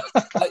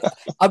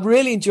 I've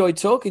really enjoyed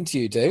talking to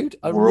you, dude.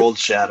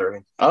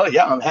 World-shattering. Oh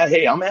yeah, I'm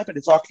happy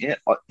to talk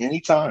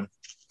anytime.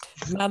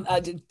 Man,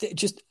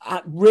 just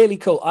really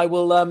cool. I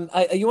will.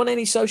 Are you on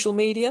any social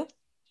media?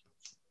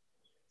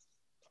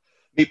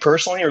 Me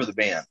personally, or the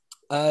band?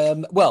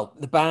 Well,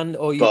 the band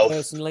or you Both.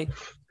 Personally?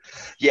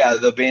 Yeah,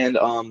 the band.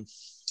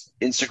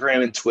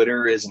 Instagram and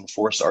Twitter is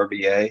Enforced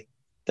RVA.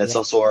 That's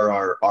also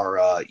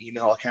our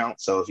email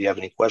account. So if you have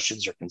any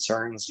questions or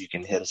concerns, you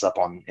can hit us up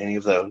on any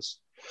of those.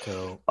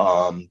 Cool.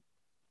 And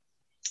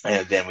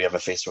then we have a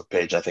Facebook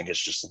page. I think it's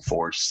just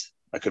Enforced.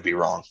 I could be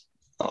wrong.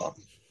 I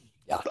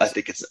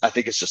think it's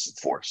just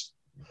Enforced.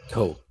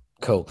 Cool.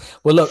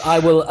 Well, look, I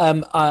will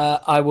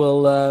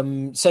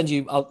send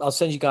you. I'll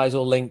send you guys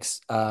all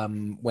links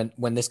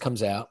when this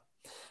comes out.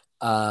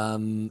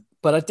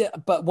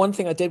 But one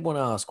thing I did want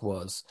to ask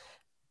was,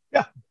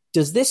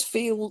 does this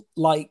feel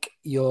like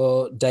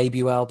your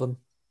debut album?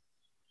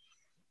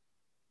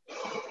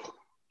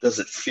 Does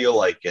it feel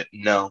like it?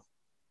 No.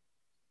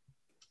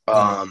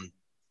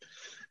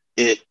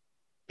 It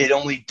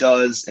only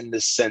does in the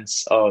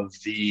sense of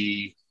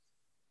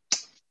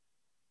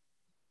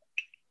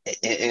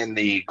in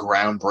the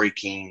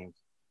groundbreaking,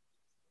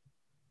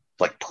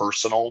 like,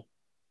 personal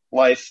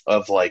life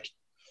of like,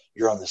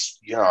 you're on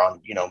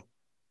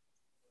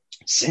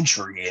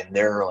Century, and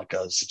they're like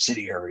a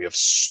subsidiary of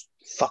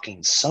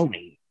fucking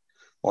Sony.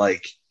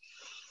 Like,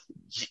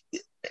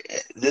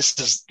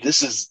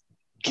 this is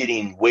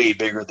getting way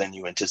bigger than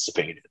you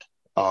anticipated.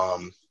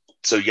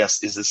 So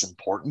yes, is this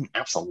important?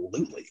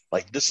 Absolutely.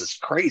 Like, this is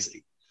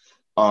crazy.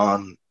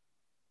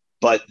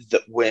 But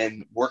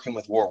when working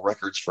with World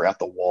Records for At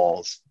the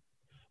Walls,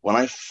 when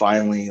I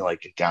finally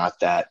like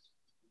got that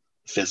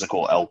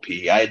physical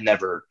LP, I had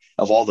never,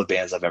 of all the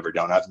bands I've ever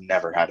done, I've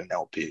never had an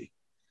LP.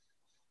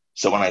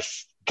 So when I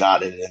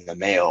got it in the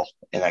mail,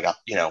 and I got,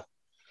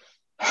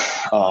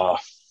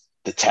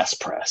 the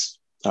test press,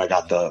 I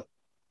got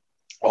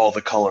all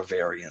the color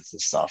variants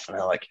and stuff, and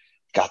I like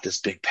got this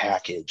big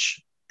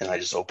package, and I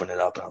just opened it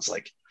up, and I was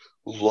like,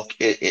 look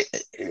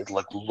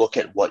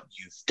at what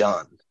you've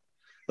done.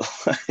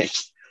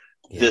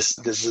 This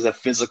is a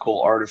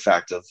physical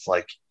artifact of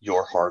like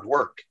your hard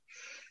work.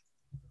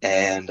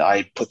 and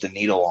I put the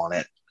needle on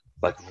it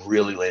like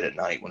really late at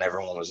night when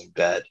everyone was in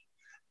bed,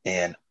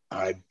 and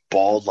I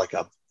bawled like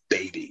a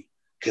baby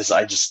because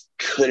I just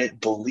couldn't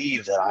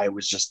believe that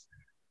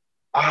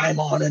I'm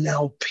on an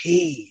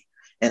LP,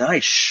 and I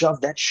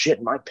shoved that shit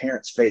in my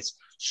parents' face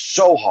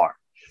so hard.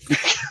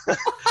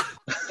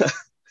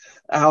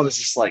 I was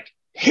just like,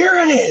 here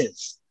it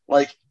is.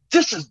 Like,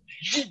 this is,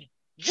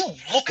 you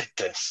look at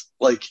this.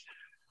 Like,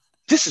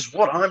 this is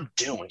what I'm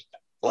doing.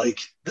 Like,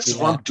 this is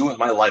what I'm doing with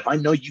my life. I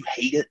know you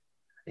hate it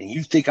and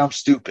you think I'm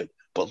stupid,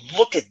 but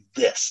look at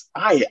this.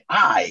 I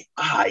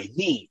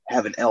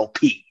have an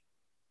LP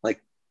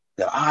like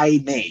that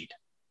I made.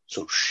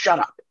 So shut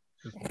up.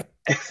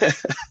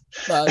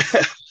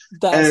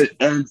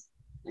 And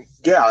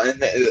yeah,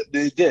 and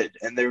they did,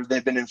 and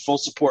they've been in full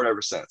support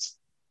ever since.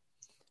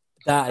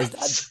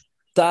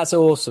 That's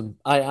awesome.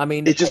 I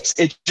mean, it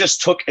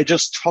just took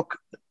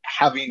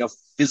having a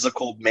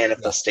physical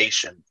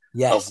manifestation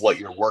of what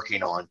you're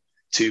working on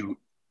to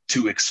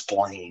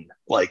explain.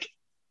 Like,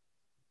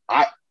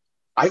 I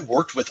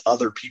worked with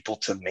other people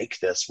to make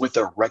this with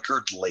a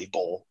record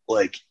label.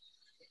 Like,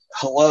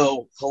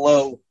 hello,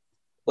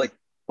 like,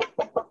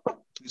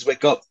 please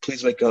wake up.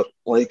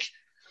 Like,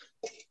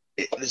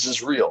 this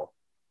is real.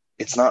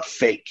 It's not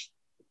fake.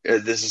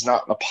 This is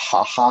not a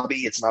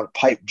hobby. It's not a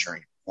pipe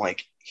dream.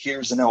 Like,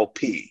 here's an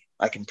LP.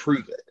 I can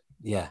prove it.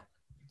 Yeah.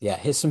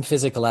 Here's some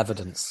physical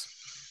evidence.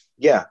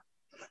 Yeah.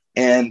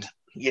 And,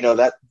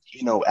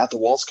 At the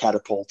Walls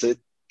catapulted,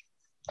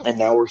 and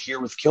now we're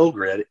here with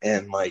Killgrid,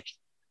 and like,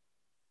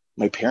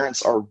 my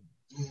parents are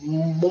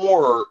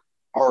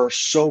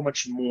so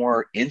much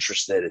more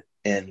interested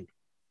in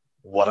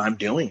what I'm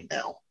doing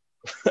now.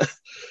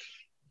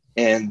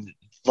 And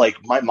like,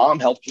 my mom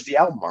helped with the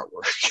album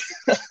artwork,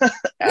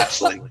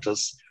 actually,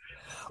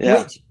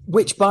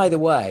 which by the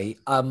way,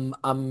 I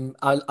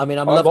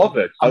love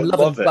it.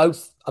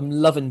 I'm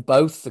loving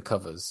both the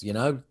covers,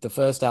 the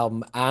first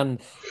album, and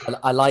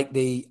I like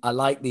the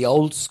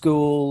old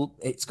school.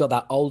 It's got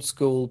that old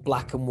school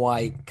black and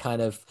white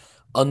kind of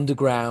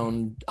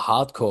underground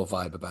hardcore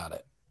vibe about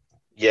it.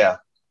 Yeah.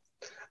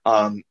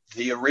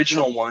 The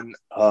original one,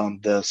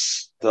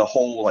 the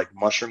whole like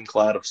mushroom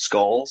cloud of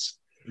skulls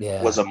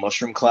was a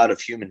mushroom cloud of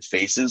human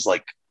faces,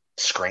 like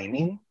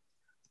screaming.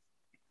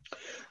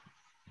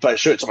 But I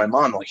showed it to my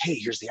mom, like, hey,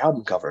 here's the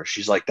album cover.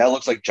 She's like, that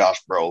looks like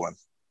Josh Brolin.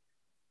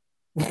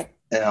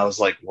 And I was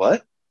like,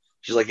 what?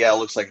 She's like, yeah, it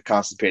looks like a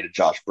constipated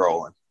Josh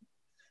Brolin.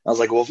 I was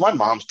like, well, if my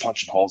mom's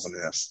punching holes in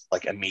this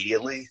like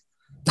immediately,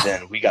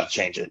 then we got to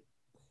change it.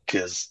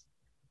 Because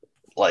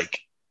like,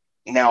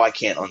 now I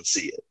can't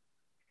unsee it.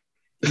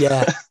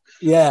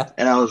 Yeah.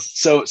 And I was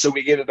so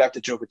we gave it back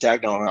to Joe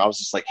Patagno, and I was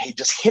just like, hey,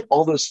 just hit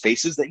all those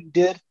faces that you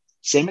did,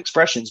 same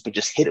expressions, but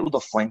just hit it with a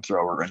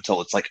flamethrower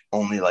until it's like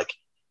only like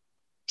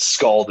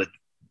scalded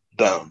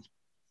bone.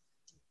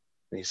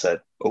 And he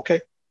said,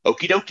 okay,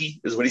 okie dokie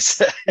is what he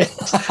said.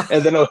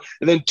 and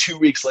then 2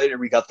 weeks later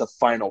we got the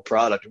final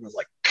product, and we was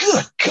like,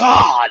 good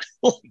God,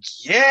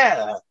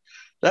 yeah,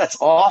 that's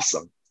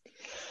awesome.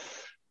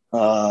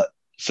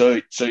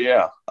 So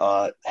yeah,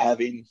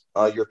 having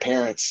your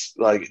parents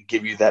like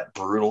give you that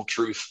brutal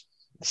truth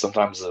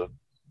sometimes a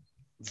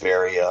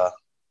very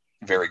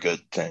very good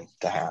thing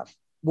to have.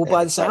 Well,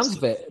 by the sounds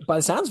of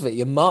it,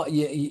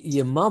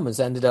 your mom has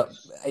ended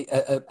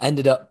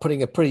up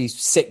putting a pretty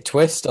sick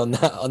twist on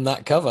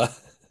that cover.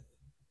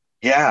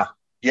 Yeah,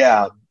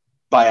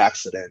 by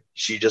accident.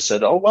 She just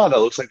said, "Oh wow, that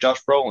looks like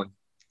Josh Brolin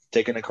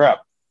taking a crap,"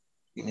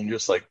 and you're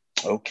just like,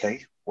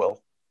 "Okay,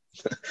 well."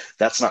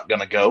 That's not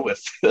going to go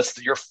if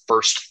that's your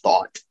first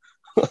thought.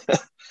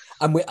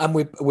 and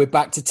we're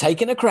back to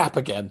taking a crap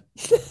again.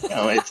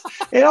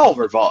 It all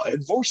revolves.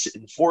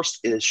 Enforced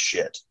is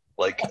shit.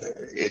 Like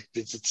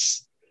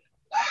it's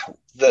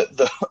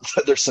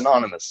they're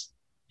synonymous.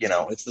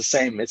 It's the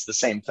same. It's the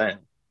same thing.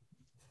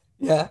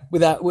 Yeah,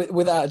 without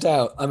a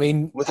doubt. I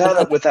mean,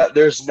 without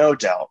there's no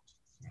doubt.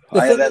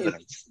 I have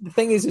evidence. The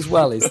thing is, as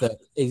well, is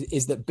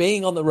that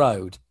being on the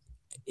road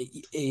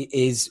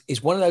is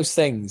one of those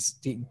things,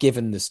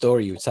 given the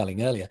story you were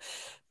telling earlier,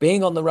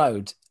 being on the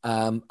road.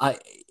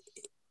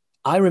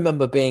 I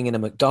remember being in a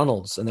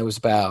McDonald's, and there was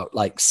about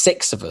like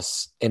 6 of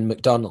us in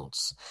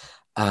McDonald's,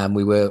 and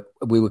we were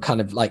kind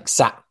of like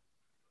sat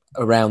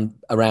around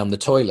the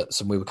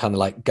toilets, and we were kind of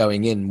like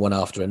going in one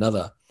after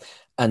another,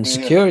 and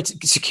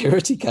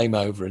security came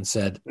over and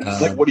said,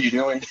 like, what are you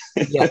doing?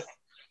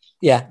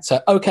 yeah.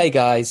 So, okay,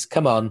 guys,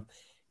 come on.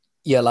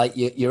 Yeah, like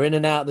you're in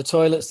and out of the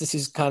toilets. This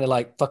is kind of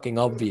like fucking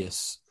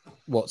obvious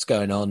what's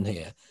going on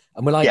here.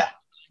 And we're like,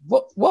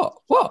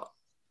 what?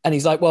 And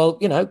he's like, well,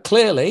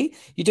 clearly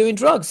you're doing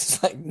drugs.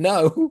 It's like,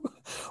 no,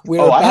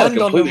 we're banned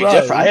on the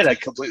road. I had a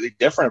completely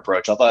different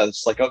approach. I thought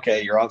it's like,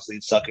 okay, you're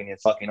obviously sucking and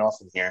fucking off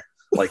in here.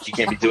 Like, you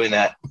can't be doing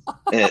that.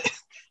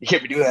 You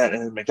can't be doing that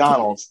in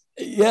McDonald's.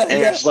 Yeah.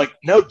 And it's like,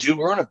 no, dude,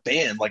 we're in a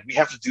band. Like, we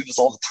have to do this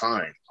all the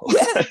time.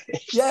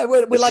 Yeah.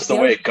 We're like, just the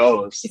way it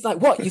goes. It's like,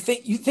 what? You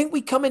think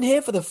we come in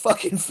here for the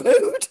fucking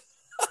food?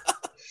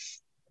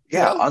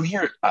 Yeah, I'm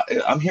here.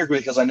 I'm here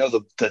because I know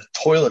the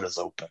toilet is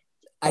open.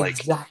 Like,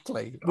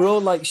 exactly. We're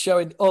all like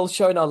showing our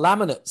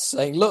laminates,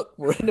 saying, "Look,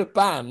 we're in a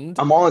band."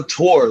 I'm on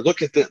tour.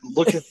 Look at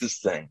this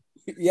thing.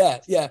 Yeah.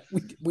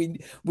 We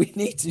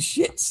need to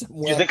shit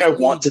somewhere. You think I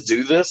want to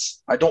do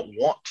this? I don't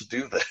want to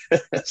do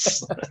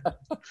this.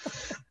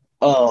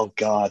 Oh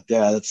God,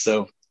 yeah, that's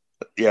so.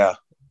 Yeah,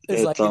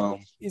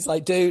 It's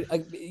like, dude,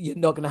 you're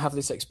not going to have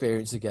this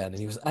experience again. And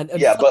he was, and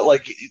yeah, but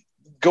like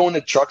going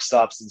to truck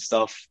stops and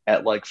stuff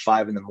at like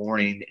 5 a.m.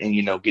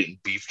 and getting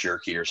beef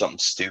jerky or something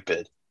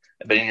stupid.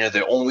 But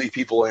the only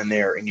people in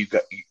there, and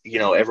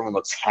everyone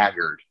looks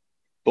haggard,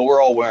 but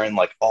we're all wearing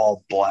like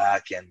all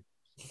black, and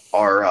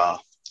our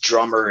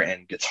drummer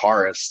and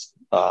guitarist,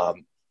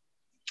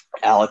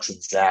 Alex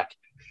and Zach,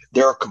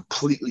 they're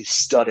completely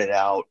studded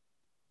out,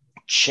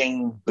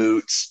 chain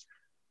boots,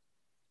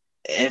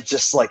 and it's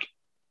just like,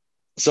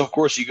 so of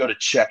course you go to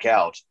check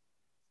out,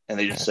 and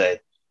they just say,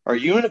 "Are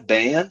you in a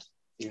band?"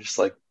 You're just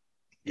like,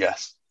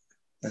 "Yes."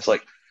 And it's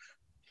like,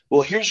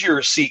 "Well, here's your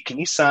receipt. Can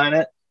you sign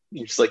it?"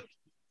 You're just like,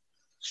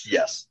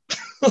 "Yes."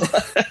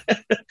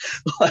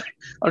 Like,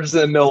 I'm just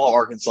in the middle of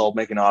Arkansas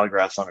making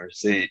autographs on a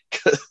receipt.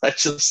 I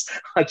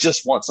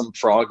just want some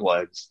frog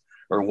legs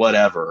or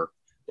whatever.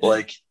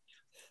 Like,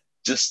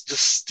 just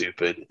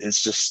stupid.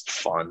 It's just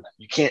fun.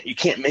 You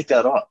can't make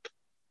that up.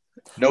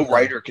 No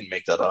writer can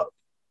make that up.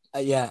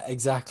 Yeah,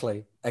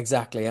 exactly.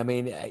 I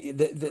mean,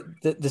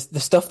 the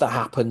stuff that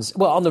happens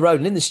on the road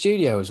and in the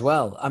studio as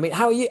well. I mean,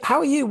 how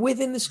are you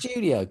within the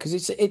studio? Because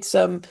it's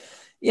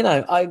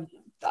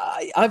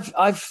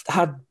I've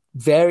had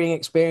varying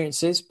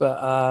experiences, but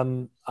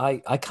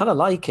I kind of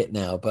like it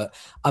now. But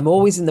I'm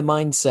always in the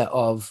mindset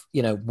of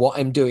what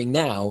I'm doing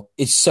now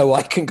is so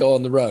I can go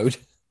on the road.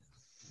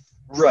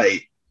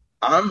 Right.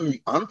 I'm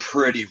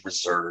pretty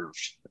reserved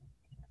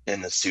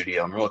in the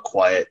studio. I'm real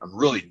quiet. I'm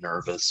really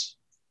nervous.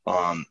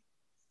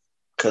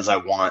 Because I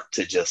want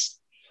to just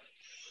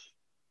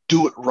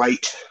do it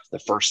right the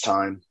first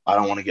time. I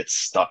don't want to get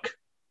stuck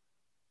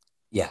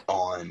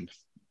on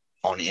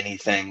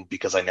anything,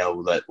 because I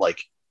know that,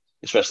 like,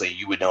 especially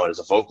you would know it as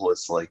a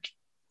vocalist, like,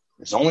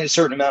 there's only a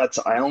certain amount of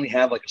time. I only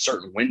have like a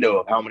certain window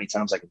of how many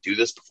times I can do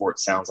this before it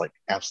sounds like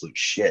absolute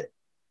shit.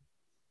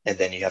 And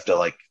then you have to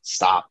like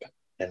stop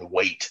and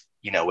wait,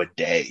 a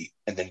day,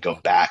 and then go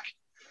back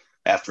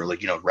after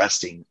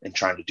resting and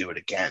trying to do it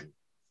again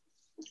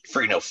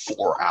for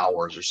 4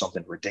 hours or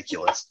something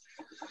ridiculous.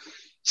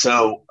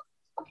 So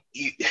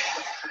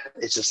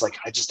it's just like,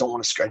 I just don't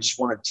want to. I just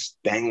want to just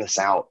bang this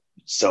out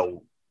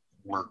so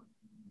we're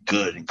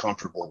good and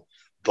comfortable.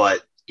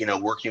 But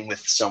working with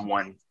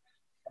someone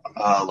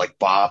like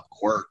Bob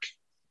Quirk,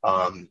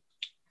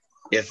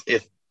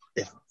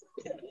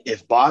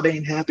 if Bob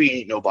ain't happy,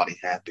 ain't nobody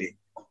happy.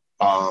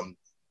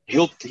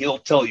 He'll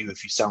tell you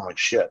if you sound like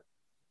shit,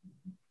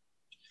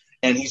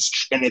 and he's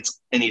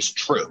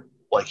true.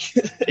 Like,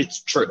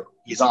 it's true.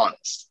 He's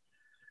honest.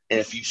 And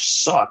if you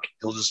suck,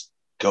 he'll just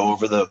go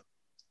over the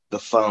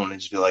phone and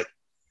just be like,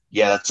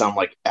 "Yeah, that sounds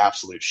like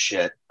absolute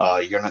shit.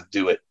 You're going to have to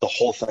do it the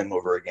whole thing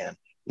over again.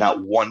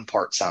 Not one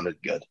part sounded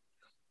good.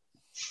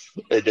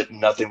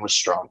 Nothing was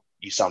strong.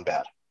 You sound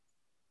bad."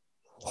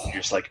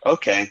 You're just like,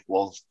 okay,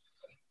 well,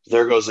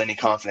 there goes any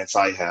confidence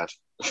I had.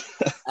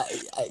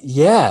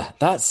 Yeah,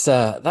 that's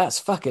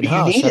fucking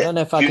harsh. I don't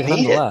know if I can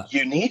handle that.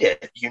 You need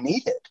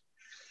it.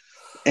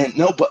 And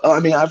no, but I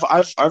mean,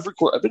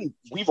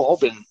 we've all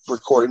been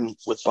recording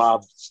with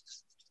Bob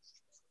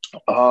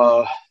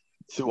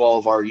through all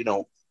of our,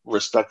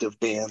 respective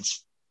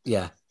bands.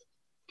 Yeah.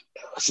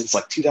 Since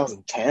like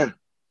 2010,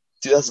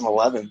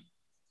 2011.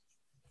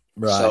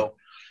 Right. So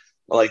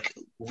like,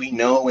 we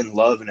know and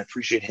love and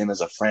appreciate him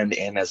as a friend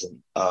and as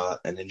an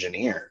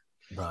engineer.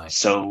 Right.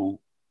 So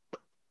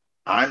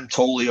I'm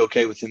totally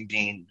okay with him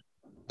being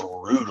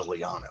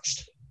brutally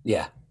honest.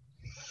 Yeah.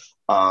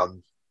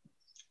 And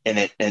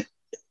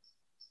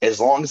as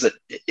long as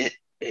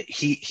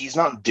he's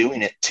not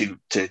doing it to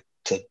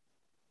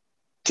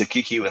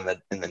kick you in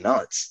the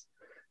nuts.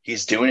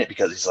 He's doing it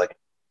because he's like,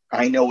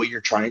 I know what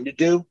you're trying to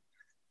do,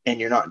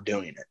 and you're not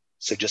doing it.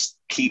 So just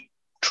keep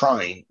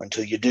trying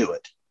until you do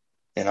it.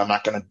 And I'm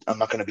not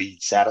gonna be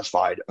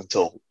satisfied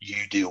until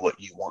you do what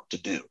you want to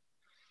do,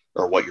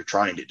 or what you're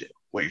trying to do,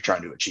 what you're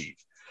trying to achieve.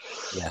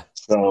 Yeah.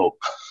 So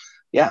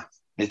yeah,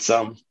 it's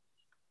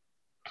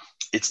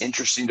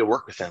interesting to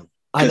work with him.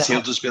 Because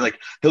he'll just be like,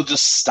 he'll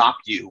just stop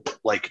you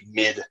like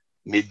mid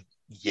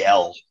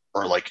yell,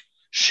 or like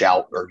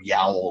shout or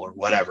yowl or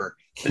whatever.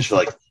 Just be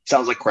like,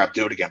 sounds like crap,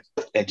 do it again.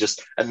 And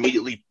just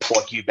immediately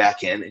plug you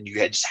back in, and you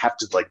just have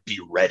to like be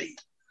ready.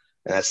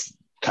 And that's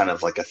kind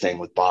of like a thing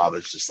with Bob.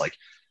 It's just like,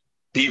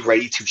 be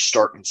ready to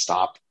start and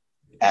stop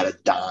at a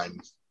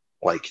dime,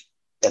 like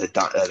at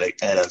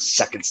a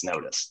second's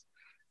notice,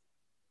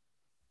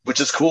 which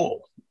is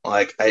cool.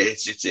 Like,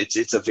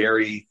 it's a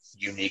very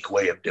unique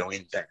way of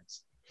doing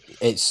things.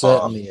 It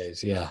certainly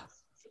is, yeah.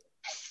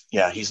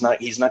 Yeah, he's not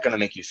going to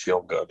make you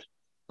feel good.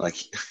 Like,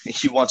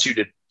 he wants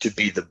you to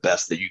be the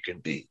best that you can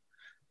be,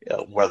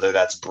 whether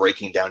that's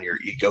breaking down your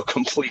ego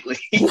completely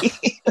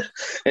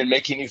and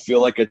making you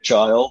feel like a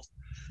child.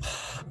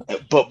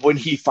 But when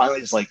he finally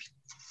is like,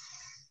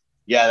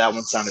 yeah, that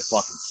one sounded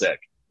fucking sick.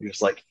 He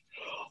was like,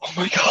 oh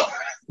my God,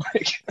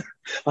 like,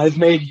 I've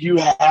made you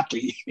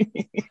happy.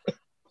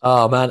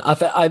 Oh man,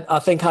 I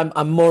think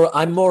I'm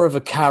more of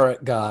a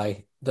carrot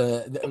guy,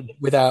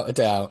 without a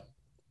doubt.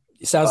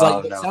 Oh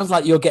It no. sounds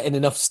like you're getting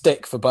enough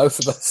stick for both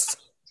of us.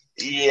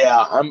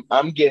 Yeah,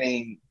 I'm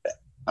getting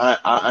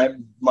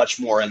I'm much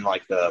more in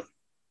like the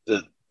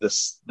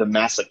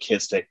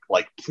masochistic,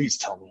 like, please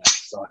tell me I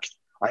suck.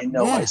 I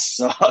know I Yeah.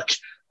 suck.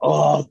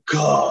 Oh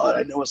God,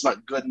 I know it's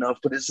not good enough,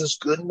 but is this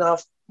good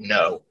enough?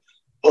 No.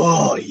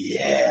 Oh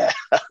yeah.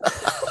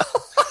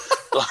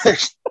 like,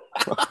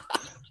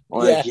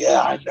 Yeah.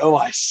 yeah, I know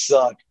I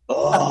suck.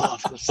 Oh,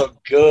 it feels so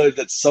good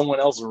that someone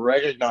else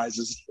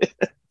recognizes it.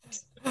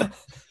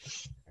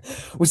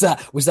 Was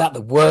that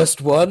the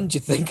worst one? Do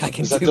you think I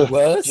can Is that do do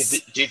worse?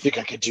 you think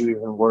I could do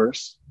even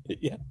worse?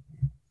 Yeah.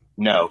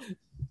 No.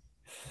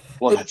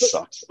 Well, that But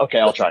sucks. Okay,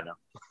 I'll try now.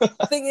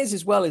 the thing is,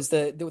 as well, is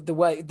the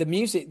way the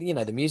music,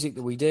 the music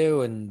that we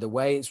do and the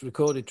way it's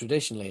recorded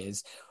traditionally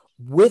is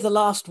we're the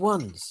last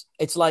ones.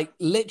 It's like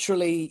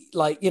literally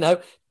like,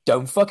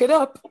 don't fuck it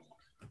up.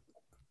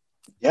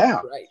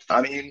 Yeah. Right.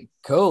 I mean,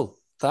 Cool.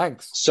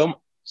 Thanks. so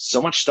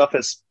much stuff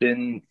has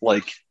been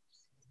like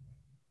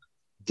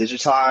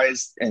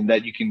digitized, and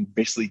that you can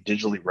basically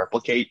digitally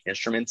replicate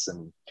instruments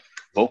and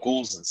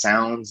vocals and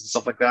sounds and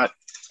stuff like that.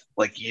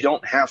 Like, you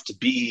don't have to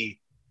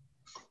be,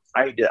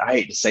 I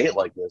hate to say it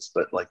like this,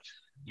 but like,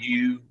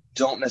 you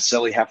don't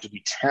necessarily have to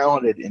be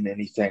talented in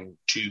anything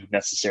to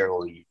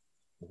necessarily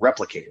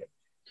replicate it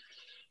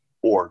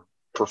or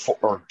perform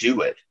or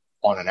do it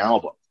on an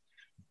album.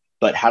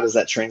 But how does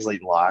that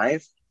translate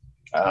live?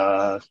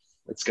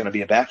 It's going to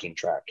be a backing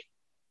track,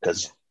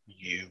 because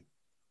you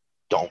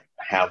don't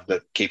have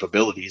the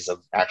capabilities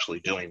of actually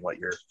doing what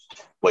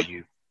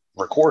you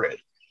recorded,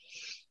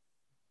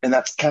 and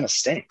that kind of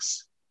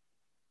stinks.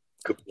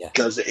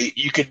 Because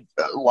you could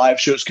live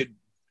shows could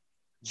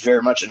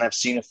very much, and I've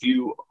seen a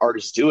few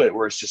artists do it,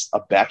 where it's just a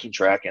backing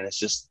track and it's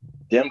just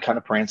them kind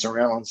of prancing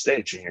around on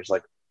stage, and you're just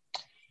like,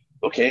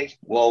 okay,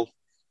 well,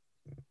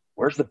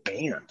 where's the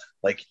band?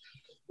 Like,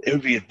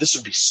 this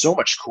would be so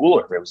much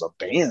cooler if it was a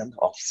band,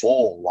 a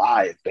full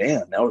live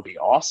band. That would be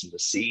awesome to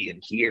see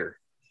and hear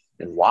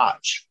and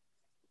watch.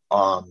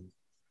 No,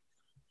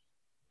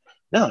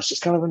 it's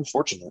just kind of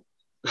unfortunate.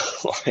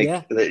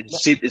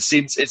 It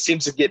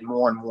seems to get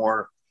more and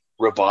more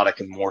robotic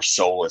and more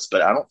soulless,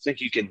 but I don't think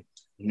you can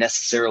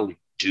necessarily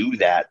do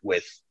that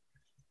with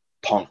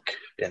punk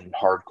and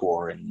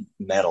hardcore and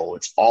metal.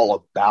 It's all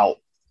about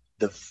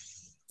the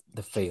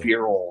feel.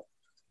 virile,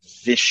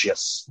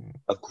 vicious,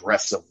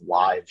 aggressive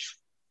live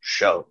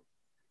show,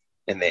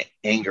 and the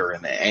anger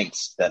and the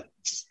angst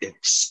that's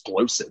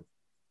explosive.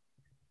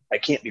 I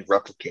can't be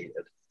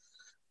replicated.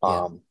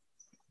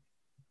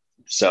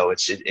 So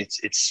it's an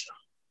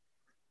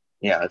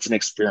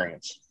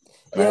experience.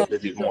 I hope to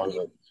do more of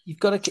it. You've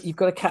got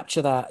to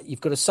capture that. You've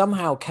got to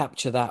somehow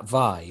capture that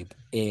vibe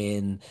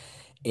in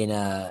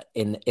a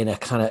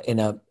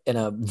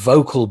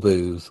vocal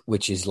booth,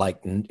 which is like,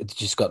 it's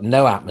just got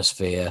no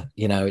atmosphere.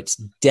 It's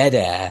dead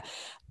air,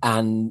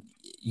 and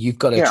you've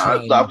got to.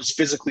 Yeah, I was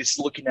physically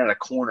looking at a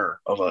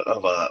corner of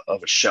a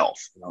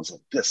shelf, and I was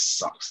like, "This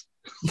sucks."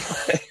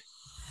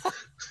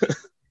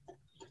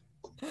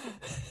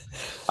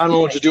 I don't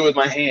know what to do with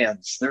my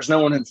hands. There's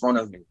no one in front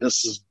of me.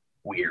 This is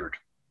weird.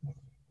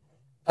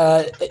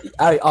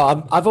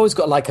 I've always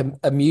got like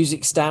a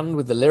music stand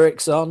with the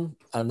lyrics on,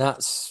 and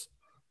that's,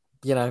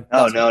 No.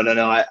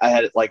 I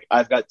had it like,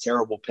 I've got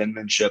terrible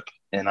penmanship,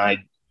 and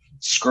I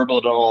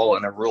scribbled it all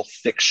in a real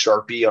thick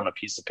Sharpie on a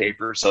piece of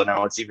paper, so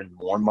now it's even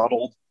more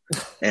muddled.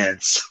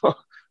 And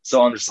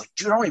so I'm just like,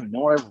 dude, I don't even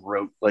know what I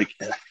wrote. Like,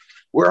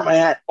 where am I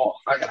at? Oh,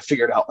 I gotta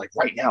figure it out. Like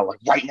right now,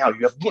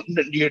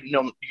 you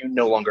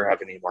no longer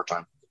have any more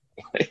time.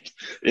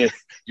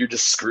 You're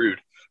just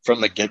screwed from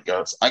the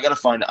get-go. So I gotta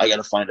find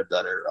a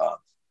better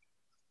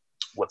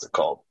what's it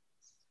called?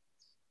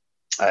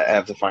 I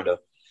have to find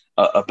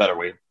a better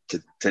way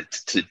to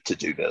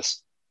do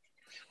this.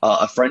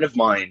 A friend of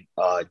mine,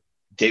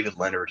 David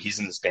Leonard, he's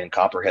in this band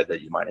Copperhead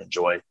that you might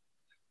enjoy.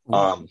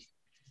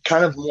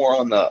 Kind of more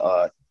on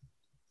the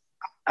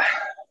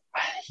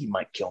he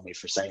might kill me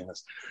for saying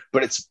this,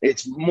 but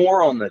it's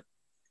more on the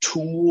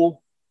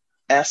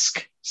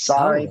Tool-esque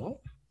side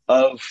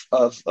of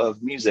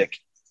music.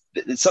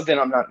 It's something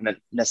I'm not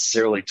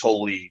necessarily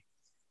totally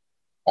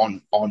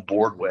on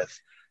board with,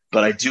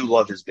 but I do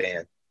love his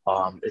band.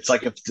 It's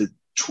like if the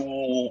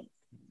Tool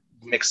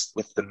mixed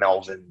with the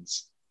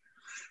Melvins,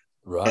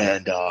 right?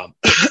 And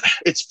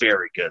it's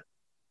very good.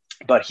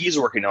 But he's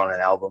working on an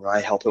album, and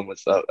I help him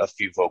with a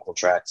few vocal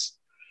tracks,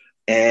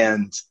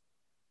 and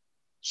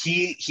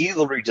he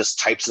literally just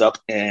types it up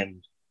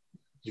in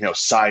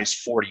size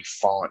 40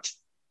 font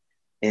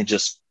and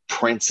just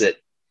prints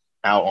it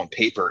out on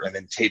paper, and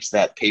then tapes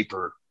that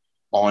paper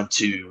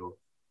onto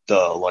the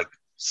like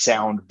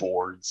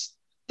soundboards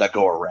that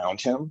go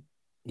around him.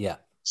 Yeah.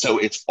 So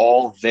it's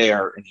all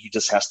there, and he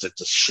just has to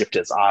just shift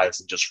his eyes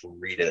and just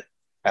read it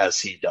as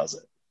he does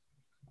it.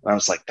 And I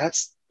was like,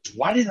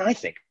 why didn't I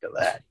think of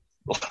that?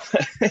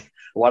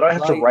 Why do I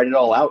have to write it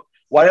all out?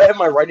 Why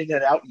am I writing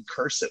it out in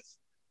cursive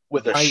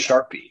with a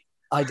Sharpie?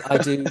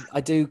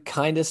 I do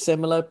kind of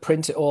similar.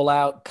 Print it all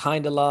out,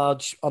 kind of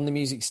large on the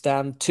music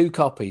stand. 2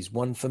 copies,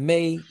 one for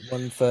me,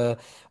 one for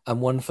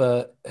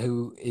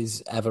who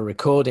is ever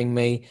recording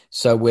me.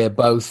 So we're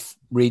both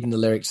reading the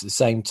lyrics at the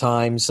same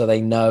time, so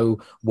they know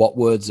what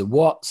words are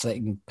what, so they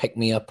can pick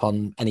me up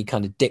on any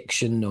kind of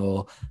diction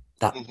or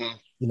that.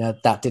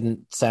 That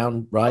didn't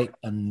sound right.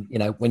 And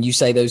when you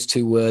say those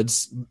 2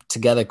 words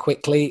together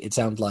quickly, it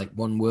sounds like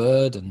one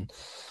word. And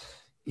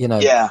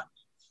yeah.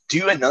 Do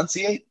you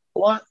enunciate a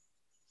lot?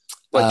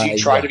 Like, do you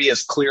try to be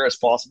as clear as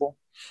possible?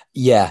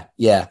 Yeah.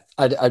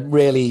 I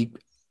really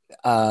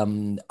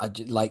diction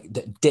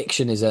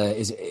is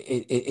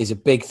a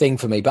big thing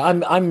for me,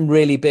 but I'm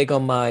really big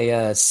on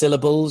my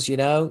syllables,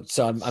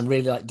 so I'm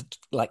really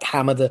like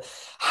hammer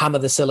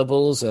the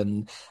syllables.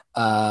 And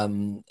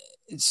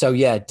so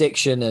yeah,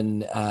 diction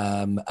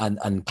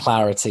and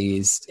clarity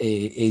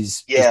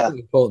is really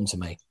important to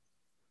me.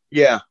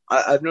 Yeah,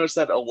 I've noticed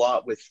that a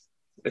lot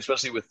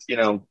especially with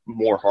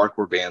more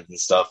hardcore bands and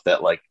stuff,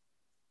 that like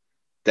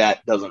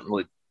that doesn't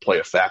really play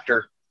a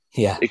factor.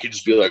 Yeah, it could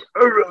just be like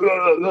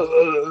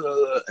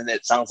and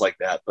it sounds like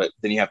that, but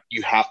then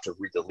you have to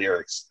read the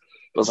lyrics.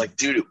 But I was like,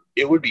 dude,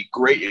 it would be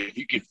great if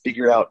you could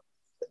figure out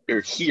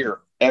or hear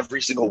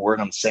every single word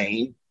I'm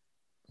saying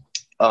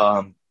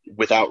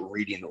without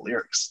reading the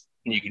lyrics,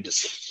 and you can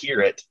just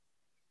hear it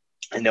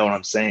and know what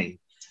I'm saying.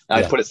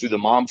 And I put it through the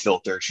mom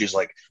filter. She's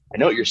like, I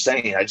know what you're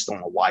saying, I just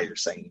don't know why you're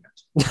saying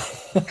it.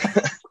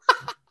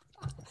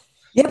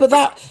 Yeah, but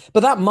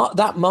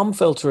that mom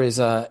filter is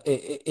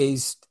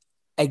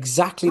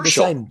exactly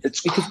crucial. The same.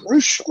 It's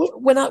crucial.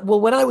 When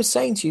I was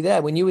saying to you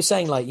there, when you were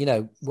saying like,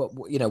 what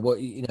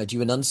do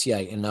you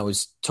enunciate? And I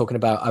was talking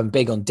about, I'm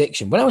big on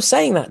diction. When I was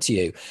saying that to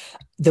you,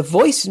 the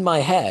voice in my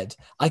head,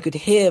 I could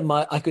hear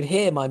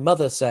my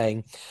mother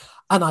saying,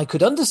 and I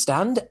could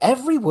understand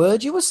every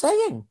word you were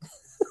saying.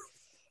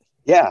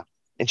 Yeah.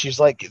 And she's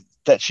like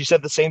that. She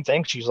said the same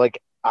thing. She's like,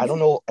 I don't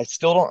know. I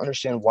still don't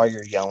understand why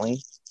you're yelling,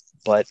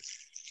 but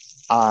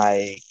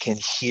I can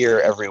hear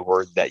every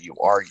word that you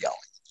are yelling.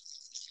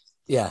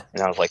 Yeah.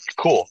 And I was like,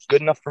 cool,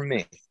 good enough for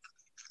me.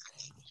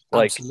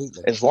 Like,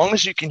 absolutely. As long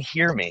as you can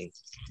hear me.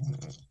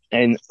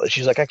 And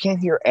she's like, I can't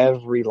hear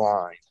every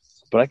line,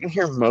 but I can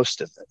hear most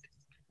of it.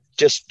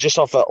 Just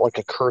off like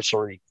a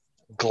cursory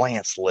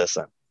glance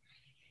listen.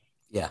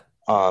 Yeah.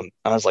 I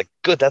was like,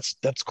 good, that's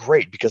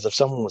great, because if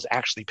someone was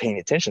actually paying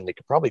attention, they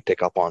could probably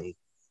pick up on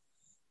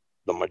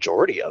the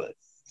majority of it.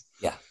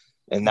 Yeah.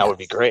 And that would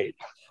be great.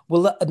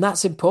 Well, and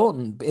that's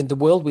important in the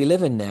world we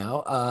live in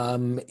now.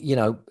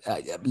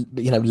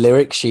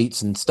 Lyric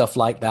sheets and stuff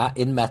like that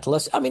in metal.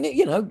 I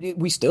mean,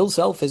 we still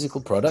sell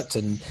physical product,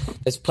 and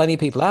there's plenty of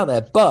people out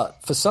there.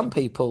 But for some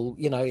people,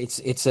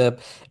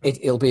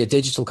 it'll be a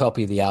digital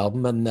copy of the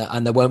album, and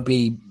there won't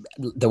be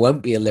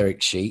a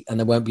lyric sheet, and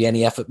there won't be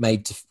any effort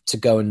made to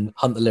go and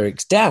hunt the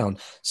lyrics down.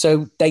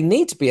 So they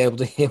need to be able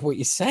to hear what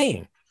you're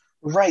saying.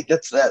 Right.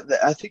 That's that.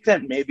 I think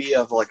that may be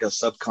of like a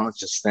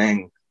subconscious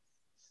thing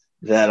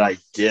that I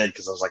did,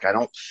 because I was like, I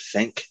would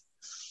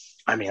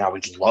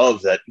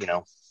love that,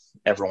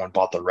 everyone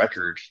bought the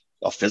record,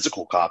 a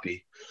physical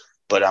copy,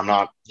 but I'm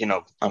not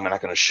going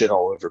to shit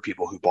all over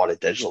people who bought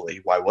it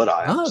digitally. Why would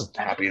I? Oh.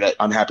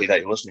 I'm happy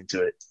that you're listening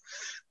to it.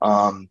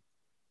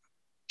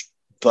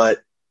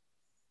 But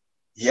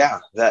yeah,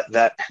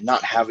 that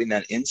not having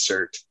that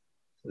insert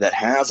that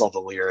has all the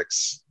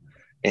lyrics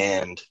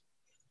and,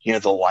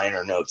 the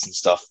liner notes and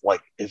stuff,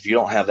 like if you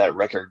don't have that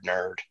record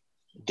nerd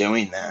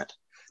doing that,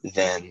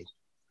 then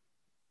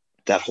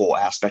that whole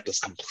aspect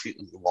is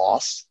completely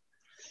lost.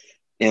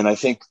 And I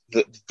think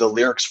the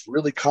lyrics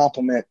really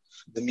complement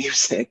the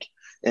music,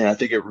 and I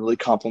think it really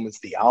complements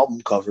the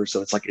album cover.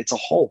 So it's like, it's a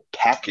whole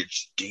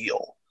package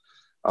deal.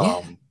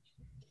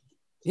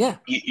 Yeah.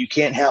 You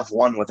can't have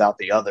one without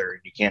the other, and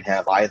you can't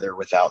have either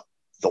without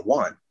the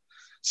one.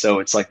 So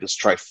it's like this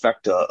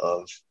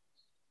trifecta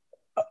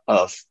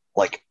of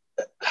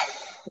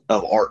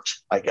art,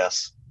 I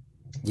guess.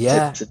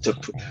 Yeah.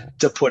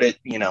 To put it,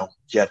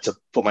 to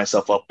put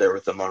myself up there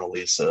with the Mona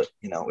Lisa,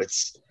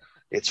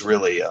 it's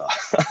really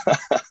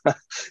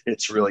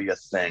it's really a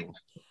thing,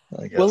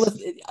 I guess. Well,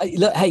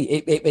 look, hey,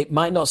 it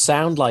might not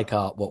sound like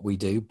art what we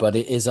do, but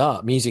it is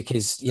art. Music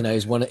is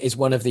one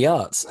of the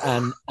arts,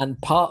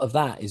 and part of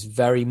that is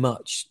very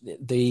much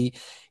the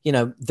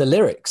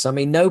lyrics. I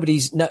mean, no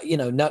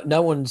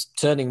one's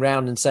turning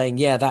around and saying,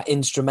 yeah, that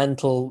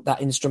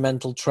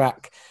instrumental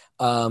track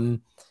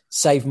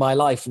saved my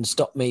life and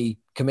stopped me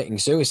committing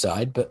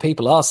suicide, but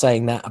people are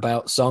saying that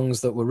about songs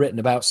that were written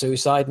about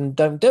suicide and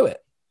don't do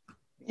it.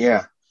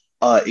 Yeah.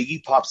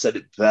 Iggy Pop said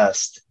it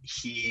best.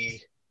 I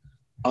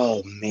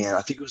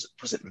think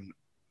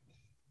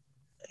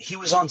he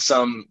was on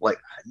some, like,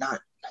 not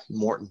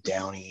Morton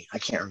Downey, I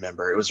can't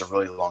remember, it was a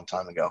really long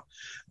time ago,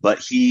 but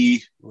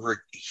he was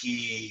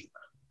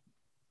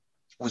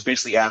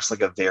basically asked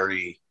like a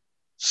very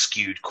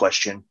skewed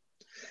question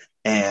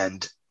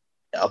and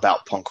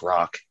about punk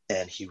rock,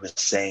 and he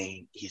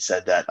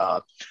said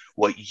that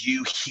what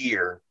you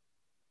hear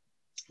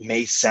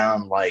may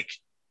sound like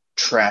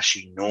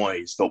trashy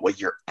noise, but what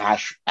you're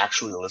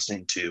actually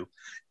listening to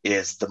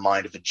is the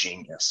mind of a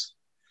genius.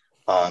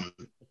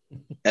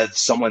 As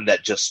someone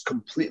that just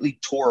completely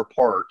tore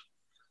apart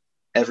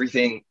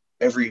everything,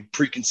 every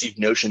preconceived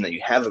notion that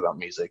you have about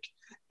music,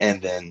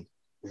 and then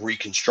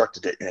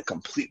reconstructed it in a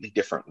completely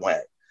different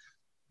way.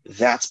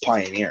 That's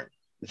pioneering.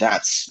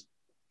 That's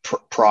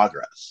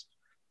progress.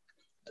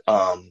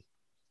 And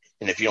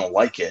if you don't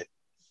like it,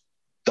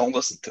 don't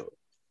listen to it.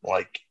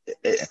 Like,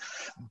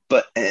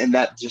 and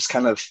that just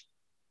kind of,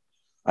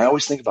 I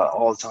always think about it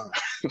all the time.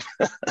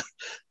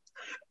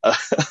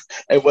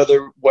 And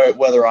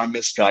whether I'm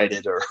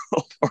misguided or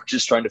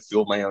just trying to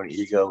fuel my own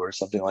ego or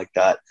something like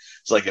that.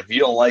 It's like, if you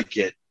don't like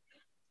it,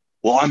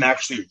 well, I'm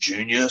actually a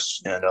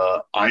genius and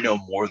I know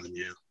more than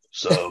you.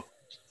 So,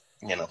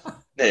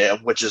 yeah,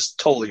 which is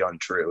totally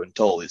untrue and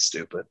totally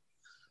stupid.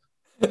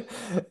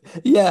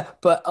 Yeah,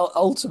 but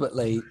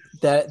ultimately,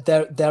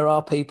 there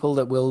are people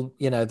that will,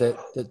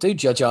 that do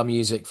judge our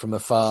music from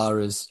afar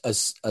as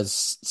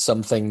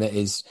something that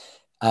is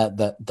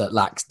that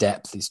lacks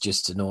depth. It's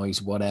just a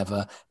noise,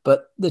 whatever.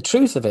 But the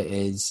truth of it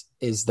is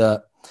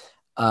that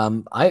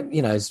I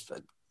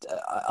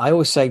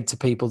always say to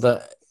people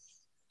that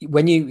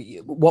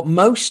what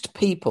most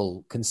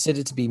people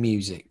consider to be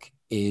music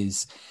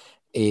is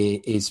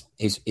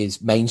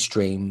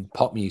mainstream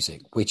pop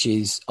music, which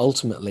is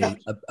ultimately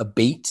a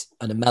beat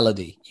and a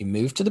melody. You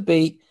move to the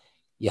beat,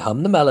 you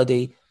hum the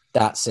melody,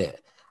 that's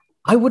it.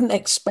 I wouldn't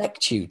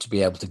expect you to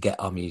be able to get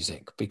our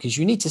music, because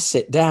you need to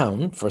sit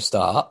down for a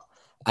start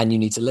and you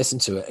need to listen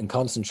to it and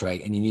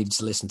concentrate, and you need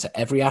to listen to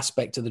every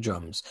aspect of the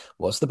drums.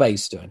 What's the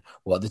bass doing?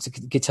 What are the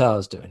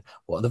guitars doing?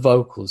 What are the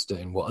vocals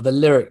doing? What are the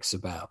lyrics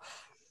about?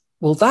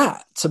 Well,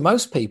 that, to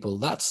most people,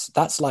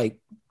 that's like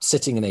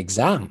sitting an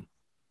exam.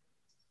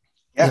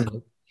 Yeah.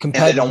 And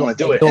they don't want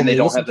to do it, and they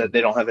don't have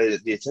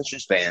the attention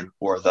span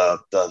or the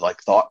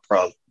like thought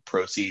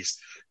process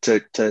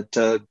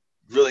to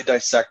really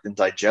dissect and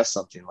digest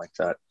something like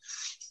that.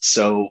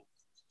 So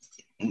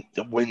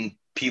when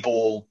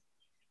people,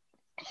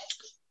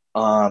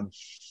 I'm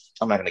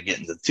not going to get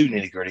into too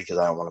nitty gritty because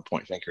I don't want to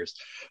point fingers,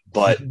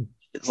 but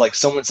it's like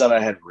someone said I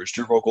had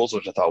rooster vocals,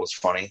 which I thought was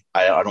funny.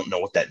 I don't know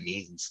what that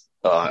means.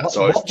 I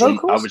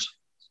was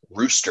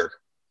rooster.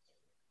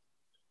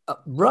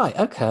 Right.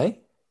 Okay.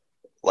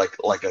 Like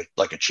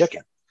a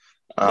chicken.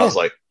 I was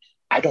like,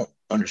 I don't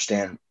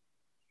understand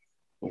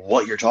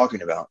what you're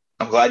talking about.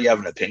 I'm glad you have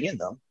an opinion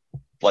though.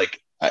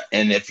 Like,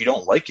 and if you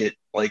don't like it,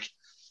 like,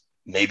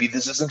 maybe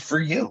this isn't for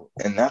you,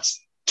 and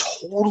that's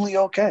totally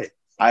okay.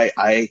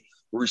 I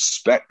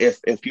respect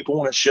if people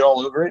want to shit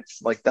all over it,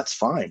 like, that's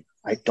fine.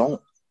 I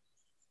don't.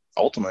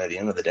 Ultimately, at the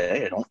end of the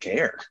day, I don't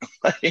care.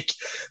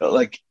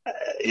 like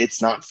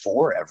it's not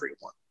for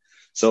everyone.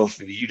 So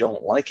if you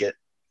don't like it,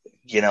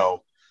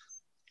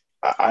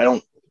 I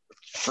don't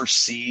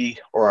foresee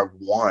or I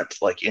want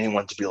like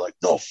anyone to be like,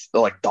 they'll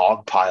like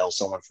dogpile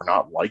someone for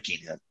not liking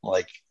it.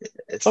 Like,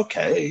 it's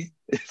okay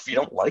if you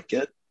don't like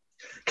it.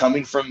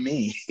 Coming from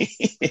me,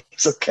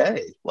 it's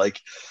okay. Like,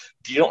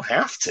 you don't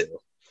have to.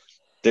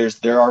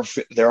 There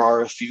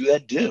are a few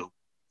that do.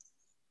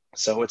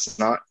 So it's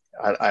not.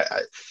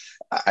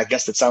 I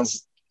guess it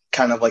sounds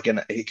kind of like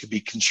it could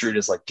be construed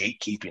as like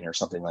gatekeeping or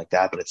something like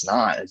that, but it's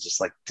not. It's just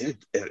like, dude,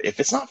 if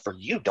it's not for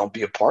you, don't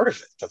be a part of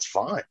it. That's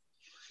fine.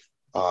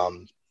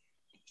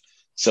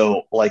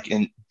 So like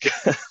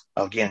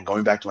again,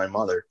 going back to my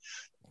mother,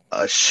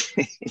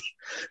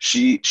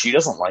 she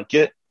doesn't like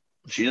it.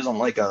 She doesn't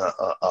like a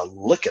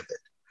lick of it,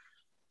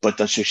 but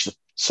does she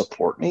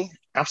support me?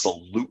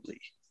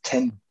 Absolutely.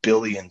 10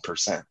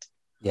 billion%.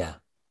 Yeah.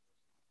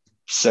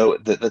 So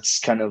that's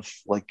kind of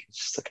like,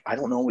 just like, I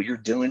don't know what you're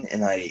doing,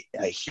 and I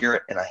hear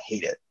it and I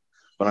hate it,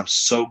 but I'm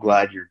so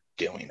glad you're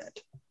doing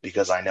it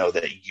because I know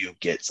that you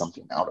get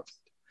something out of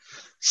it.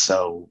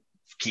 So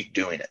keep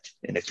doing it.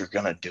 And if you're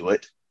going to do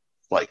it,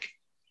 like,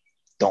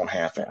 don't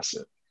half-ass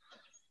it.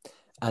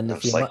 And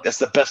it's like, that's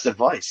the best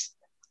advice.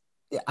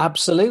 Yeah,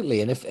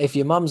 absolutely. And if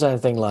your mum's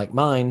anything like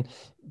mine,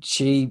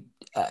 she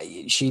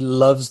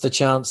loves the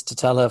chance to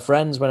tell her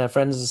friends when her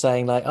friends are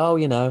saying like, oh,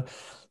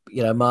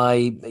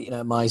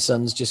 my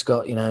son's just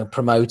got,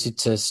 promoted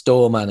to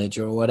store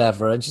manager or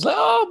whatever. And she's like,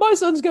 oh, my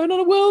son's going on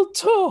a world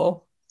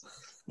tour.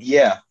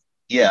 Yeah.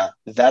 Yeah.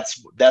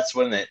 That's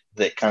when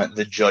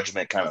the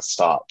judgment kind of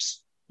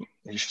stops.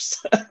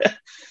 Just,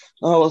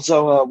 oh,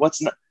 so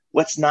what's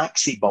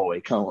Noxy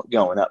Boy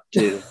going up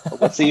to?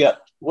 What's he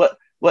up?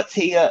 What's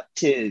he up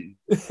to?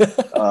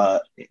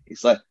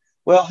 He's like,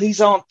 well, he's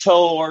on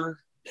tour.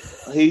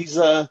 He's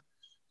hold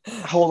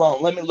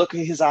on, let me look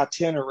at his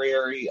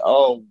itinerary.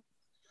 Oh,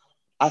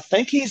 I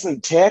think he's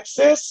in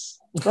Texas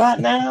right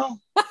now.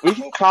 We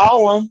can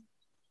call him.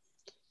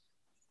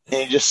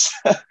 And just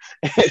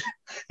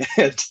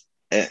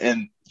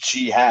and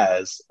she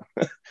has.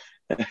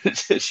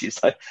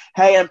 She's like,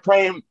 hey, I'm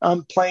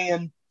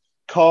playing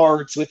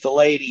cards with the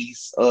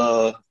ladies.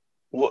 What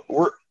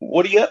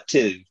are you up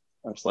to?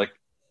 I was like,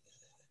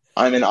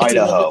 I'm in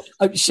Idaho.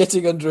 I'm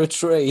shitting under a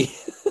tree.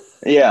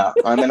 Yeah,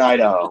 I'm in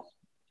Idaho.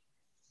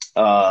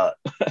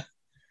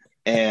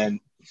 And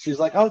she's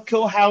like, "Oh,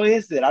 cool. How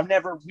is it?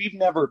 We've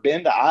never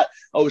been to."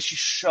 She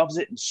shoves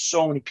it in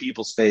so many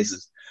people's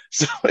faces.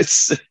 So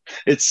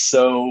it's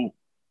so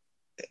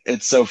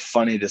it's so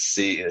funny to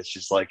see. It's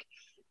just like,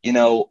 you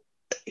know,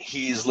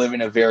 he's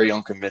living a very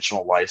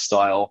unconventional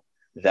lifestyle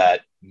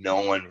that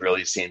no one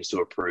really seems to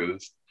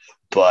approve.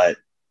 But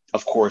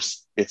of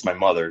course, it's my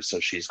mother, so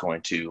she's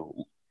going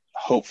to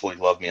hopefully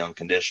love me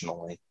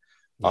unconditionally.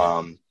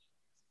 Yeah.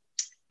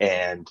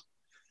 And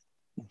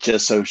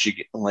just so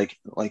she oh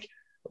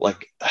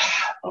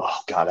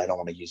God, I don't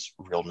want to use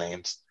real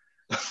names.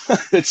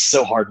 It's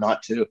so hard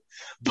not to.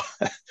 But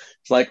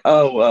it's like,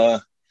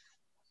 my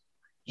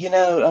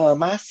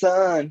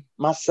son,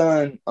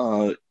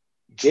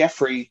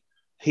 Jeffrey,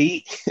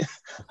 he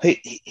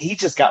he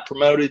just got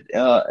promoted.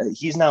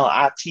 He's now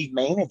an IT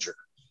manager,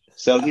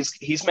 so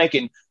he's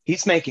making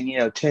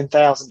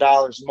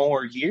 $10,000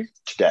 more a year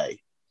today.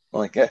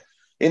 Like,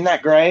 isn't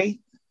that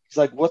great? He's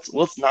like,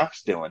 what's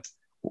Knox doing?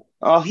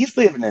 Oh, he's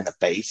living in a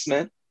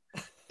basement,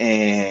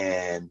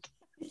 and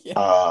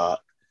Yeah.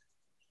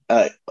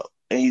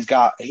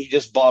 he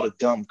just bought a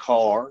dumb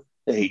car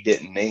that he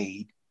didn't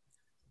need,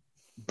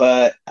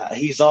 but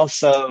he's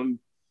also,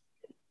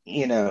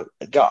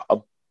 got a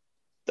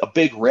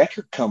big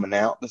record coming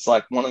out that's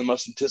like one of the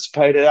most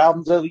anticipated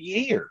albums of the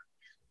year.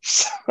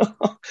 So,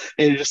 and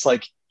you're just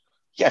like,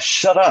 yeah,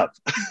 shut up.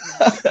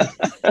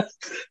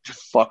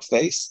 Fuck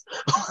face.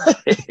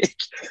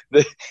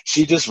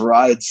 She just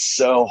rides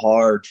so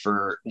hard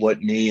for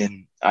what me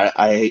and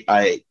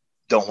I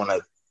don't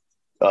want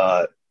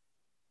to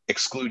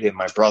exclude him.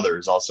 My brother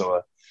is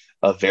also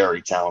a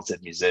very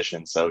talented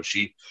musician. So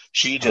she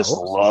just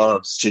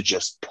loves to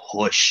just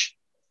push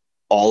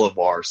all of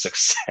our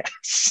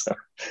success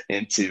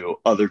into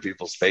other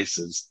people's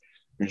faces.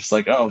 You're just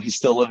like, oh, he's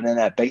still living in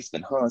that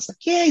basement, huh? It's like,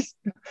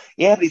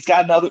 yeah, but he's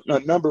got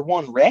a number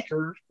one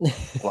record.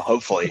 Well,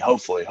 hopefully.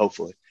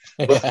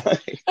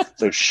 But,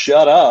 so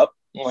shut up.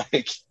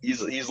 Like,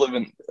 he's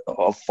living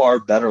a far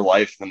better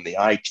life than the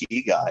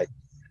IT guy.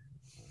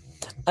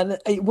 And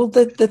well,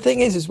 the thing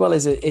is, as well,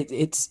 is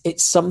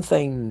it's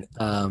something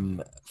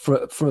from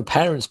a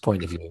parent's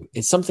point of view.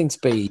 It's something to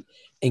be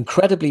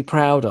incredibly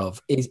proud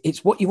of.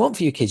 It's what you want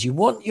for your kids. You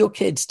want your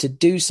kids to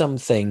do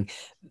something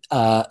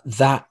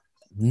that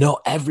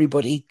not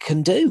everybody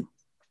can do.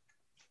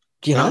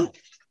 You know,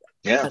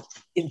 yeah,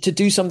 to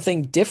do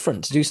something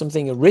different, to do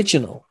something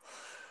original,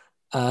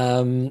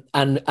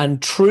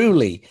 and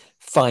truly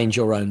find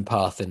your own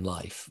path in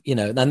life. You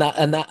know, and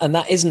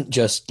that isn't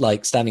just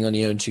like standing on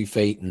your own 2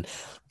 feet and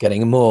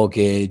getting a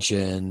mortgage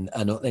and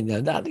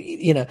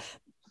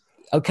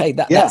okay,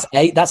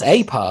 that's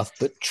a path,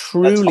 but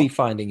truly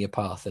finding your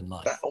path in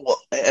life.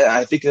 Well,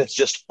 I think that's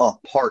just a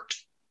part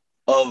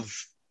of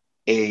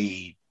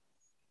a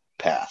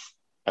path,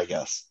 I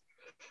guess.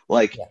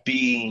 Like,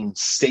 being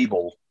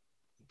stable,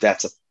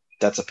 that's a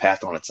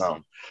path on its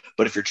own.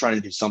 But if you're trying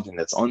to do something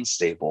that's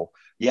unstable,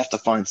 you have to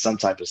find some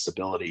type of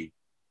stability,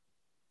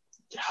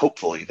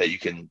 hopefully, that you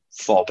can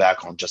fall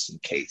back on just in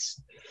case.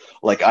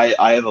 Like,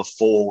 I have a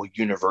full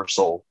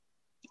universal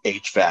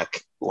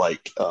HVAC,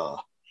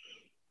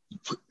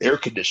 air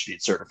conditioning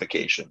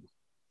certification.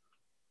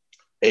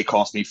 It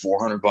cost me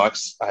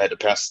 $400. I had to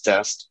pass the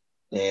test,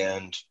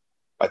 and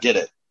I did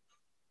it.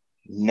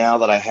 Now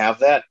that I have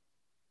that,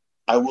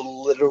 I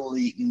will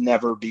literally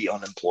never be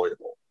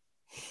unemployable.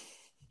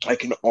 I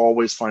can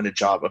always find a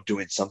job of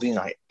doing something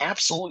I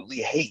absolutely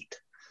hate,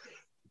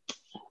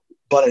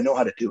 but I know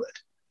how to do it.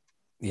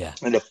 Yeah.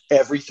 And if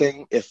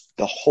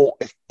the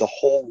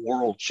whole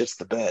world shits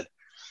the bed,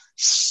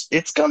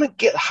 it's gonna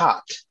get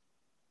hot.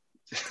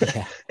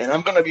 Yeah. And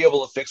I'm gonna be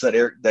able to fix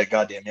that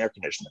goddamn air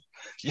conditioner.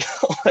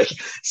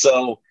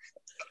 So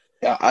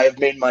I've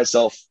made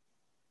myself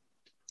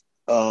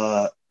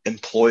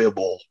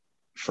employable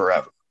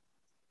forever.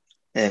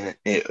 And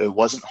it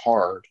wasn't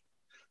hard.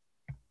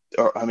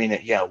 Or, I mean,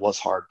 it was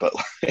hard, but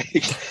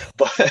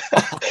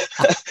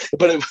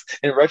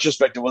in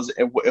retrospect,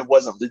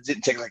 it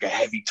didn't take like a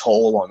heavy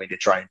toll on me to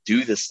try and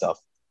do this stuff.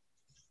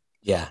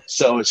 Yeah.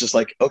 So it's just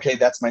like, okay,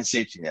 that's my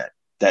safety net.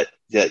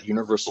 That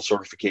universal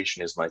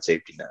certification is my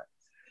safety net.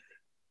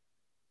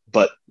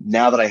 But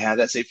now that I have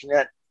that safety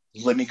net,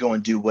 let me go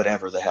and do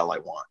whatever the hell I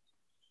want.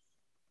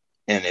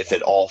 And if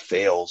it all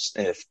fails,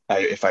 and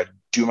if I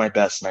do my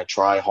best and I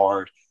try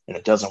hard and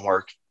it doesn't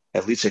work,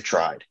 at least I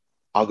tried.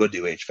 I'll go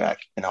do HVAC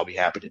and I'll be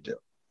happy to do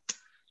it.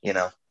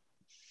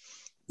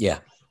 Yeah.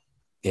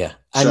 Yeah.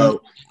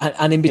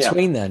 And in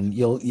between then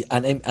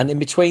in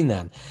between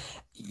then,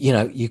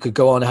 you could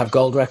go on and have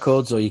gold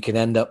records, or you can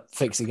end up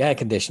fixing air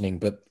conditioning,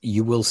 but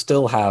you will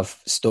still have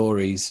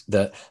stories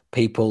that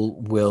people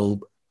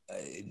will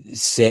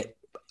sit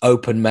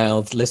open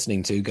mouthed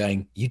listening to,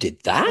 going, "You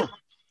did that?"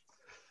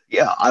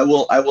 Yeah. I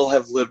will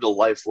have lived a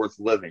life worth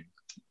living,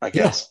 I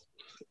guess,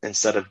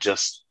 instead of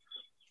just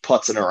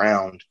putzing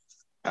around.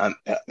 I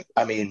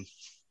mean,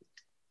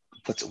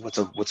 what's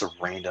a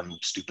random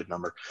stupid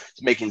number?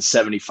 It's making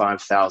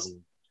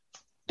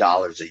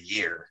 $75,000 a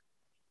year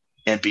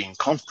and being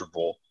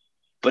comfortable,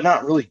 but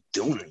not really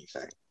doing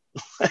anything.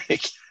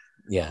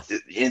 Yeah.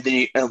 And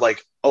then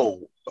like,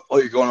 oh,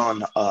 you're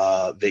going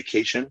on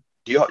vacation.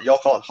 Do y'all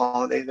call it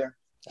holiday there?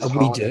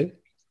 Holiday?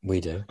 We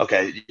do.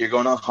 Okay, you're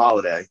going on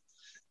holiday,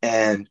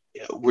 and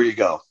where you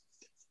go?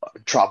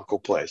 Tropical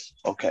place.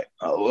 Okay.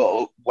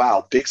 Oh,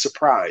 wow, big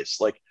surprise.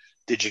 Like,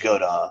 did you go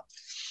to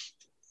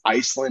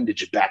Iceland?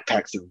 Did you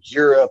backpack through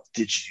Europe?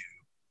 Did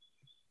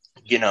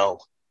you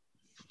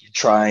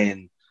try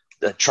and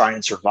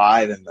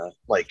survive in the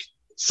like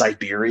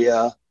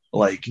Siberia?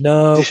 Like,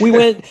 no, we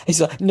went. He's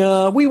like,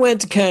 no, we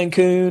went to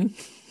Cancun.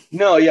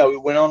 No, yeah, we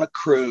went on a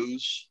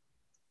cruise,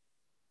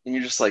 and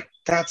you're just like,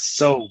 that's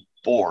so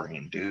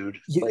boring, dude.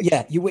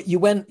 You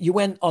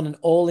went on an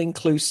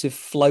all-inclusive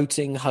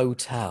floating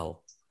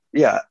hotel.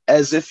 Yeah,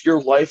 as if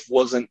your life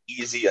wasn't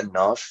easy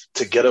enough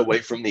to get away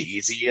from the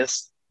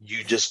easiest,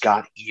 you just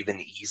got even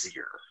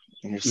easier.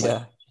 And you're just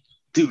like,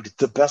 dude,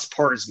 the best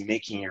part is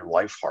making your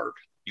life hard.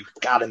 You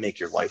got to make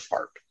your life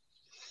hard.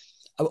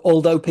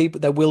 Although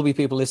there will be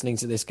people listening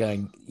to this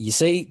going, you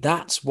see,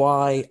 that's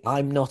why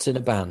I'm not in a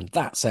band.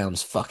 That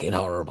sounds fucking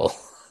horrible.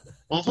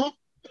 Mm-hmm.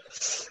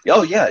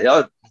 Oh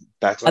yeah.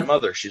 Back to my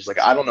mother. She's like,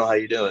 I don't know how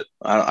you do it.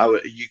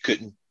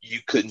 You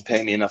couldn't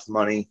pay me enough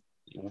money.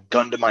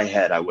 Gun to my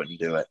head, I wouldn't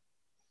do it.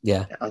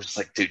 Yeah. And I'm just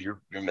like, dude,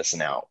 you're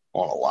missing out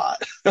on a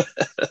lot.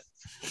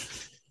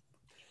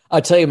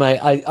 I tell you, mate,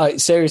 I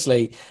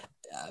seriously,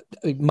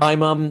 my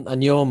mum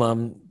and your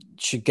mum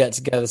should get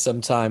together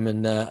sometime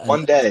and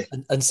one day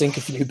and sink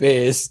a few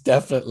beers,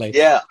 definitely.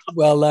 Yeah.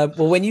 Well,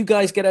 when you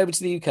guys get over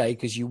to the UK,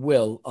 because you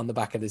will on the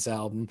back of this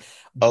album,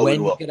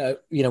 when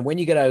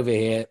you get over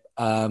here,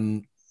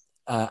 and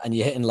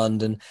you're hitting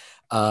London,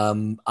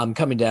 I'm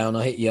coming down.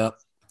 I'll hit you up.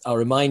 I'll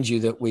remind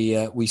you that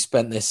we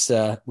spent this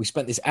hour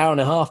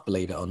and a half,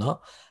 believe it or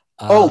not.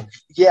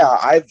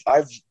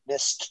 I've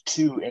missed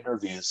 2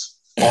 interviews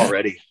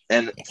already,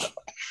 and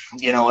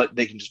you know what?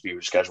 They can just be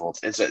rescheduled.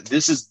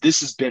 This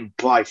has been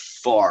by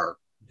far,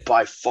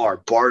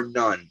 bar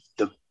none,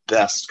 the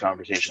best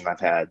conversation I've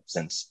had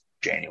since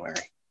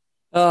January.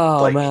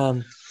 Oh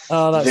man!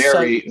 Oh, that's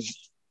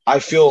I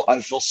feel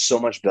so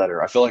much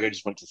better. I feel like I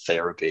just went to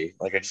therapy.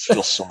 Like I just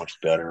feel so much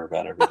better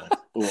about everything.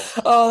 Cool.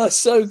 Oh, that's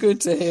so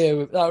good to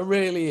hear. That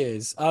really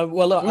is.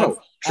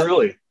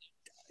 Truly.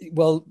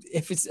 Well,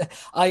 if it's,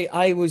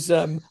 I was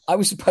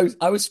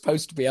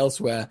supposed to be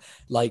elsewhere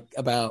like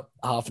about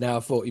half an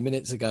hour, 40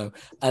 minutes ago,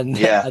 and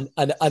I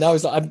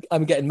was like,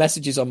 I'm getting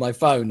messages on my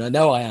phone. I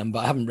know I am, but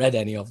I haven't read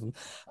any of them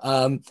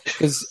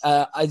because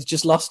I was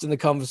just lost in the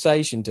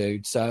conversation,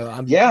 dude. So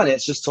and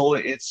it's just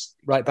totally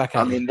right back.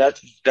 I mean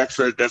that's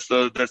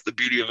the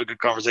beauty of a good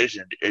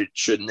conversation. It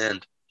shouldn't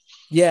end.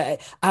 Yeah,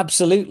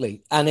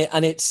 absolutely. And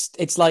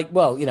it's like,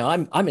 well, you know,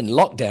 I'm in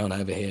lockdown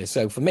over here,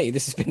 so for me,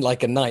 this has been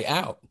like a night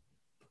out.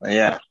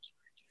 Yeah.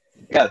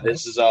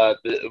 This is I'm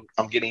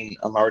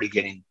already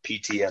getting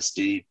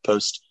PTSD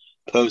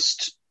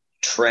post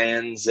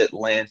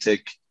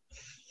transatlantic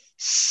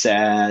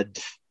sad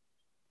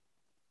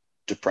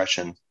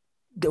depression.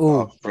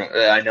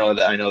 I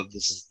know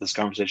this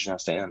conversation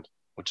has to end,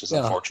 which is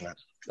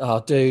unfortunate. Oh,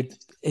 dude,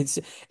 it's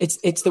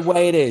the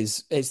way it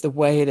is. It's the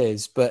way it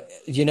is. But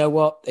you know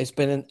what? It's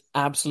been an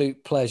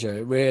absolute pleasure.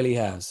 It really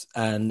has.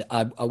 And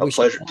I wish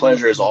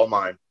pleasure is all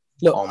mine.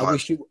 Look, I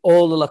wish you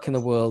all the luck in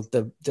the world.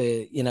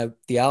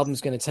 The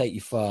album's going to take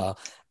you far,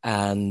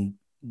 and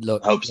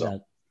look, I hope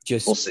so.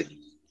 We'll see.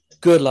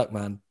 Good luck,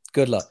 man.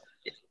 Good luck.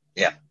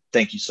 Yeah,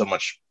 thank you so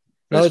much.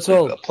 No, it's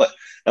all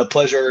a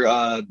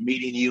pleasure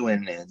meeting you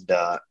and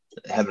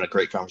having a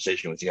great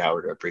conversation with you,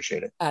 Howard. I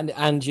appreciate it.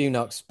 And you,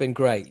 Knox, been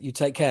great. You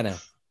take care now.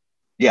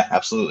 Yeah,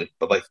 absolutely.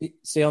 Bye bye.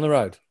 See you on the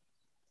road.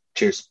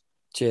 Cheers.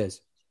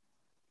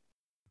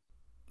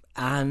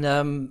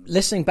 And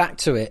listening back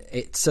to it,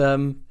 it's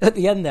at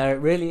the end there. It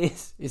really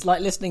is. It's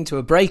like listening to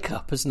a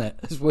breakup, isn't it?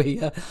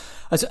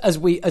 As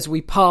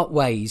we part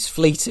ways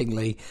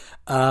fleetingly.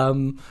 I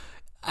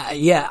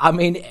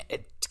mean,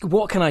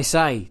 what can I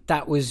say?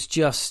 That was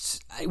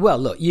just, well,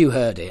 look, you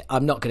heard it.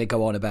 I'm not going to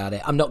go on about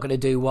it. I'm not going to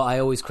do what I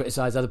always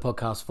criticize other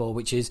podcasts for,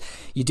 which is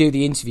you do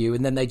the interview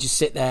and then they just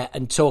sit there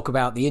and talk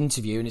about the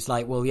interview. And it's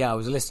like, well, yeah, I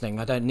was listening.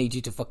 I don't need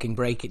you to fucking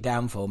break it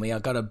down for me.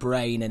 I've got a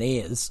brain and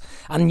ears,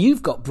 and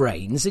you've got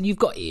brains and you've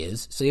got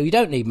ears. So you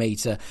don't need me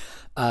to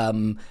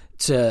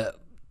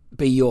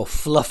be your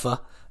fluffer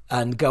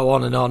and go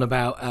on and on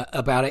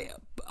about it.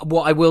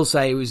 What I will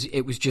say was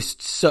it was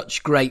just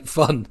such great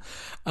fun.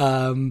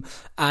 And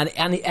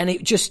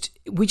it just,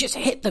 we just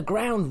hit the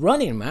ground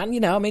running, man. You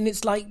know, I mean,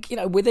 it's like, you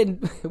know, within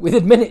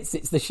minutes,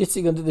 it's the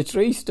shitting under the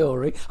tree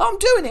story. I'm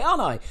doing it,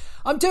 aren't I?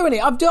 I'm doing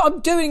it. I'm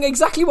doing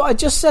exactly what I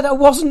just said I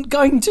wasn't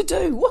going to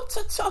do. What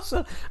a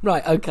tosser.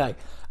 Right. Okay.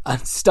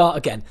 And start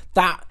again.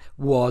 That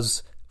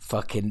was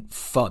fucking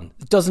fun.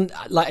 It doesn't,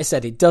 like I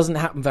said, it doesn't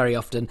happen very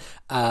often.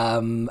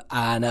 And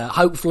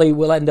hopefully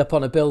we'll end up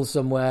on a bill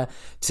somewhere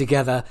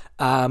together.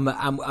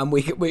 And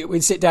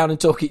we sit down and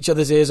talk each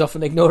other's ears off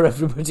and ignore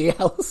everybody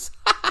else.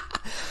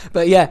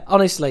 But yeah,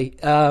 honestly,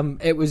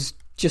 it was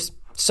just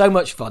so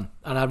much fun.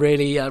 And I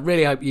really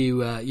hope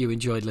you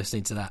enjoyed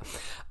listening to that,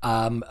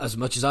 as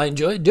much as I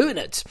enjoyed doing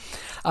it.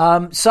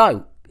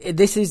 So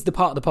this is the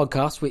part of the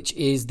podcast which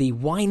is the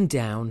wind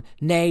down,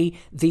 nay,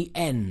 the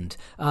end.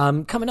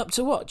 Coming up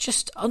to what?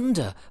 Just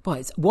under. Well,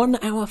 it's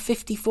 1 hour,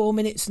 54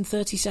 minutes and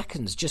 30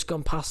 seconds. Just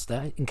gone past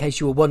there, in case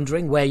you were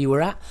wondering where you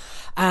were at.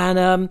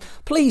 And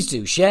please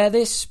do share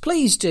this.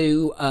 Please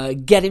do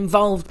get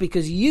involved,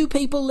 because you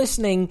people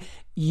listening,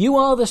 you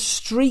are the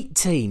street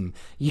team.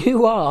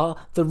 You are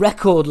the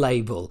record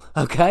label,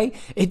 okay?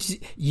 It's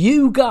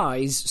you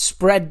guys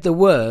spread the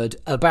word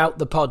about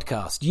the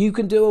podcast. You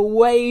can do a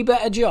way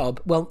better job,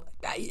 well,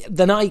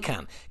 than I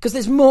can, because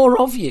there's more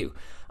of you,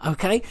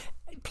 okay?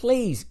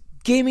 Please,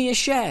 give me a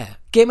share.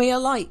 Give me a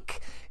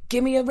like.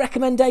 Give me a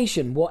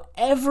recommendation.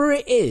 Whatever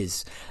it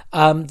is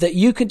that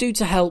you can do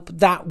to help,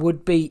 that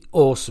would be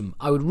awesome.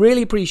 I would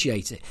really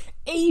appreciate it.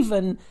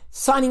 Even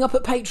signing up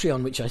at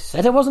Patreon, which I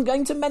said I wasn't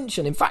going to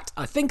mention. In fact,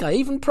 I think I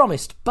even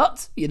promised.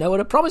 But you know what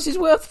a promise is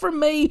worth from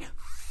me?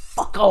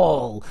 Fuck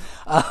all.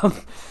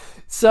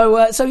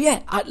 So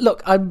yeah.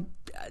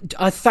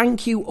 I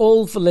thank you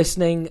all for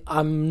listening.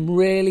 I'm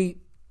really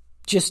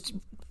just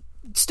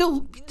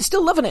still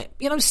loving it.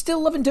 You know,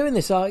 still loving doing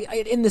this.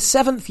 In the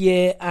 7th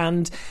year,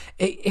 and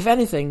if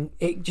anything,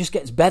 it just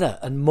gets better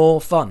and more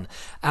fun.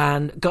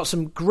 And got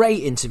some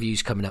great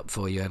interviews coming up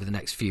for you over the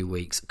next few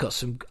weeks. Got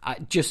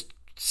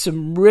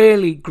some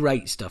really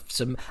great stuff,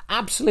 some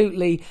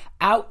absolutely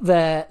out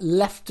there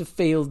left of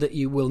field that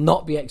you will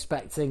not be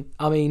expecting.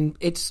 I mean,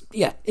 it's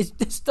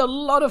a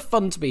lot of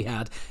fun to be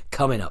had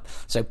coming up.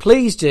 So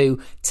please do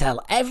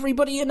tell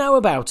everybody you know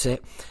about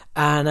it,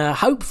 and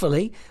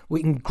hopefully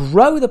we can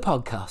grow the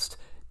podcast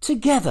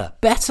together,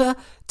 better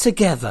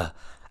together.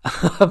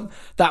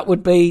 That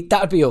would be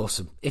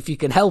awesome. If you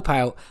can help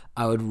out,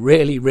 I would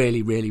really,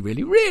 really, really,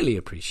 really, really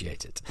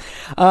appreciate it.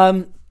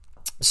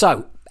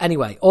 So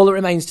anyway, all that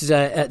remains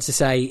to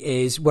say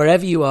is,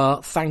 wherever you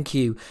are, thank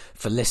you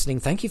for listening.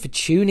 Thank you for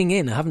tuning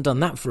in. I haven't done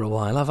that for a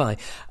while, have I?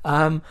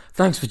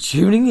 Thanks for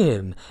tuning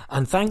in,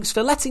 and thanks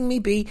for letting me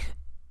be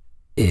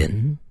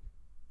in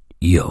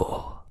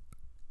your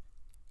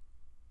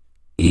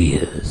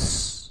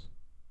ears.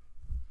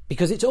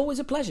 Because it's always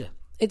a pleasure.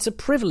 It's a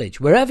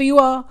privilege. Wherever you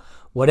are,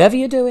 whatever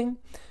you're doing,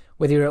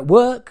 whether you're at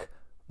work,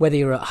 whether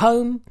you're at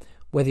home,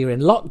 whether you're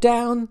in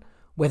lockdown,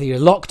 whether you're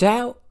locked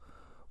out,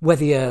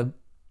 whether you're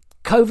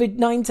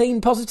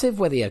COVID-19 positive,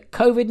 whether you're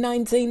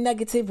COVID-19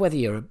 negative, whether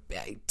you're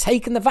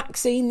taken the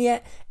vaccine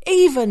yet,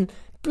 even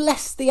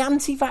bless the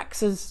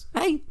anti-vaxxers.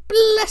 Hey,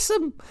 bless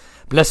them.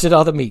 Blessed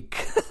are the meek.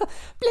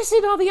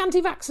 Blessed are the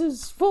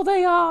anti-vaxxers, for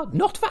they are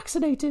not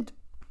vaccinated.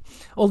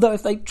 Although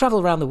if they travel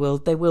around the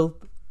world, they will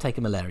take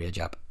a malaria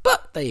jab.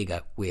 But there you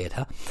go. Weird,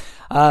 huh?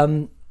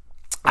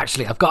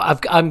 Actually, I'm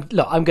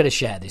going to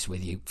share this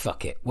with you.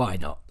 Fuck it. Why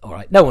not? All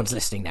right. No one's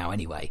listening now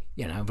anyway.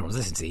 You know, everyone's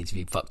listening to the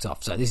interview, fucked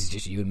off. So this is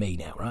just you and me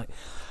now, right?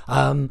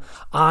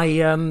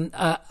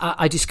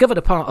 I discovered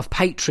a part of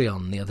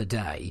Patreon the other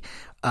day,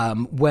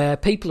 where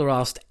people are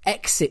asked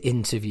exit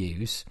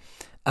interviews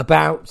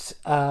about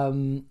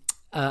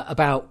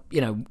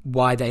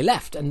why they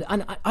left, and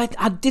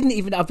I didn't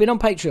even, I've been on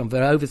Patreon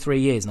for over 3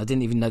 years and I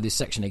didn't even know this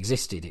section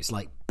existed. It's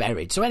like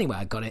buried. So anyway,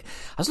 I got it.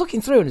 I was looking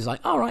through and it's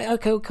like, all right,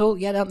 okay, cool,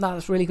 yeah,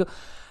 that's really cool.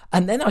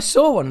 And then I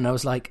saw one and I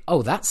was like,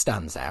 oh, that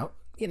stands out.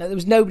 You know, there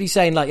was nobody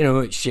saying like, you know,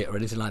 it's shit or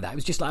anything like that. It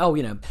was just like, oh,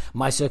 you know,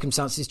 my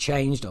circumstances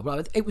changed, or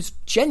blah. It was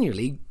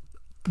genuinely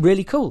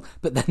really cool.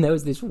 But then there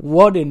was this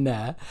one in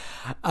there,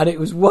 and it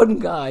was one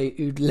guy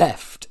who'd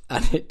left,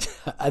 and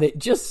it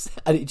just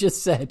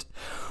said,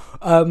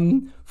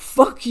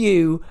 fuck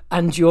you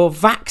and your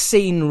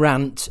vaccine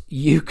rant,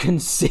 you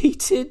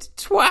conceited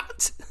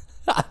twat.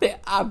 And it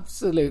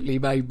absolutely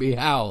made me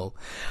howl.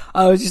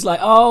 I was just like,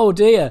 oh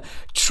dear,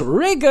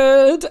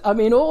 triggered. I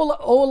mean,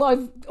 all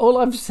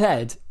I've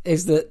said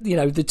is that, you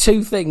know, the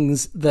two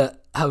things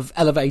that have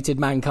elevated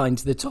mankind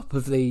to the top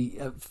of the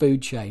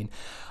food chain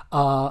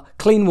are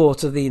clean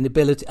water, the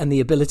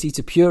ability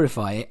to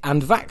purify it,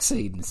 and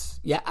vaccines.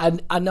 Yeah,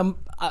 and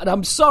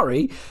I'm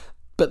sorry,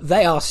 but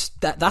that's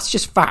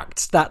just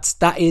facts.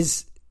 That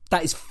is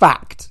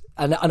fact.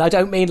 And I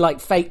don't mean like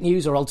fake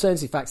news or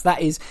alternative facts.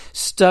 That is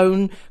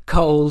stone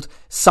cold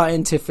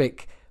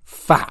scientific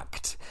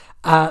fact.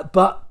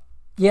 But,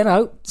 you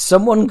know,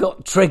 someone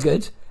got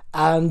triggered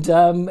and,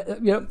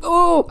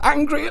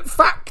 angry at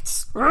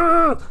facts.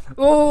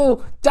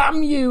 Oh,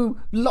 damn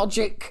you,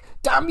 logic.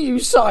 Damn you,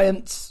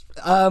 science.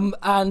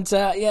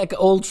 Got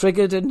all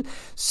triggered and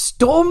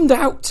stormed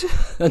out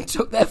and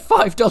took their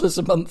 $5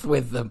 a month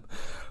with them.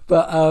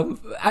 But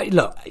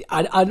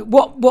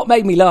what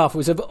made me laugh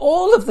was of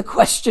all of the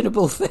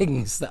questionable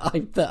things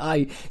that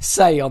I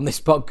say on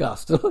this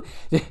podcast.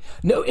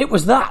 No, it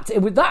was that.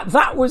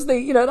 That was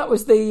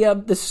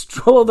the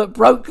straw that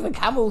broke the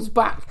camel's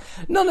back.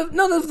 None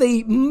of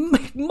the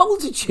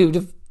multitude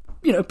of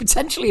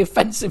potentially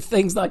offensive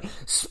things like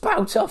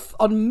spout off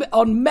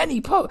on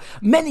many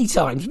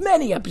times,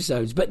 many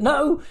episodes. But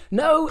no,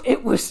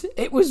 it was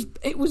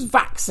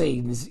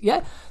vaccines.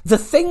 Yeah, the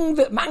thing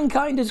that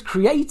mankind has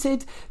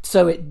created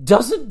so it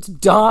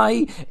doesn't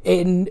die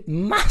in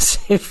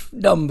massive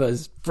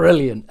numbers.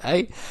 Brilliant,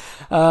 eh?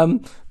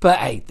 But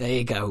hey, there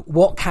you go.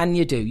 What can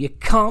you do? You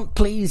can't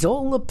please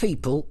all the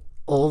people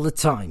all the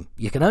time.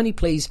 You can only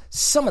please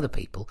some of the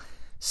people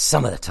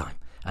some of the time.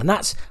 And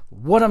that's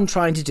what I'm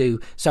trying to do.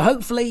 So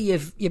hopefully,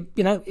 if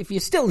you're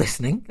still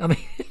listening,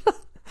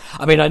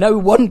 I mean, I know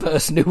one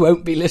person who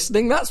won't be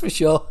listening, that's for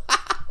sure.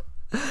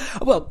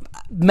 Well,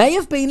 may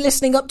have been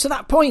listening up to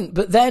that point,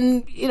 but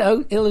then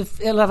he'll have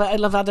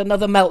had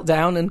another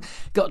meltdown and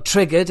got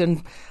triggered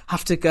and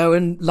have to go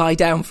and lie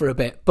down for a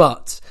bit.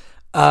 But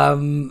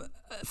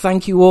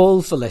thank you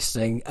all for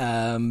listening,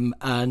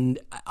 and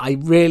I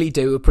really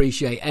do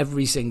appreciate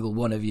every single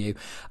one of you.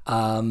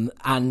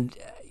 And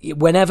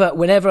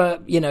whenever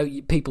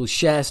people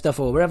share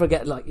stuff or wherever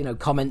get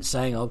comments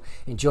saying, "Oh,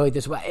 enjoyed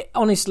this,"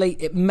 honestly,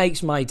 it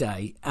makes my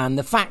day. And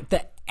the fact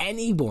that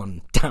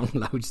anyone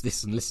downloads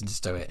this and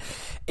listens to it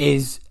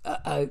is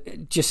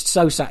just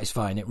so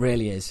satisfying. It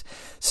really is.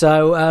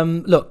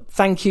 So look,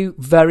 thank you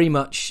very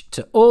much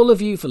to all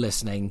of you for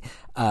listening.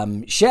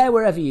 Share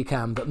wherever you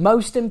can, but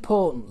most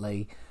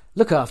importantly,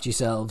 look after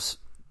yourselves,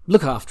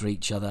 look after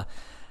each other,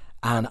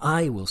 and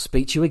I will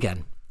speak to you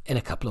again in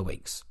a couple of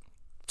weeks.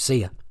 See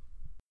ya.